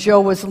when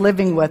Joe was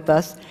living with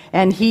us.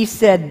 And he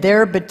said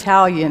their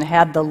battalion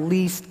had the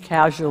least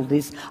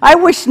casualties. I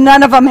wish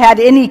none of them had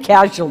any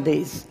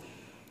casualties.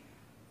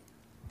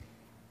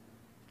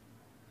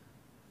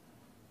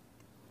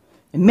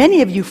 And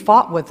many of you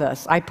fought with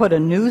us. I put a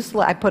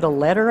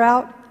letter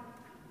out.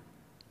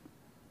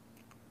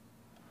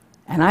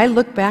 And I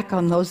look back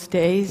on those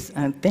days,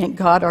 and thank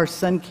God our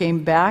son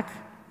came back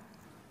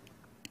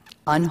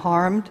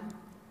unharmed.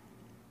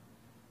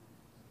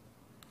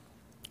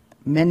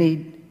 Many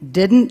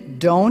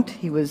don't.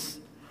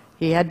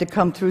 He had to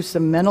come through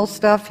some mental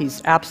stuff.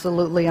 He's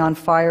absolutely on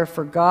fire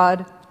for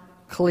God,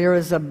 clear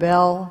as a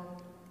bell.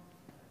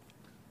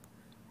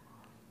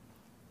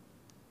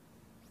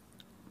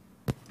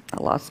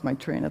 I lost my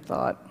train of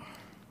thought.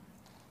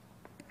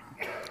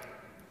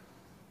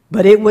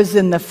 But it was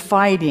in the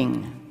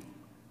fighting.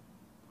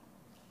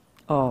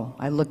 Oh,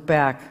 I look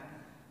back.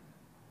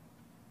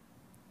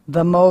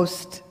 the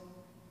most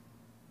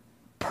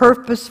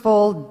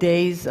purposeful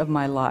days of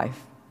my life,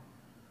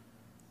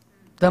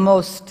 the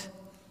most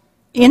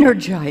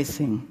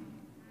energizing,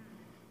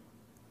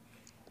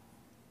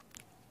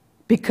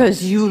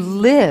 because you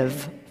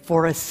live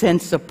for a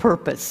sense of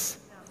purpose.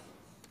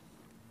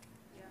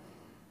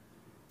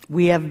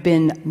 We have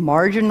been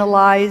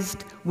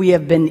marginalized, we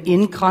have been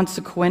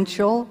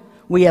inconsequential,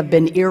 we have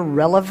been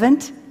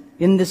irrelevant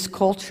in this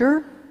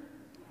culture.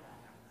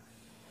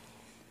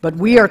 But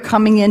we are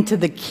coming into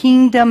the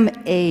kingdom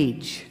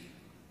age,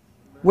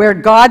 where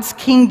God's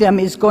kingdom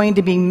is going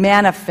to be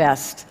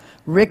manifest.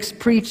 Rick's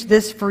preached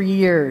this for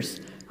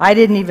years. I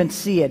didn't even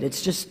see it.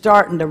 It's just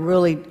starting to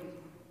really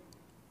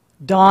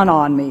dawn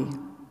on me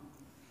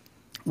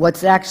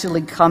what's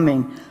actually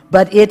coming.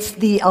 But it's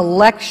the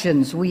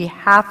elections. We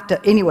have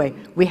to, anyway,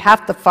 we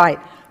have to fight.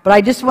 But I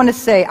just want to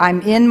say,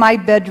 I'm in my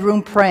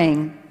bedroom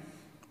praying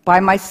by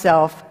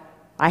myself.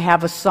 I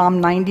have a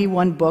Psalm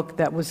 91 book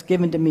that was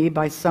given to me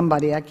by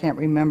somebody, I can't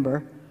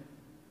remember.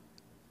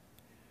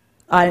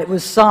 It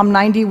was Psalm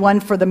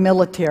 91 for the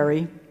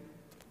military.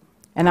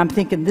 And I'm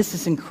thinking, this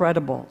is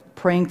incredible.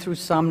 Praying through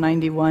Psalm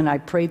 91, I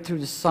prayed through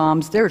the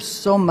Psalms. There's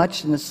so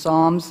much in the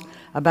Psalms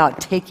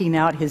about taking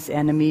out his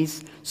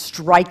enemies,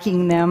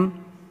 striking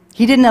them.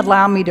 He didn't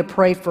allow me to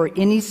pray for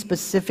any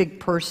specific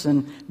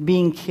person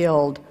being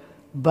killed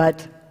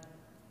but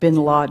bin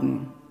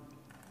Laden.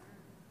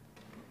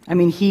 I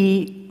mean,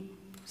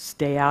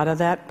 stay out of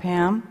that,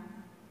 Pam,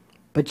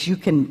 but you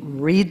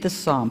can read the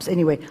Psalms.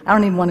 Anyway, I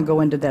don't even want to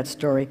go into that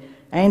story.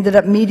 I ended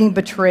up meeting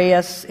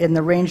Betrayus in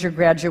the Ranger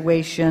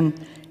graduation,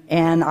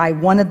 and I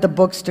wanted the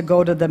books to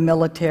go to the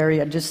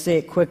military. I'll just say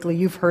it quickly.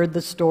 You've heard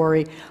the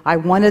story. I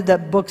wanted the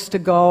books to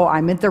go.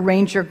 I'm at the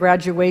Ranger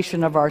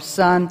graduation of our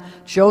son.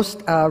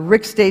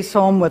 Rick stays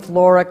home with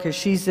Laura because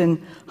she's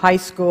in high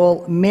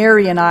school.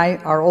 Mary and I,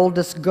 our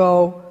oldest,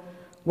 go.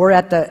 We're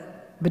at the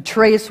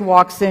Betrayus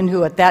walks in,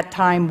 who at that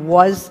time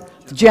was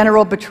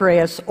General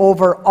Betrayus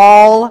over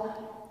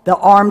all the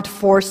armed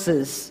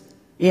forces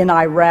in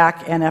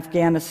Iraq and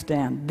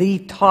Afghanistan, the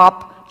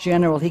top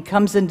general. He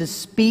comes in to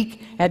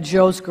speak at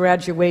Joe's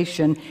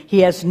graduation. He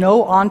has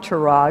no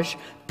entourage.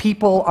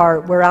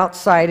 We're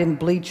outside in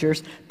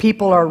bleachers.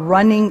 People are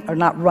running, or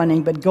not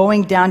running, but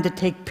going down to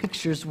take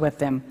pictures with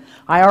him.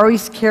 I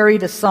always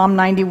carried a Psalm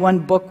 91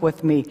 book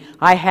with me.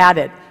 I had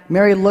it.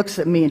 Mary looks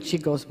at me and she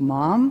goes,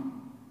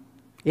 "Mom,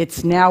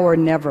 it's now or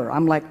never."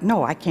 I'm like,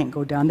 "No, I can't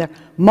go down there."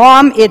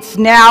 "Mom, it's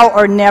now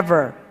or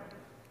never."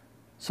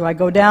 So I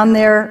go down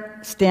there,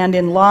 stand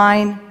in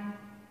line,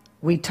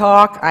 we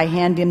talk, I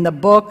hand him the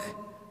book.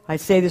 I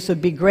say this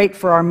would be great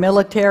for our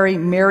military.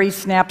 Mary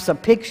snaps a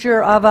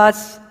picture of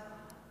us.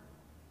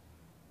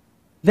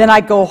 Then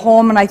I go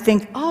home and I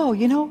think, oh,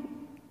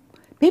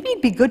 maybe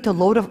it'd be good to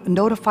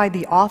notify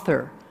the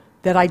author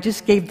that I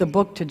just gave the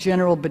book to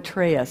General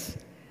Betrayus.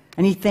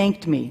 And he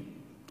thanked me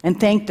and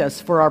thanked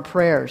us for our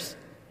prayers.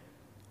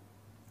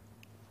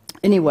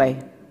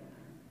 Anyway,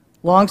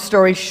 long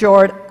story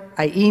short,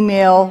 I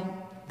email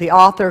the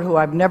author, who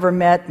I've never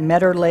met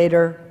her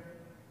later,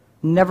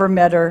 never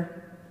met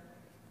her,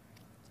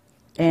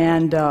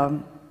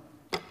 and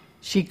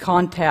she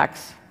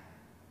contacts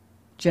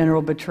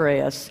General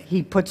Betrayus.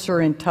 He puts her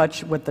in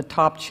touch with the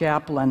top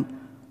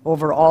chaplain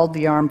over all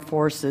the armed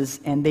forces,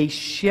 and they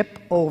ship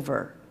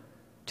over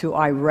to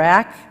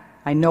Iraq.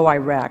 I know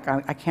Iraq.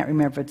 I can't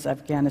remember if it's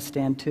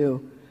Afghanistan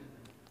too.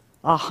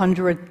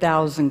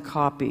 100,000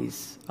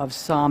 copies of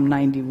Psalm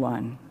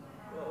 91.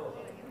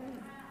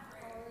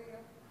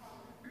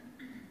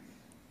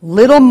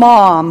 Little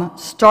mom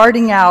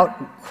starting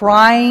out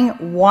crying,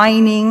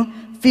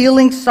 whining,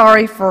 feeling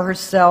sorry for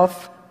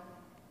herself,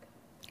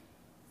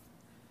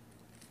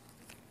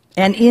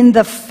 and in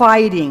the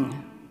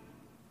fighting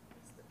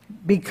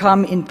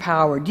become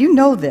empowered. You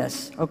know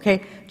this,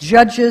 okay?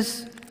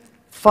 Judges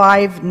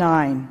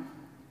 5:9.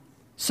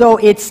 So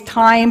it's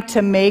time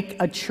to make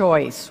a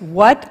choice.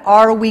 What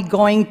are we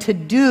going to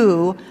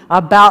do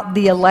about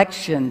the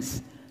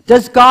elections?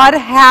 Does God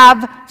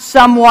have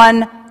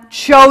someone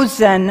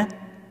chosen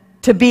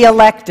to be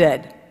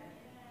elected?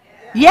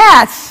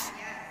 Yes.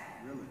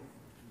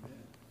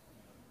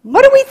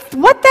 What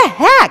the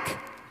heck?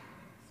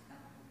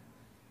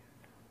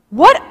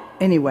 What?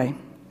 Anyway.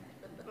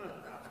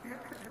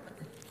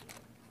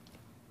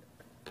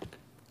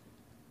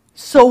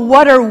 So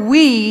what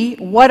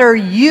are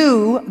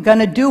you going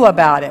to do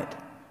about it?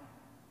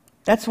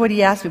 That's what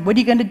he asked me. What are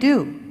you going to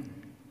do?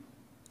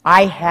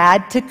 I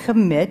had to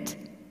commit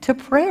to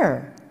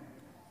prayer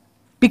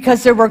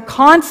because there were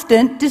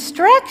constant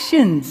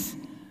distractions.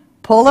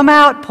 Pull them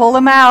out, pull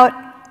them out.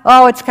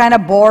 Oh, it's kind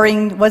of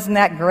boring. Wasn't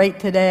that great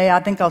today? I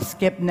think I'll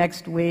skip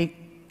next week.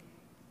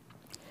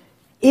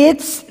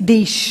 It's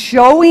the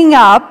showing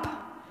up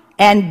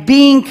and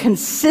being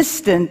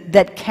consistent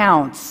that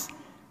counts.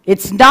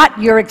 It's not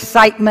your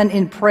excitement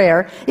in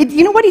prayer.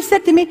 You know what he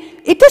said to me?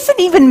 It doesn't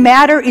even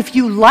matter if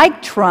you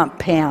like Trump,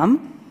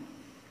 Pam.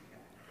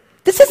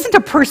 This isn't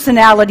a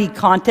personality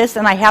contest,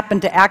 and I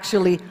happen to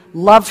actually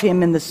love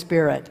him in the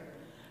spirit.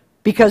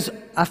 Because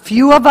a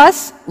few of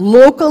us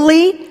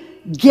locally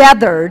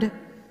gathered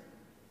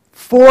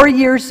 4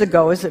 years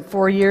ago. Is it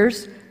 4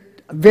 years?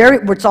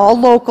 It's all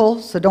local,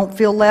 so don't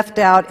feel left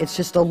out. It's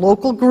just a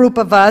local group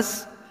of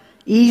us.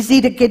 Easy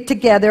to get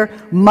together.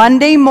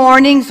 Monday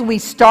mornings we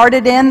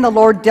started in. The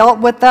Lord dealt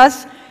with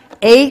us.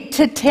 8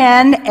 to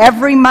 10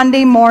 every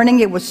Monday morning.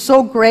 It was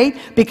so great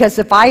because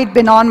if I had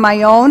been on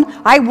my own,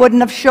 I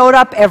wouldn't have showed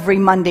up every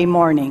Monday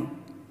morning.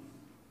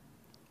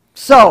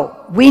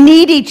 So we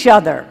need each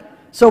other.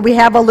 So we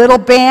have a little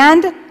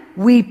band.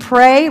 We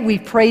pray. We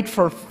prayed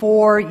for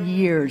 4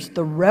 years.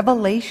 The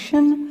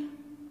revelation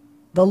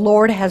the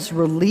Lord has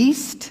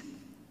released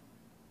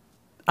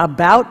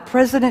about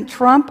President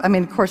Trump, I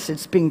mean, of course,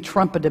 it's being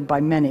trumpeted by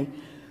many,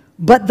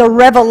 but the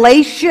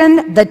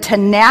revelation, the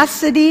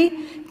tenacity,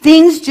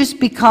 things just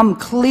become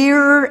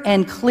clearer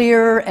and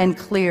clearer and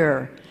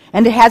clearer.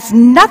 And it has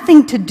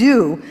nothing to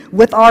do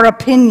with our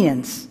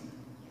opinions.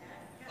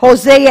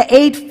 Hosea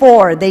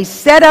 8:4, they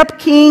set up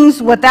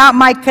kings without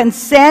my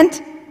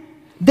consent.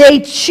 They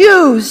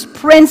choose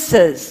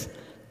princes.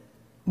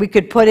 We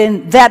could put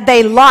in that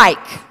they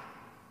like,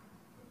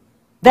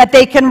 that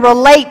they can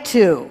relate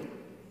to,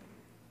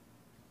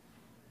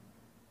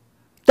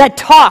 that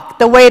talk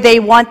the way they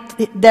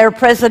want their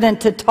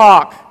president to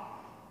talk.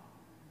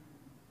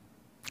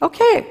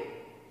 Okay.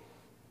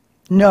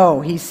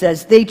 No, he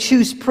says, they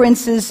choose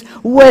princes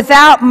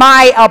without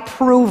my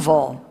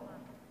approval.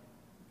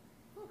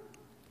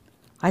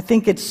 I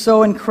think it's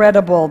so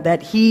incredible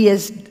that he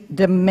is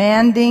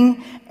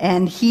demanding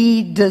and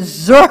he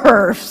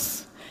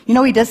deserves. You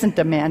know, he doesn't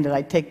demand it.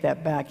 I take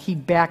that back. He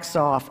backs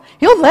off.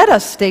 He'll let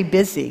us stay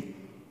busy.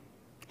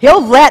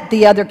 He'll let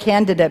the other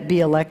candidate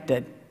be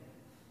elected.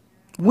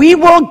 We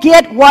will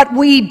get what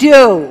we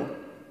do.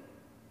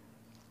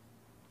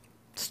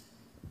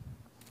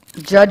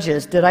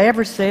 Judges, did I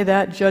ever say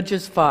that?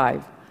 Judges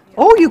 5.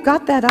 Oh, you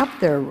got that up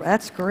there.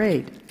 That's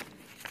great.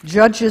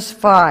 Judges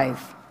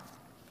 5.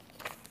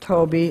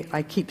 Toby,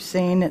 I keep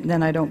saying it and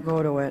then I don't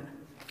go to it.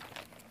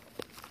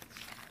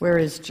 Where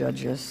is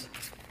Judges?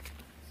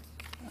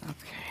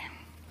 Okay.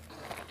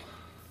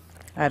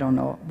 I don't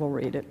know. We'll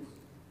read it.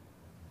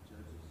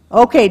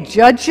 Okay,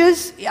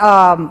 Judges.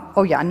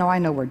 Oh, yeah, no, I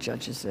know where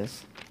Judges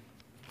is.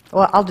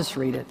 Well, I'll just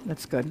read it.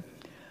 That's good.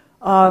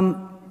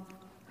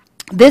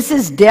 This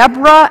is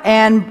Deborah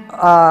and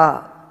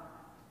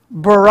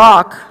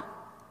Barak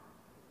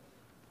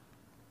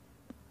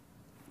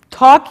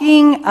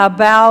talking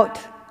about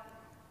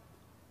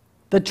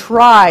the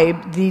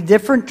tribe, the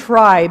different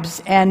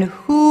tribes, and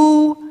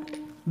who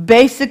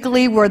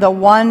basically were the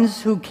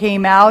ones who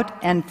came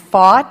out and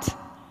fought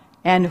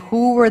and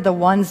who were the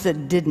ones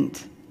that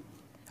didn't.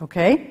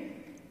 Okay?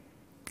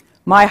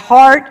 My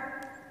heart,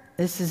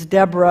 this is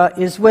Deborah,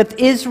 is with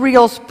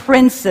Israel's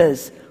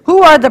princes.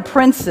 Who are the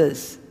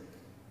princes?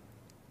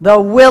 The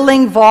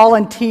willing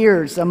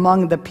volunteers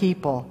among the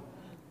people.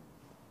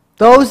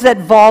 Those that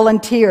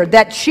volunteer,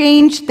 that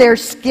change their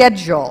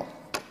schedule,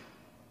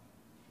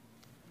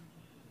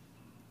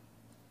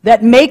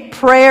 that make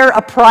prayer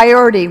a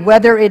priority,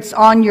 whether it's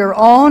on your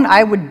own.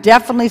 I would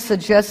definitely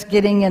suggest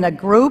getting in a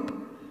group,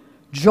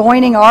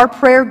 joining our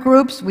prayer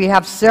groups. We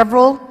have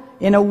several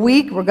in a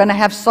week. We're going to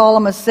have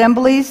solemn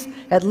assemblies,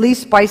 at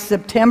least by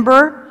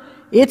September.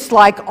 It's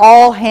like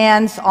all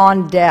hands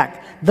on deck.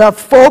 The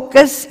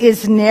focus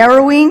is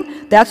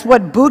narrowing. That's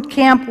what boot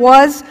camp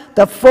was.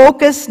 The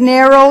focus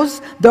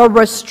narrows. The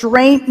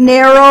restraint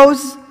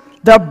narrows.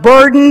 The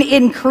burden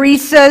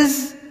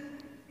increases.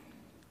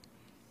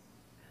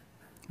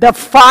 The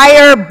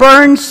fire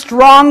burns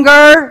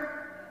stronger.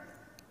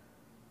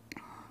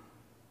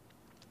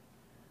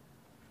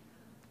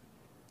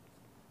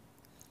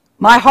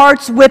 My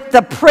heart's with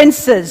the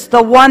princes,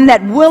 the one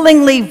that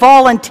willingly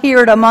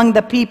volunteered among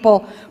the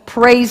people.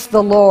 Praise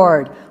the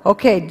Lord.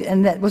 Okay,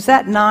 and was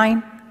that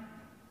 9?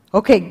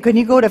 Okay, can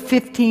you go to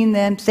 15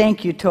 then?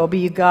 Thank you, Toby,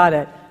 you got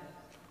it.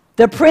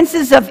 The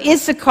princes of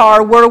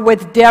Issachar were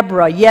with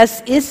Deborah.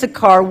 Yes,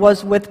 Issachar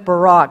was with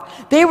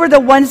Barak. They were the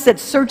ones that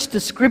searched the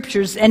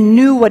scriptures and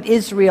knew what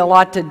Israel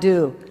ought to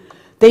do.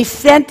 They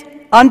sent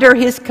under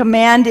his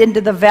command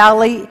into the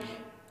valley.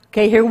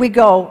 Okay, here we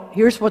go.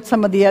 Here's what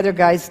some of the other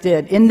guys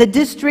did. In the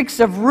districts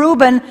of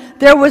Reuben,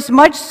 there was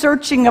much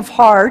searching of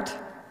heart.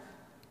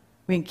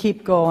 We can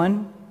keep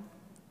going.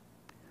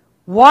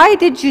 Why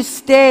did you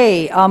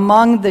stay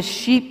among the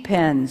sheep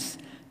pens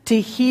to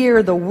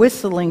hear the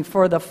whistling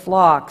for the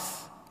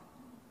flocks?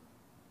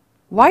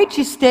 Why'd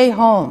you stay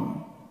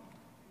home?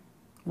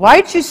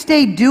 Why'd you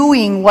stay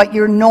doing what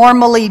you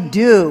normally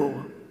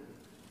do?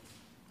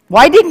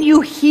 Why didn't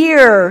you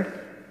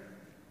hear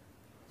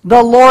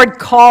the Lord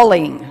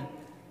calling?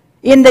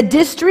 In the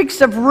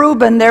districts of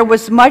Reuben, there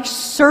was much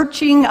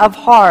searching of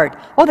heart.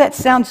 Oh, that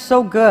sounds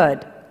so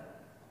good.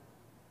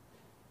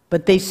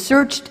 But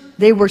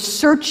they were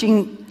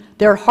searching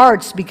their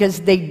hearts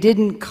because they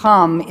didn't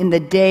come in the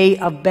day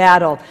of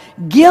battle.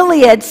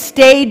 Gilead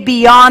stayed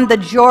beyond the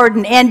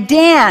Jordan. And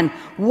Dan,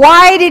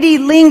 why did he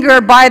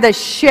linger by the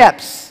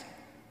ships?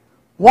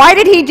 Why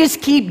did he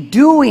just keep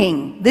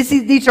doing?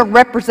 These are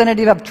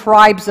representative of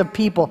tribes of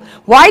people.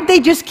 Why did they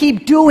just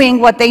keep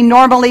doing what they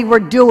normally were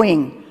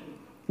doing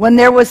when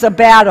there was a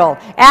battle?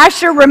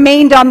 Asher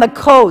remained on the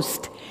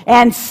coast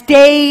and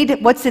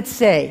stayed, what's it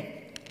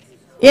say?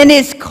 In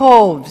his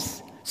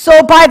coves.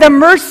 So by the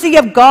mercy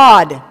of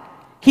God,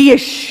 he is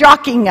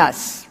shocking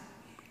us,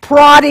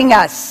 prodding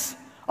us,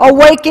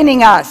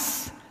 awakening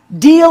us,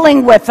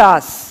 dealing with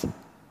us.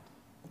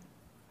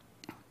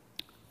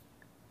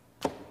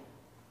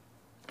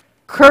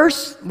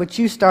 Curse, which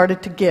you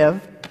started to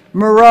give,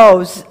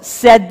 Morose,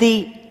 said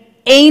the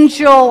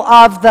angel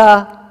of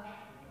the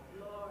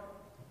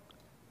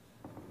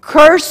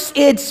curse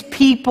its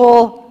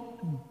people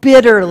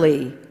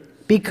bitterly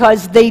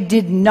because they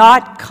did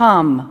not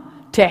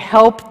come to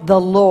help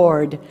the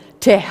Lord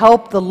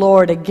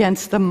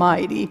against the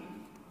mighty.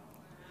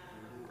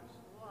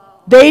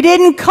 They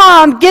didn't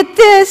come, get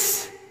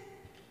this,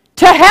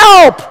 to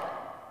help.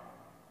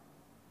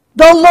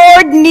 The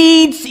Lord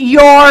needs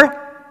your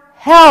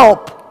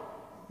help.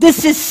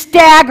 This is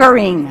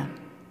staggering.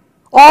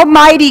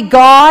 Almighty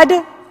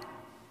God.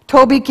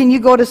 Toby, can you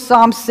go to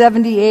Psalm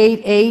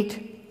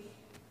 78:8?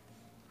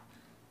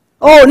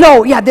 Oh,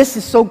 no, yeah, this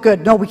is so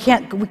good. No, we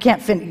can't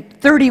finish.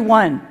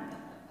 31.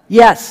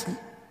 Yes.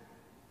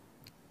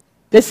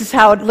 This is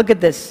how, look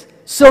at this.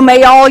 So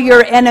may all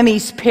your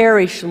enemies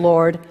perish,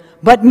 Lord,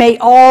 but may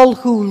all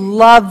who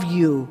love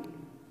you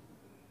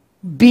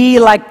be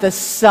like the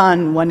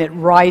sun when it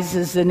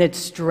rises in its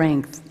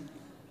strength.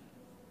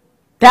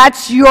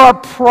 That's your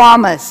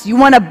promise. You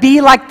want to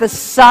be like the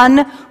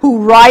sun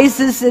who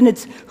rises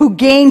who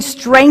gains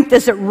strength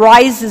as it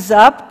rises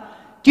up.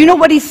 Do you know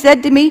what he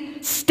said to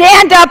me?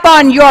 Stand up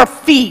on your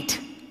feet.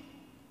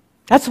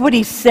 That's what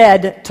he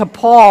said to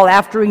Paul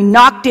after he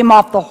knocked him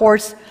off the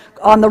horse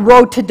on the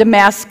road to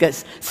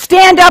Damascus.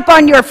 Stand up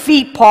on your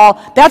feet, Paul.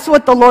 That's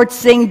what the Lord's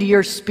saying to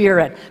your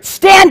spirit.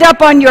 Stand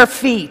up on your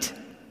feet.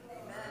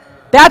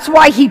 That's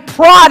why he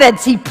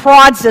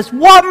prods us.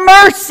 What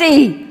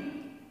mercy!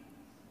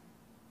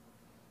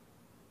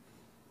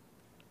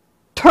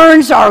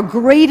 Turns our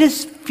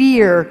greatest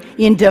fear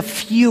into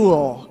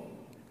fuel.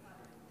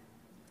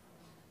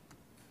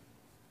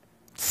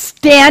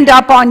 Stand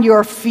up on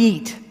your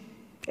feet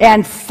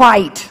and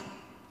fight.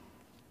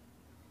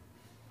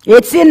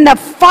 It's in the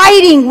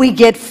fighting we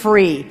get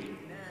free.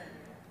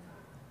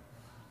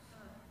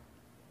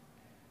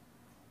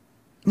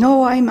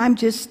 No, I'm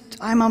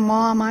a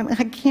mom.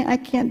 I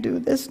can't do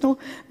this.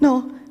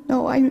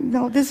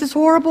 No, this is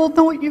horrible.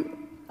 No,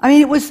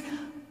 it was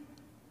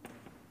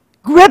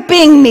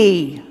gripping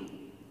me.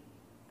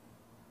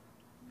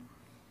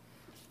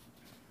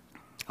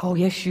 Oh,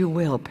 yes, you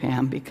will,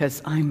 Pam,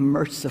 because I'm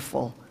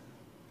merciful.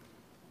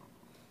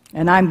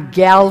 And I'm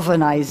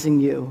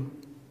galvanizing you.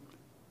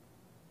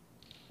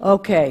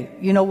 Okay,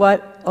 you know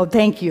what? Oh,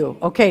 thank you.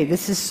 Okay,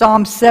 this is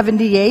Psalm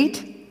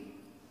 78.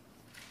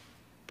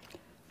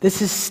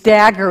 This is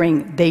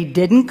staggering. They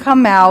didn't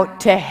come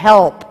out to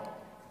help.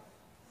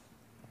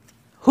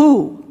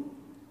 Who?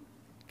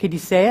 Could you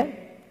say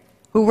it?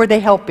 Who were they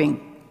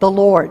helping? The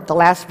Lord, the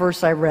last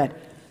verse I read.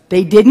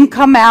 They didn't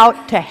come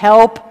out to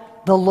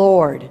help the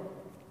Lord.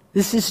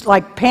 This is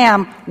like,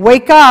 Pam,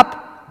 wake up.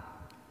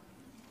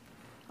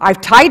 I've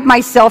tied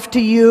myself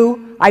to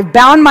you. I've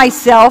bound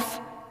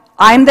myself.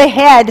 I'm the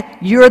head.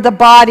 You're the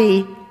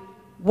body.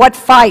 What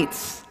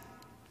fights?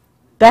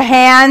 The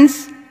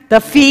hands,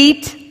 the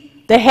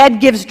feet. The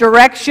head gives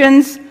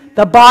directions.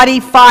 The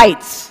body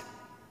fights.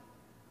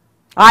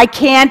 I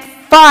can't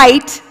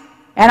fight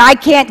and I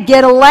can't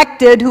get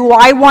elected who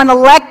I want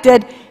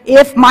elected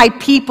if my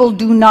people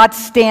do not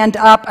stand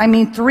up.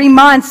 3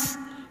 months.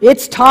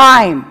 It's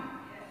time.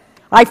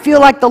 I feel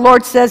like the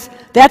Lord says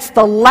that's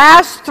the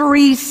last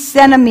 3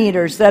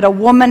 centimeters that a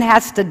woman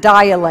has to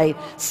dilate.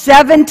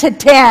 7 to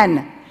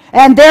 10.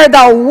 And they're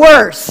the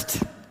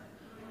worst.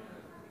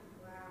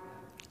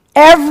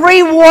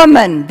 Every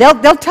woman,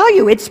 they'll tell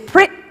you,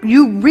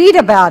 you read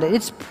about it,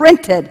 it's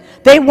printed.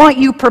 They want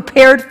you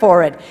prepared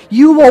for it.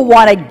 You will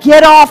want to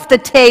get off the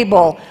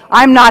table.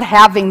 I'm not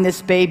having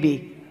this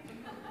baby.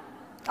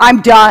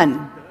 I'm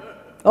done.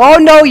 Oh,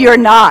 no, you're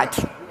not.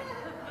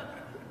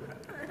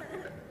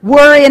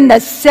 We're in the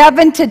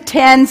 7 to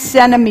 10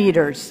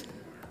 centimeters.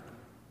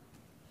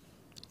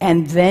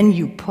 And then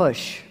you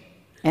push.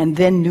 And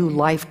then new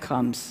life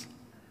comes.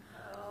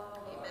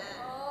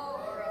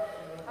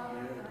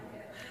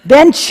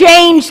 Then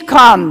change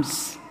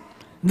comes.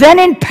 Then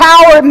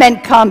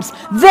empowerment comes.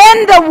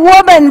 Then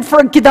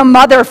the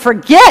mother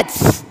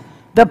forgets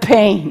the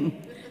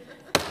pain.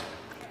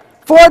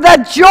 For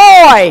the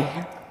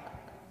joy.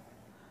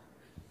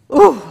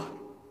 Ooh.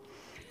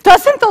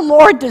 Doesn't the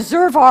Lord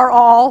deserve our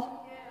all?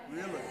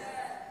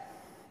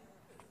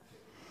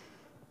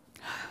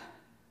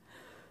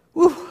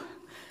 Ooh,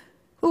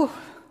 ooh.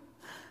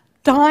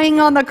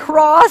 Dying on the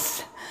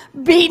cross,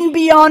 beaten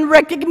beyond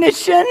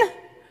recognition.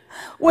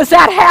 Was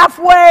that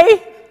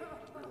halfway?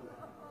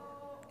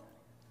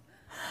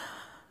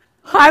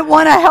 I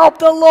want to help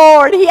the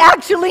Lord. He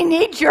actually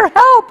needs your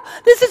help.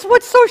 This is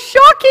what's so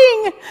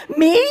shocking.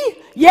 Me?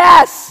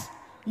 Yes.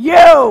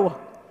 You.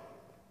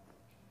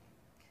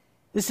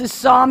 This is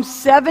Psalm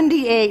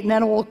 78, and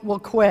then we'll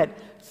quit.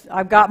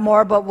 I've got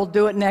more, but we'll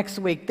do it next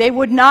week. They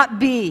would not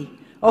be.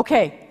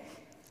 Okay.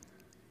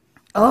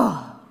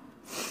 Oh.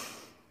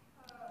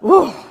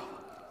 Woo.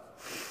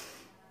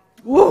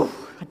 Woo.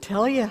 I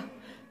tell you,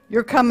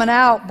 you're coming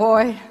out,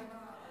 boy.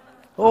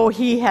 Oh,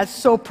 he has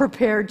so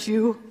prepared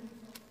you.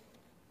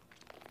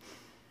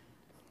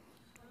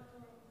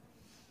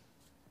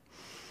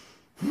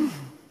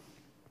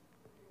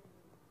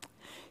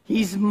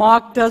 He's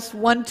mocked us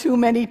one too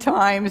many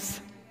times.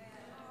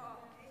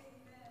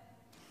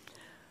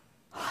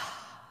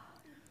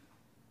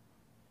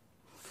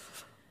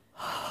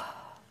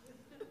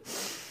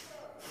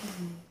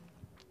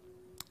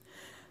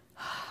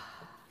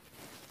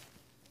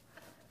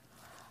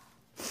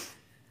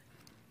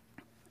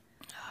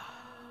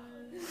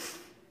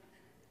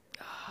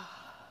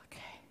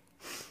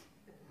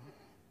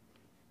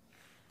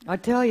 I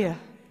tell you,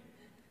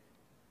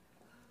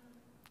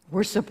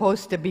 we're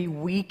supposed to be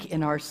weak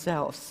in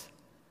ourselves.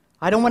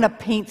 I don't want to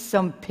paint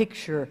some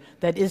picture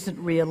that isn't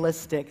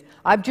realistic.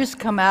 I've just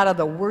come out of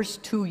the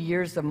worst 2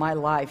 years of my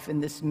life in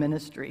this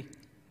ministry.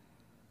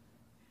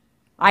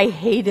 I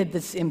hated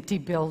this empty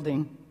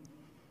building.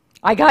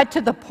 I got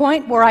to the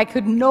point where I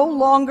could no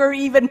longer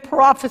even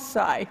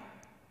prophesy.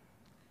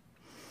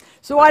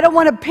 So I don't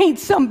want to paint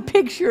some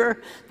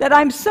picture that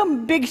I'm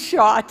some big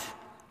shot.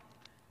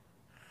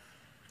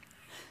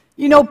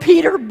 You know,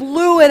 Peter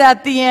blew it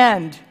at the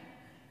end.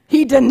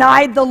 He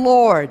denied the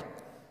Lord.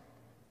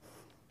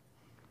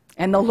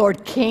 And the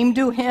Lord came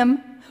to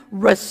him,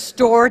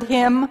 restored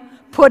him,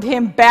 put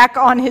him back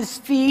on his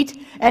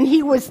feet, and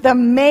he was the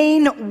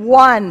main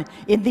one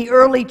in the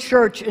early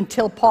church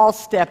until Paul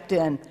stepped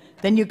in.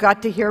 Then you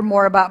got to hear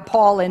more about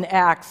Paul in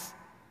Acts.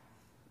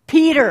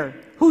 Peter,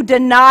 who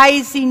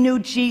denies he knew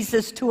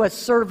Jesus to a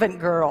servant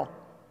girl.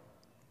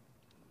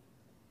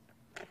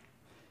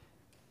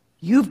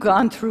 You've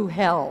gone through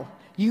hell.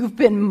 You've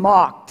been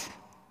mocked.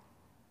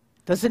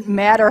 Doesn't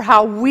matter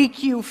how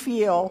weak you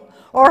feel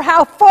or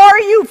how far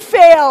you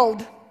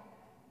failed.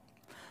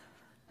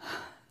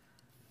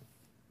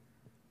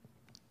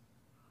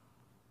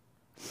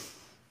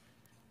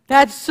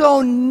 That's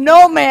so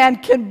no man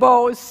can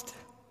boast.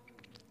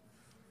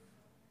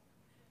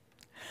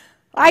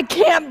 I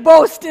can't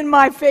boast in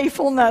my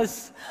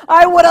faithfulness.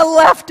 I would have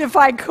left if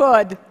I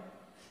could.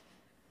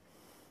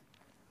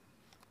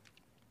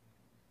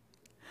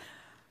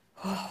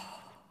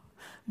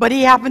 But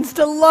he happens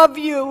to love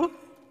you.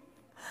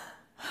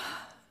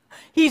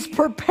 He's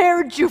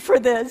prepared you for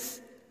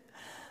this.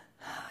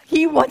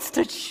 He wants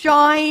to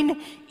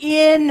shine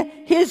in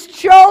his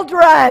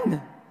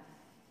children.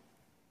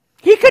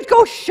 He could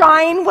go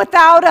shine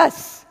without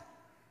us.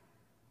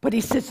 But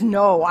he says,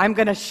 no, I'm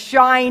going to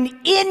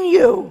shine in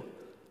you.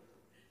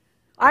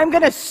 I'm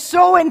going to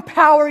so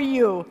empower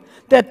you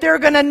that they're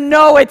going to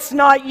know it's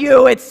not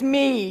you, it's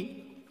me.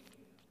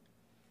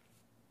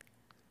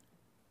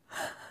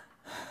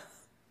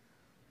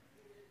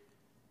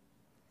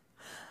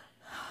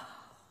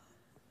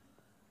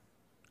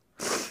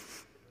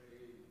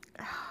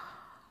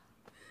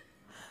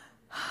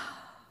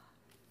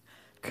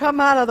 Come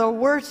out of the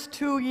worst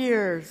 2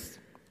 years.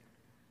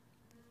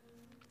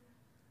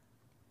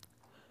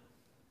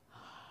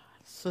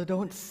 So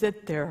don't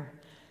sit there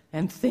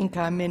and think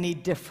I'm any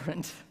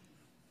different.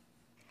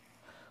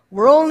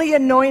 We're only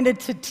anointed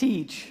to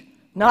teach,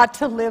 not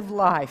to live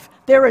life.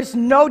 There is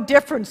no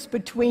difference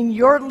between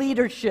your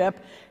leadership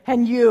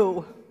and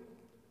you.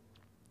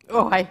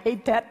 Oh, I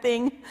hate that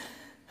thing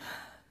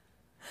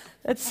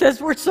that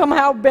says we're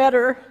somehow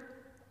better.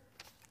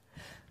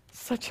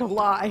 Such a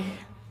lie.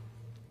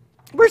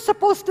 We're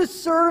supposed to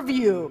serve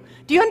you.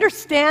 Do you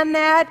understand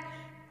that?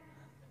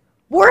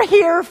 We're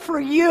here for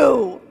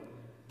you.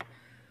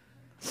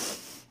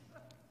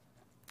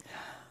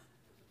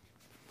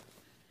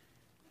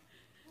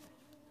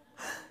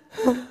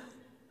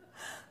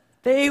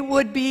 They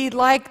would be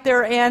like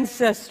their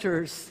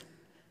ancestors,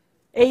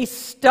 a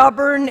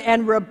stubborn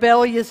and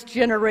rebellious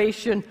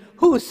generation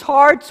whose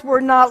hearts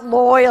were not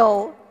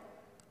loyal.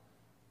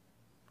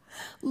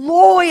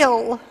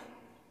 Loyal.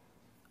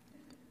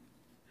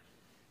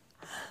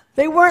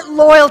 They weren't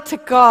loyal to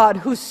God,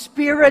 whose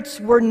spirits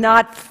were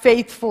not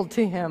faithful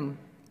to him.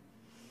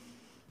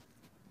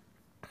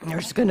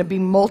 There's going to be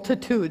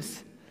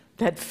multitudes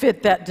that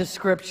fit that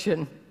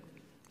description.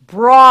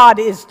 Broad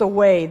is the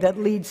way that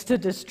leads to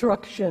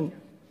destruction.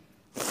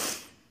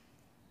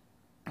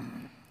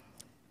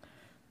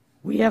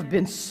 We have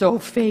been so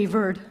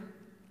favored.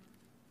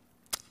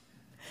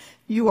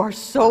 You are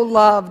so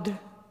loved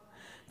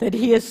that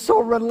he is so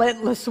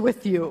relentless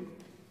with you.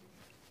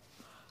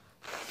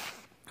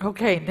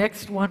 Okay,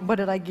 next one. What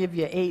did I give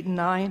you? 8 and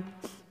 9?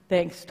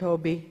 Thanks,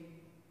 Toby.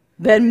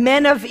 Then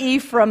men of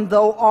Ephraim,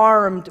 though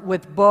armed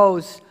with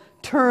bows,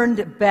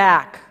 turned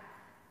back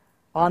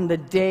on the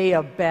day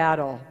of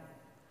battle.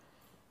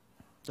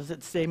 Does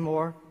it say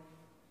more?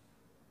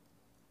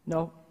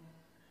 No?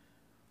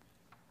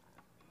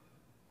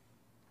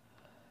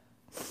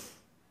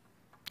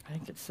 I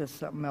think it says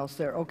something else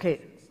there.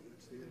 Okay.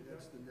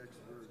 That's the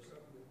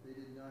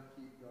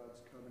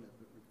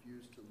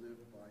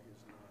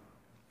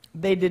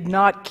They did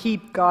not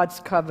keep God's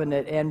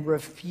covenant and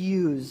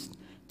refused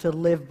to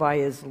live by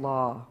his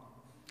law,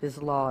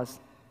 his laws.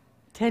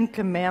 10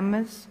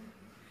 Commandments.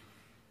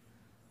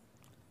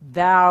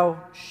 Thou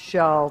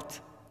shalt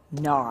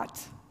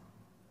not.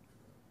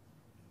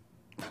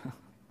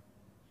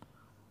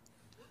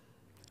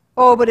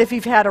 Oh, but if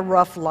you've had a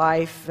rough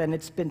life and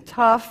it's been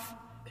tough,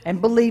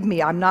 and believe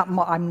me, I'm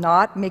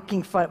not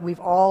making fun. We've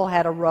all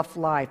had a rough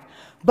life.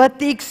 But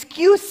the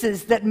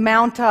excuses that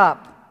mount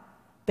up,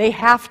 they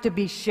have to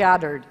be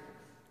shattered.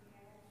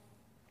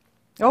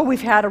 Oh,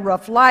 we've had a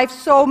rough life,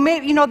 so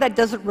maybe, that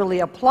doesn't really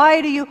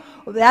apply to you.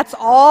 That's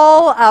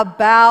all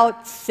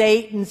about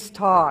Satan's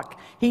talk.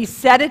 He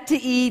said it to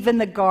Eve in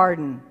the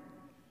garden.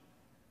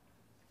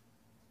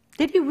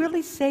 Did he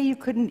really say you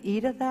couldn't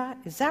eat of that?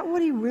 Is that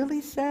what he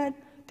really said?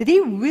 Did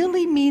he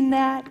really mean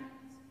that?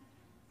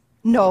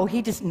 No,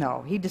 he just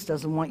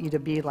doesn't want you to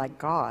be like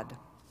God.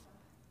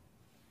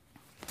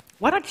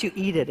 Why don't you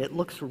eat it? It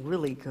looks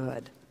really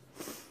good.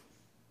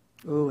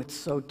 Ooh, it's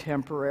so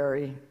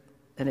temporary,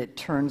 and it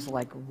turns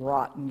like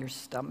rot in your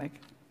stomach.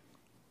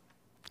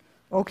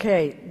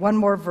 Okay, one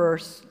more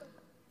verse.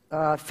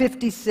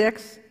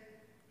 56.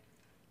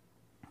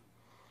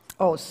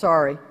 Oh,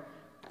 sorry.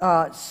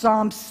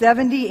 Psalm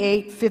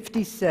 78,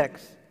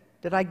 56.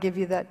 Did I give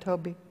you that,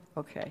 Toby?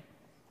 Okay.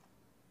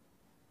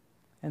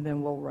 And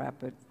then we'll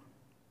wrap it.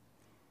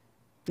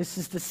 This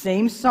is the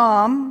same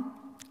psalm,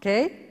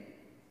 okay?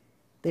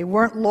 They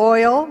weren't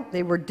loyal.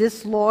 They were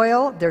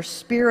disloyal. Their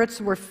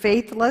spirits were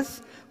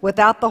faithless.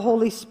 Without the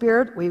Holy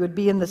Spirit, we would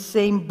be in the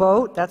same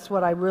boat. That's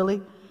what I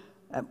really...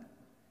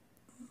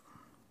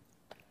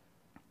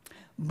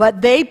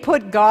 But they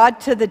put God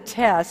to the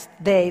test.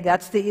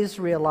 That's the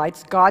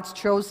Israelites, God's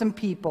chosen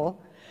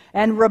people,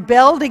 and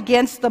rebelled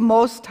against the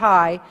Most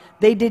High.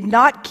 They did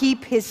not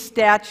keep his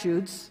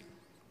statutes.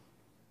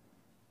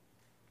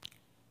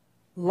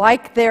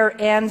 Like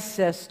their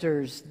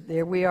ancestors,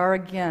 there we are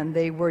again,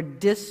 they were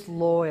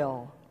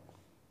disloyal.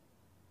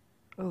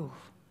 Ooh.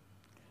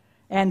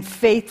 And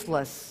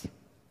faithless.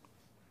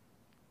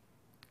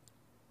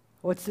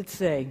 What's it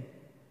say?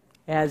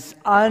 As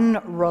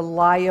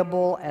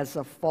unreliable as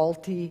a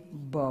faulty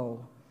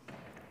bow.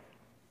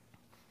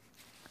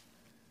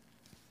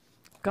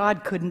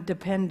 God couldn't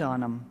depend on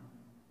them.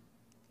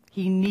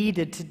 He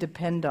needed to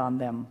depend on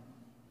them.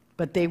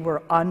 But they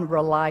were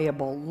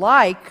unreliable,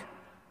 like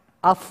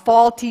a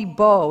faulty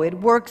bow. It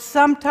works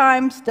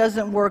sometimes,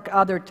 doesn't work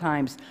other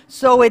times.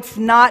 So it's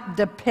not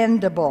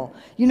dependable.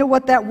 You know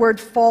what that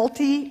word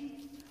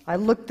faulty? I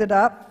looked it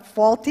up.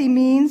 Faulty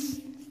means?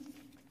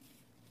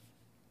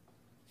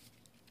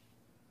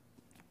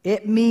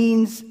 It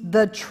means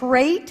the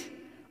trait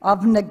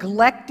of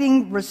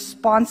neglecting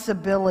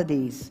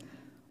responsibilities,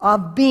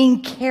 of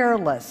being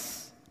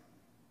careless,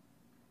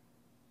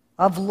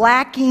 of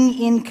lacking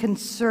in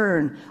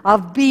concern,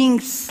 of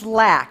being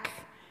slack.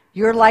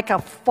 You're like a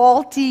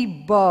faulty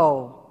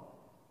bow.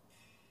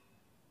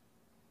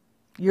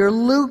 You're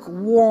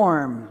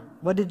lukewarm.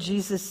 What did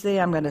Jesus say?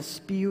 I'm going to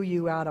spew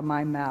you out of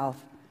my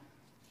mouth.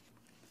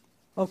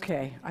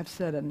 Okay, I've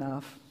said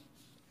enough.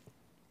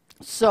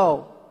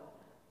 So,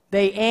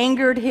 they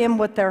angered him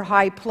with their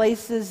high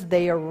places.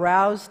 They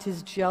aroused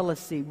his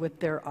jealousy with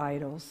their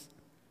idols.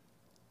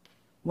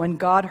 When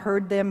God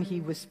heard them,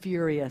 he was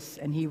furious,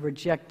 and he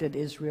rejected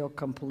Israel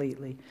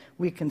completely.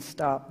 We can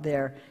stop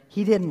there.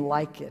 He didn't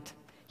like it.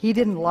 He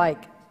didn't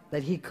like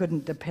that he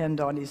couldn't depend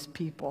on his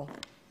people.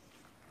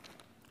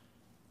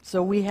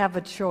 So we have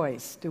a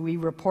choice. Do we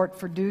report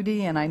for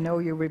duty? And I know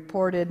you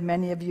reported,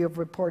 many of you have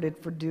reported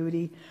for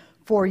duty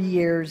for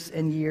years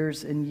and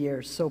years and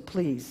years. So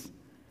please,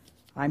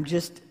 I'm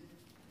just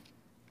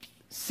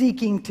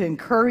seeking to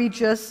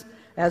encourage us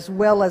as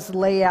well as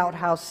lay out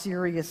how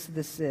serious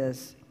this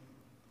is.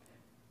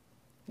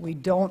 We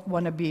don't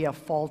want to be a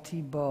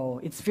faulty bow.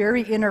 It's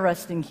very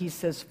interesting he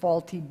says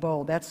faulty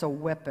bow. That's a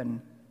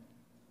weapon.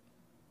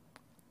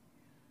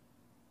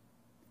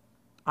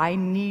 I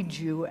need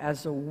you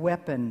as a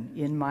weapon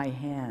in my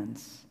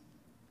hands.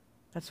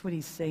 That's what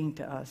he's saying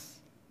to us.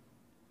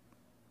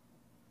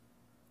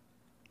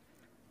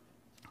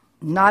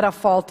 Not a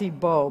faulty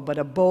bow, but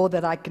a bow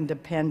that I can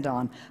depend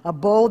on. A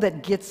bow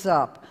that gets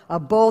up. A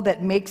bow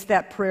that makes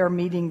that prayer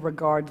meeting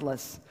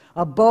regardless.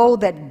 A bow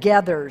that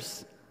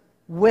gathers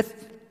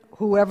with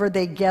whoever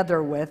they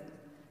gather with.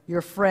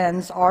 Your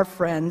friends,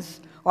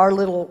 our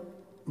little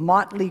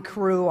motley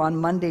crew on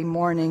Monday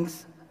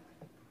mornings.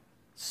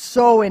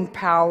 So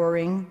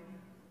empowering,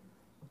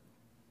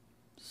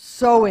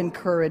 so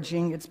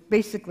encouraging. It's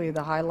basically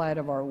the highlight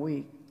of our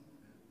week,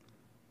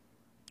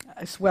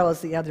 as well as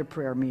the other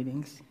prayer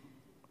meetings.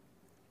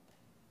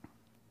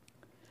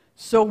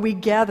 So we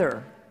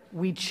gather,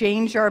 we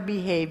change our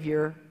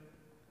behavior,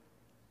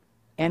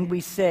 and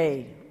we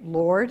say,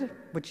 Lord,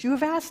 what you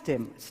have asked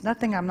him. It's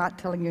nothing, I'm not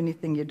telling you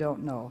anything you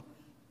don't know.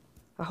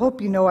 I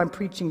hope you know I'm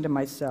preaching to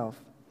myself.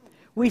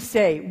 We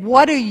say,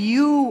 what do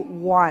you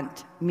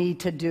want me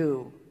to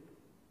do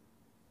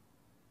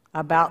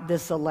about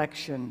this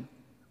election?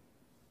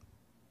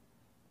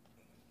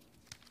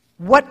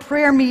 What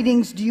prayer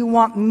meetings do you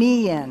want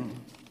me in?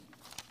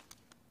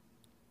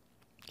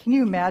 Can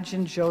you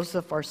imagine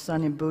Joseph, our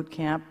son in boot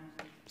camp,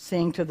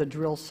 saying to the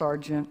drill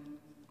sergeant,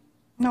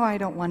 "No, I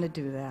don't want to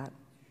do that."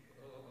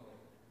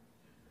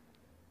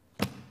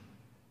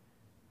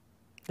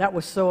 That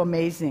was so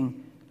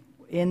amazing.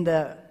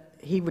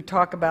 He would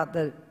talk about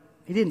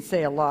he didn't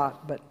say a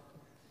lot, but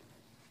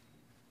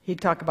he'd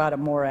talk about it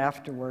more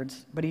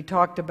afterwards. But he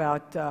talked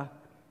about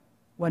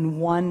when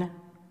one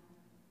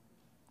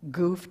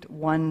goofed,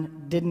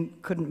 one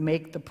couldn't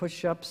make the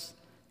push-ups,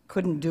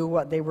 couldn't do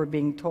what they were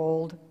being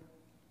told,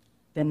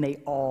 then they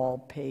all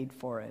paid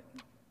for it.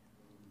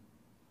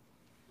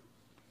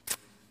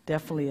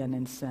 Definitely an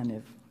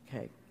incentive.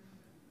 Okay.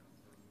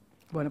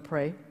 Want to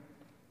pray?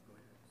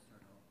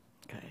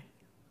 Okay.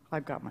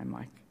 I've got my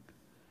mic.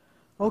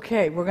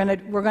 Okay,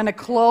 we're gonna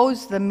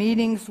close the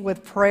meetings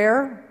with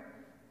prayer.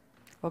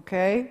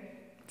 Okay,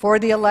 for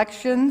the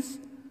elections.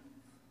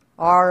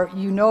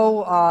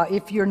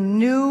 If you're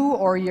new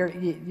or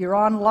you're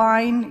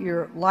online,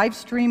 you're live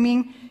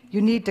streaming,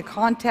 you need to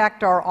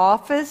contact our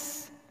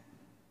office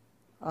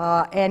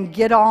and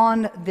get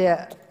on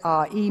the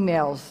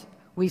emails.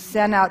 We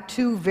sent out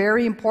 2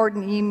 very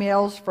important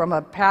emails from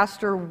a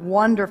pastor,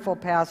 wonderful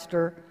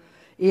pastor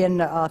in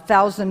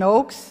Thousand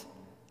Oaks.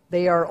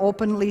 They are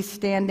openly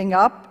standing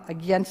up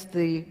against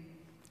the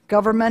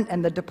government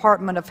and the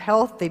Department of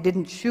Health. They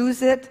didn't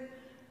choose it.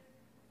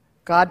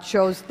 God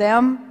chose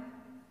them.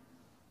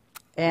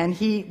 And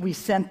we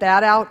sent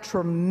that out.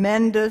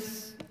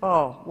 Tremendous.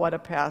 Oh, what a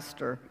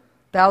pastor.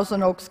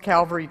 Thousand Oaks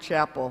Calvary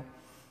Chapel.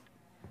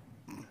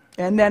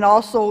 And then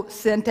also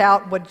sent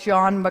out what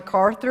John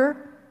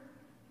MacArthur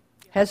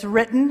has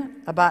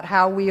written about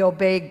how we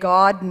obey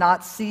God,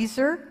 not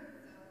Caesar.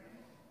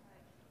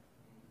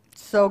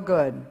 So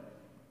good.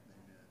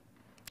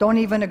 Don't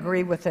even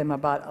agree with him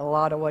about a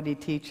lot of what he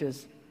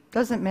teaches.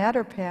 Doesn't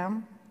matter,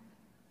 Pam.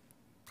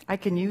 I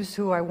can use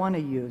who I want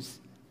to use.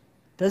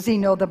 Does he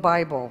know the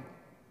Bible?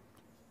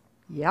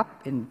 Yep.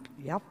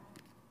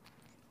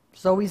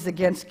 So he's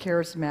against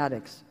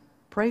charismatics.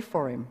 Pray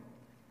for him.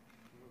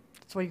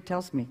 That's what he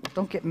tells me.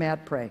 Don't get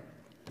mad, pray.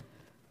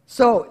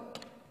 So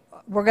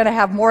we're going to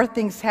have more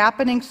things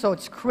happening, so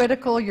it's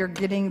critical you're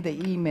getting the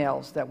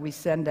emails that we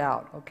send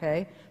out,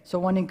 okay? So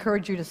I want to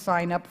encourage you to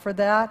sign up for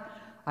that.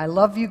 I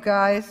love you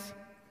guys.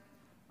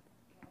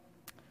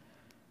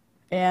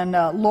 And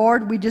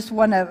Lord, we just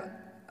want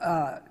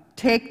to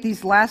take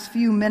these last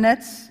few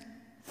minutes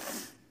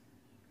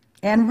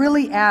and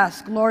really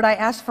ask, Lord, I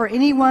ask for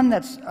anyone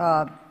that's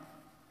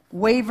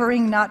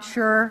wavering, not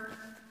sure,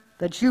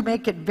 that you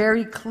make it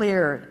very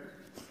clear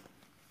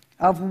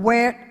of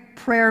where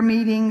prayer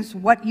meetings,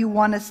 what you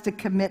want us to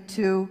commit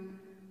to.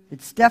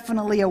 It's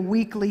definitely a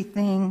weekly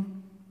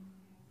thing.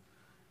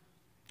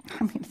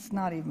 I mean, it's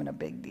not even a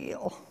big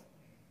deal.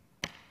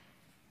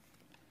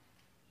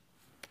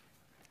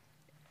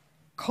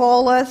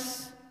 Call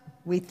us.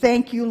 We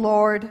thank you,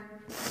 Lord.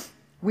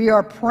 We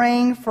are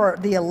praying for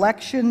the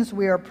elections.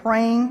 We are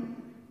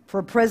praying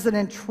for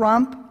President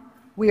Trump.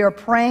 We are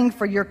praying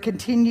for your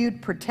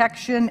continued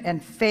protection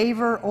and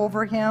favor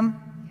over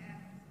him.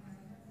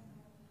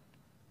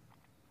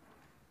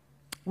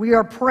 We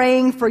are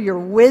praying for your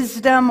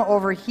wisdom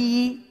over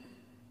he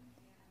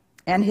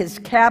and his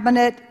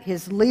cabinet,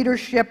 his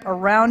leadership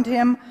around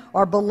him,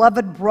 our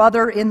beloved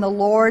brother in the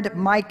Lord,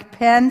 Mike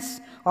Pence,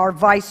 our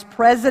vice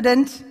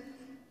president.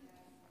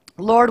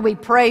 Lord, we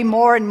pray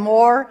more and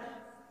more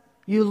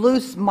you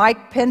loose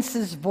Mike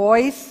Pence's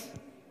voice.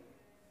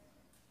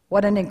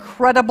 What an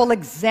incredible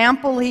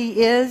example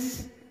he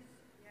is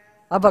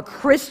of a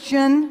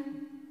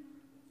Christian,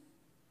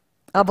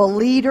 of a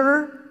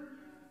leader.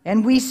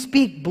 And we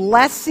speak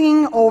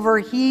blessing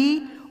over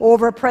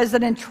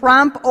President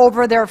Trump,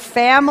 over their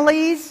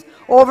families,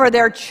 over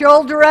their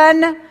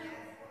children,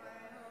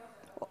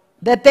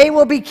 that they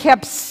will be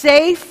kept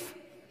safe.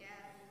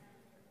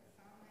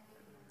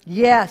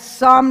 Yes,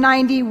 Psalm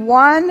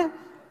 91,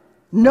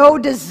 no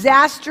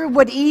disaster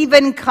would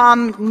even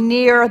come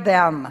near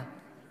them.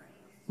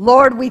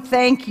 Lord, we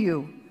thank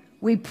you.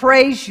 We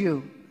praise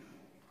you.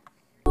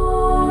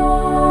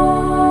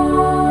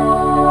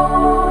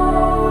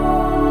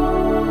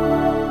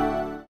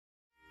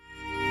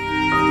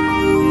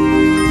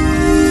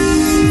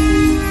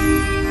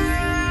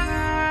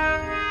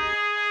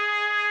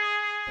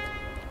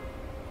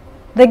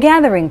 The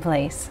Gathering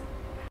Place.